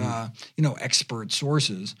important expert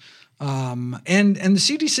sources and the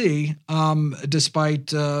CDC, despite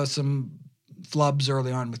some flubs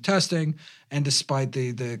early on with testing, and despite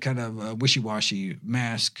the kind of wishy-washy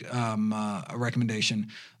mask recommendation,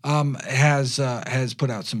 has put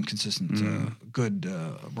out some consistent good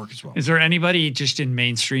work as well. Is there anybody just in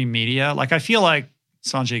mainstream media? Like I feel like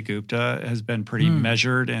Sanjay Gupta has been pretty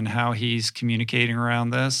measured in how he's communicating around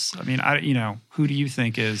this. I mean, who do you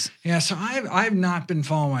think is? Yeah, so I've not been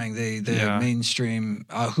following the mainstream.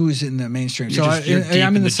 Who's in the mainstream?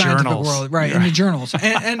 I'm in the scientific world, right? In the journals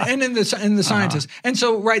and in the scientists. And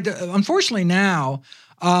so, unfortunately now.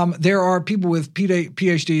 There are people with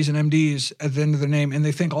PhDs and MDs at the end of their name, and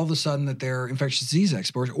they think all of a sudden that they're infectious disease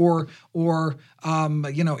experts or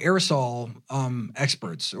aerosol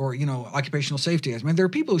experts or occupational safety. I mean, there are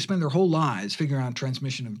people who spend their whole lives figuring out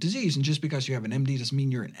transmission of disease, and just because you have an MD doesn't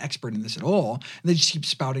mean you're an expert in this at all. And they just keep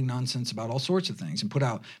spouting nonsense about all sorts of things and put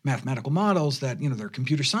out mathematical models that they're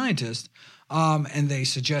computer scientists. And they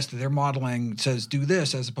suggest that their modeling says do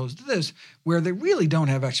this as opposed to this, where they really don't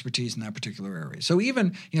have expertise in that particular area. So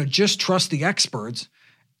even, just trust the experts.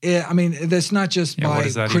 That's not just by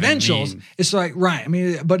credentials. It's like, right.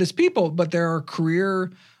 But it's people, but there are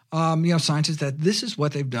career, scientists that this is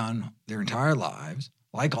what they've done their entire lives,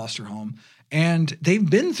 like Osterholm, and they've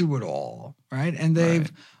been through it all, right? And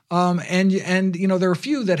they've, there are a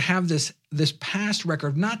few that have this past record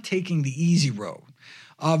of not taking the easy road,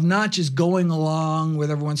 of not just going along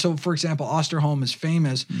with everyone. So, for example, Osterholm is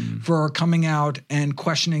famous for coming out and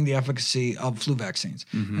questioning the efficacy of flu vaccines.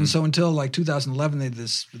 And so until 2011, they did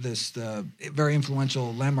this very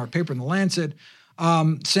influential landmark paper in The Lancet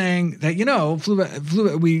saying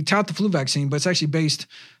that, we tout the flu vaccine, but it's actually based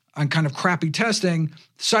on kind of crappy testing,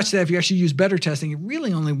 such that if you actually use better testing, it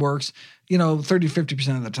really only works, 30 to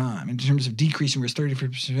 50% of the time in terms of decreasing risk, 30 to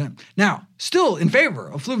 50%. Now, still in favor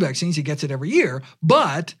of flu vaccines, he gets it every year,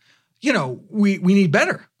 but, we need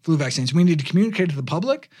better flu vaccines. We need to communicate to the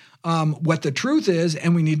public what the truth is,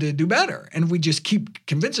 and we need to do better. And if we just keep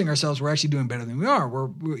convincing ourselves we're actually doing better than we are,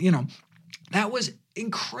 that was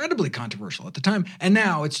incredibly controversial at the time, and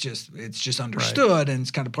now it's just understood, and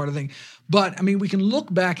it's kind of part of the thing. But we can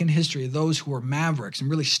look back in history of those who were mavericks and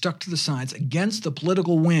really stuck to the science against the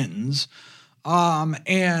political winds,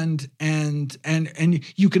 and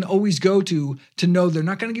you can always go to know they're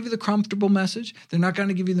not going to give you the comfortable message. They're not going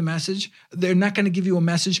to give you the message. They're not going to give you a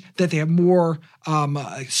message that they have more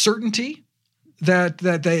certainty that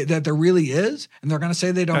there really is, and they're going to say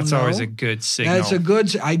they don't know. That's always a good signal. That's a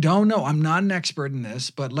good. I don't know. I'm not an expert in this,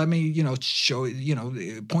 but let me, show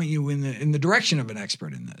point you in the direction of an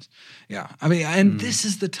expert in this. Yeah, this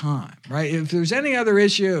is the time, right? If there's any other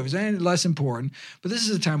issue, if there's any less important, but this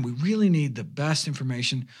is the time we really need the best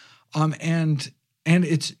information, and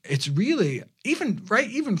it's really even for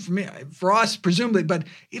me, for us presumably, but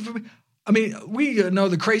even. We know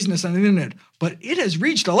the craziness on the internet, but it has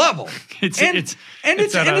reached a level. It's a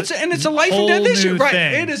life and death issue, right?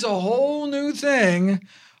 It is a whole new thing.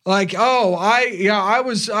 Like, I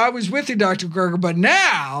was with you, Dr. Greger, but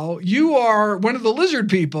now you are one of the lizard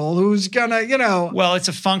people who's gonna, Well, it's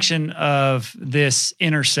a function of this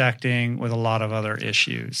intersecting with a lot of other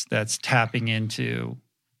issues that's tapping into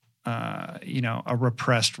a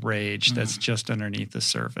repressed rage that's just underneath the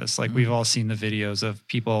surface. Like we've all seen the videos of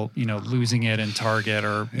people, losing it in Target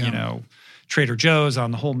or, Trader Joe's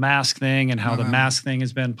on the whole mask thing and how the mask thing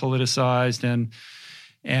has been politicized.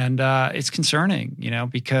 And it's concerning,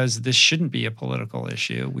 because this shouldn't be a political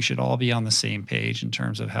issue. We should all be on the same page in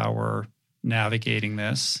terms of how we're navigating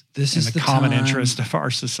this. This in is the common interest of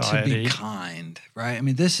our society. To be kind, right? I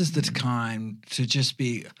mean, this is the time to just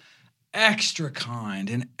be extra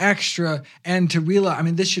kind and to realize, I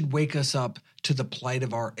mean, this should wake us up to the plight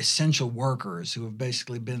of our essential workers who have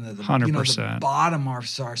basically been at the, 100%. The bottom of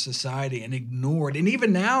our society and ignored, and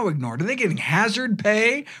even now ignored. Are they getting hazard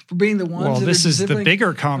pay for being the ones that this are is the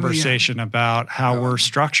bigger conversation about how we're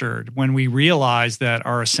structured. When we realize that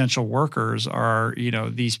our essential workers are,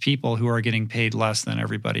 these people who are getting paid less than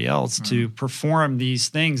everybody else to perform these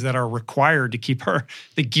things that are required to keep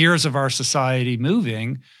the gears of our society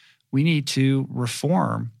moving, we need to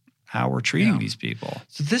reform how we're treating these people.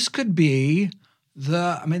 So this could be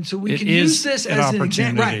so we can use this as an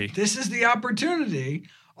example. Right. This is the opportunity.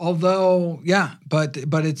 Although, but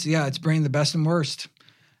it's bringing the best and worst.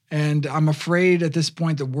 And I'm afraid at this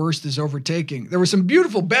point the worst is overtaking. There was some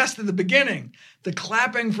beautiful best at the beginning. The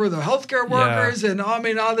clapping for the healthcare workers and all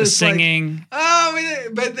this the singing.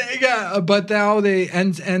 But now they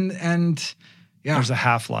and there's a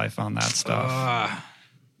half-life on that stuff.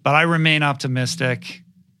 But I remain optimistic.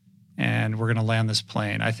 And we're going to land this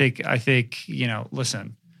plane. I think,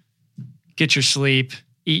 listen, get your sleep,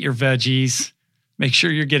 eat your veggies, make sure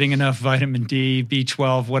you're getting enough vitamin D,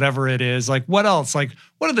 B12, whatever it is. Like, what else? Like,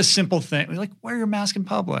 what are the simple things? Like, wear your mask in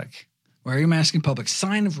public. Wear your mask in public.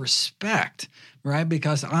 Sign of respect, right?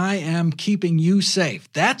 Because I am keeping you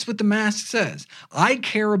safe. That's what the mask says. I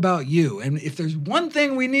care about you. And if there's one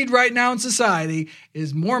thing we need right now in society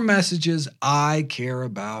is more messages, I care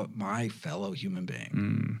about my fellow human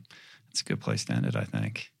being. That's a good place to end it, I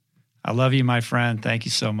think. I love you, my friend. Thank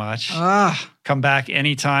you so much. Come back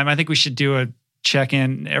anytime. I think we should do a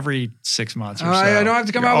check-in every 6 months or so. I don't have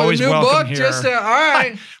to come out with a new book. Here. All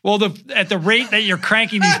right. Well, at the rate that you're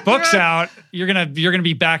cranking these books out, you're gonna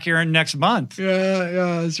be back here next month.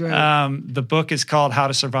 Yeah, that's right. The book is called How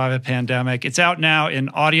to Survive a Pandemic. It's out now in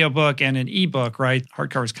audiobook and in ebook, right?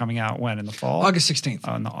 Hardcover is coming out when? In the fall? August 16th.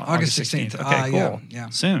 August 16th. Okay, cool. Yeah.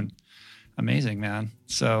 Soon. Amazing, man.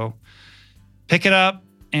 So pick it up.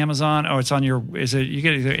 Amazon. Oh, it's on you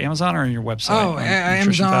get either Amazon or on your website? Oh,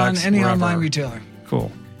 Amazon, any wherever. Online retailer. Cool.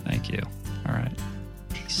 Thank you. All right.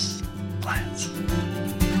 Peace. Plants.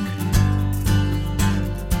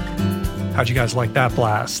 How'd you guys like that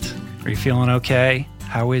blast? Are you feeling okay?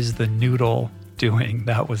 How is the noodle doing?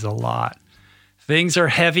 That was a lot. Things are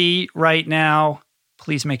heavy right now.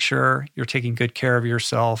 Please make sure you're taking good care of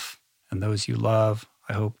yourself and those you love.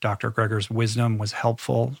 I hope Dr. Greger's wisdom was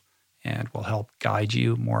helpful and will help guide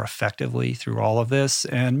you more effectively through all of this.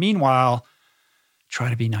 And meanwhile, try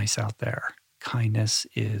to be nice out there. Kindness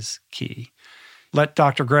is key. Let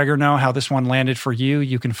Dr. Greger know how this one landed for you.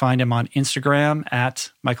 You can find him on Instagram at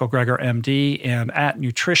Michael Greger MD and at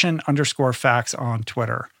nutrition_facts on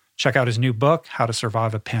Twitter. Check out his new book, How to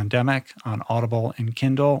Survive a Pandemic, on Audible and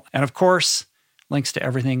Kindle. And of course, links to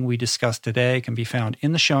everything we discussed today can be found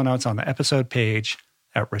in the show notes on the episode page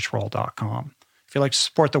at richroll.com. If you'd like to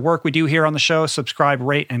support the work we do here on the show, subscribe,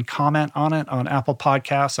 rate, and comment on it on Apple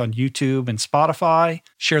Podcasts, on YouTube, and Spotify.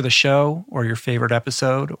 Share the show or your favorite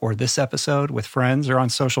episode or this episode with friends or on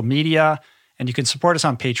social media. And you can support us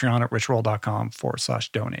on Patreon at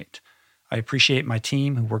richroll.com/donate. I appreciate my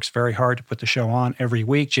team who works very hard to put the show on every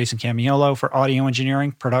week. Jason Camiolo for audio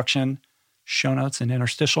engineering, production, show notes, and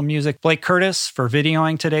interstitial music. Blake Curtis for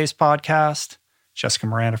videoing today's podcast. Jessica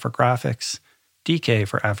Miranda for graphics. DK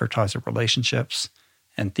for advertiser relationships,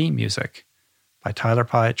 and theme music by Tyler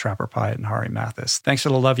Pyatt, Trapper Pyatt, and Hari Mathis. Thanks for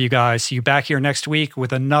the love, you guys. See you back here next week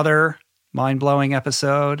with another mind-blowing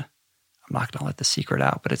episode. I'm not going to let the secret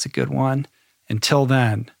out, but it's a good one. Until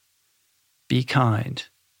then, be kind,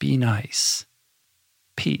 be nice,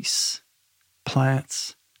 peace,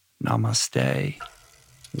 plants, namaste,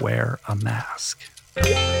 wear a mask.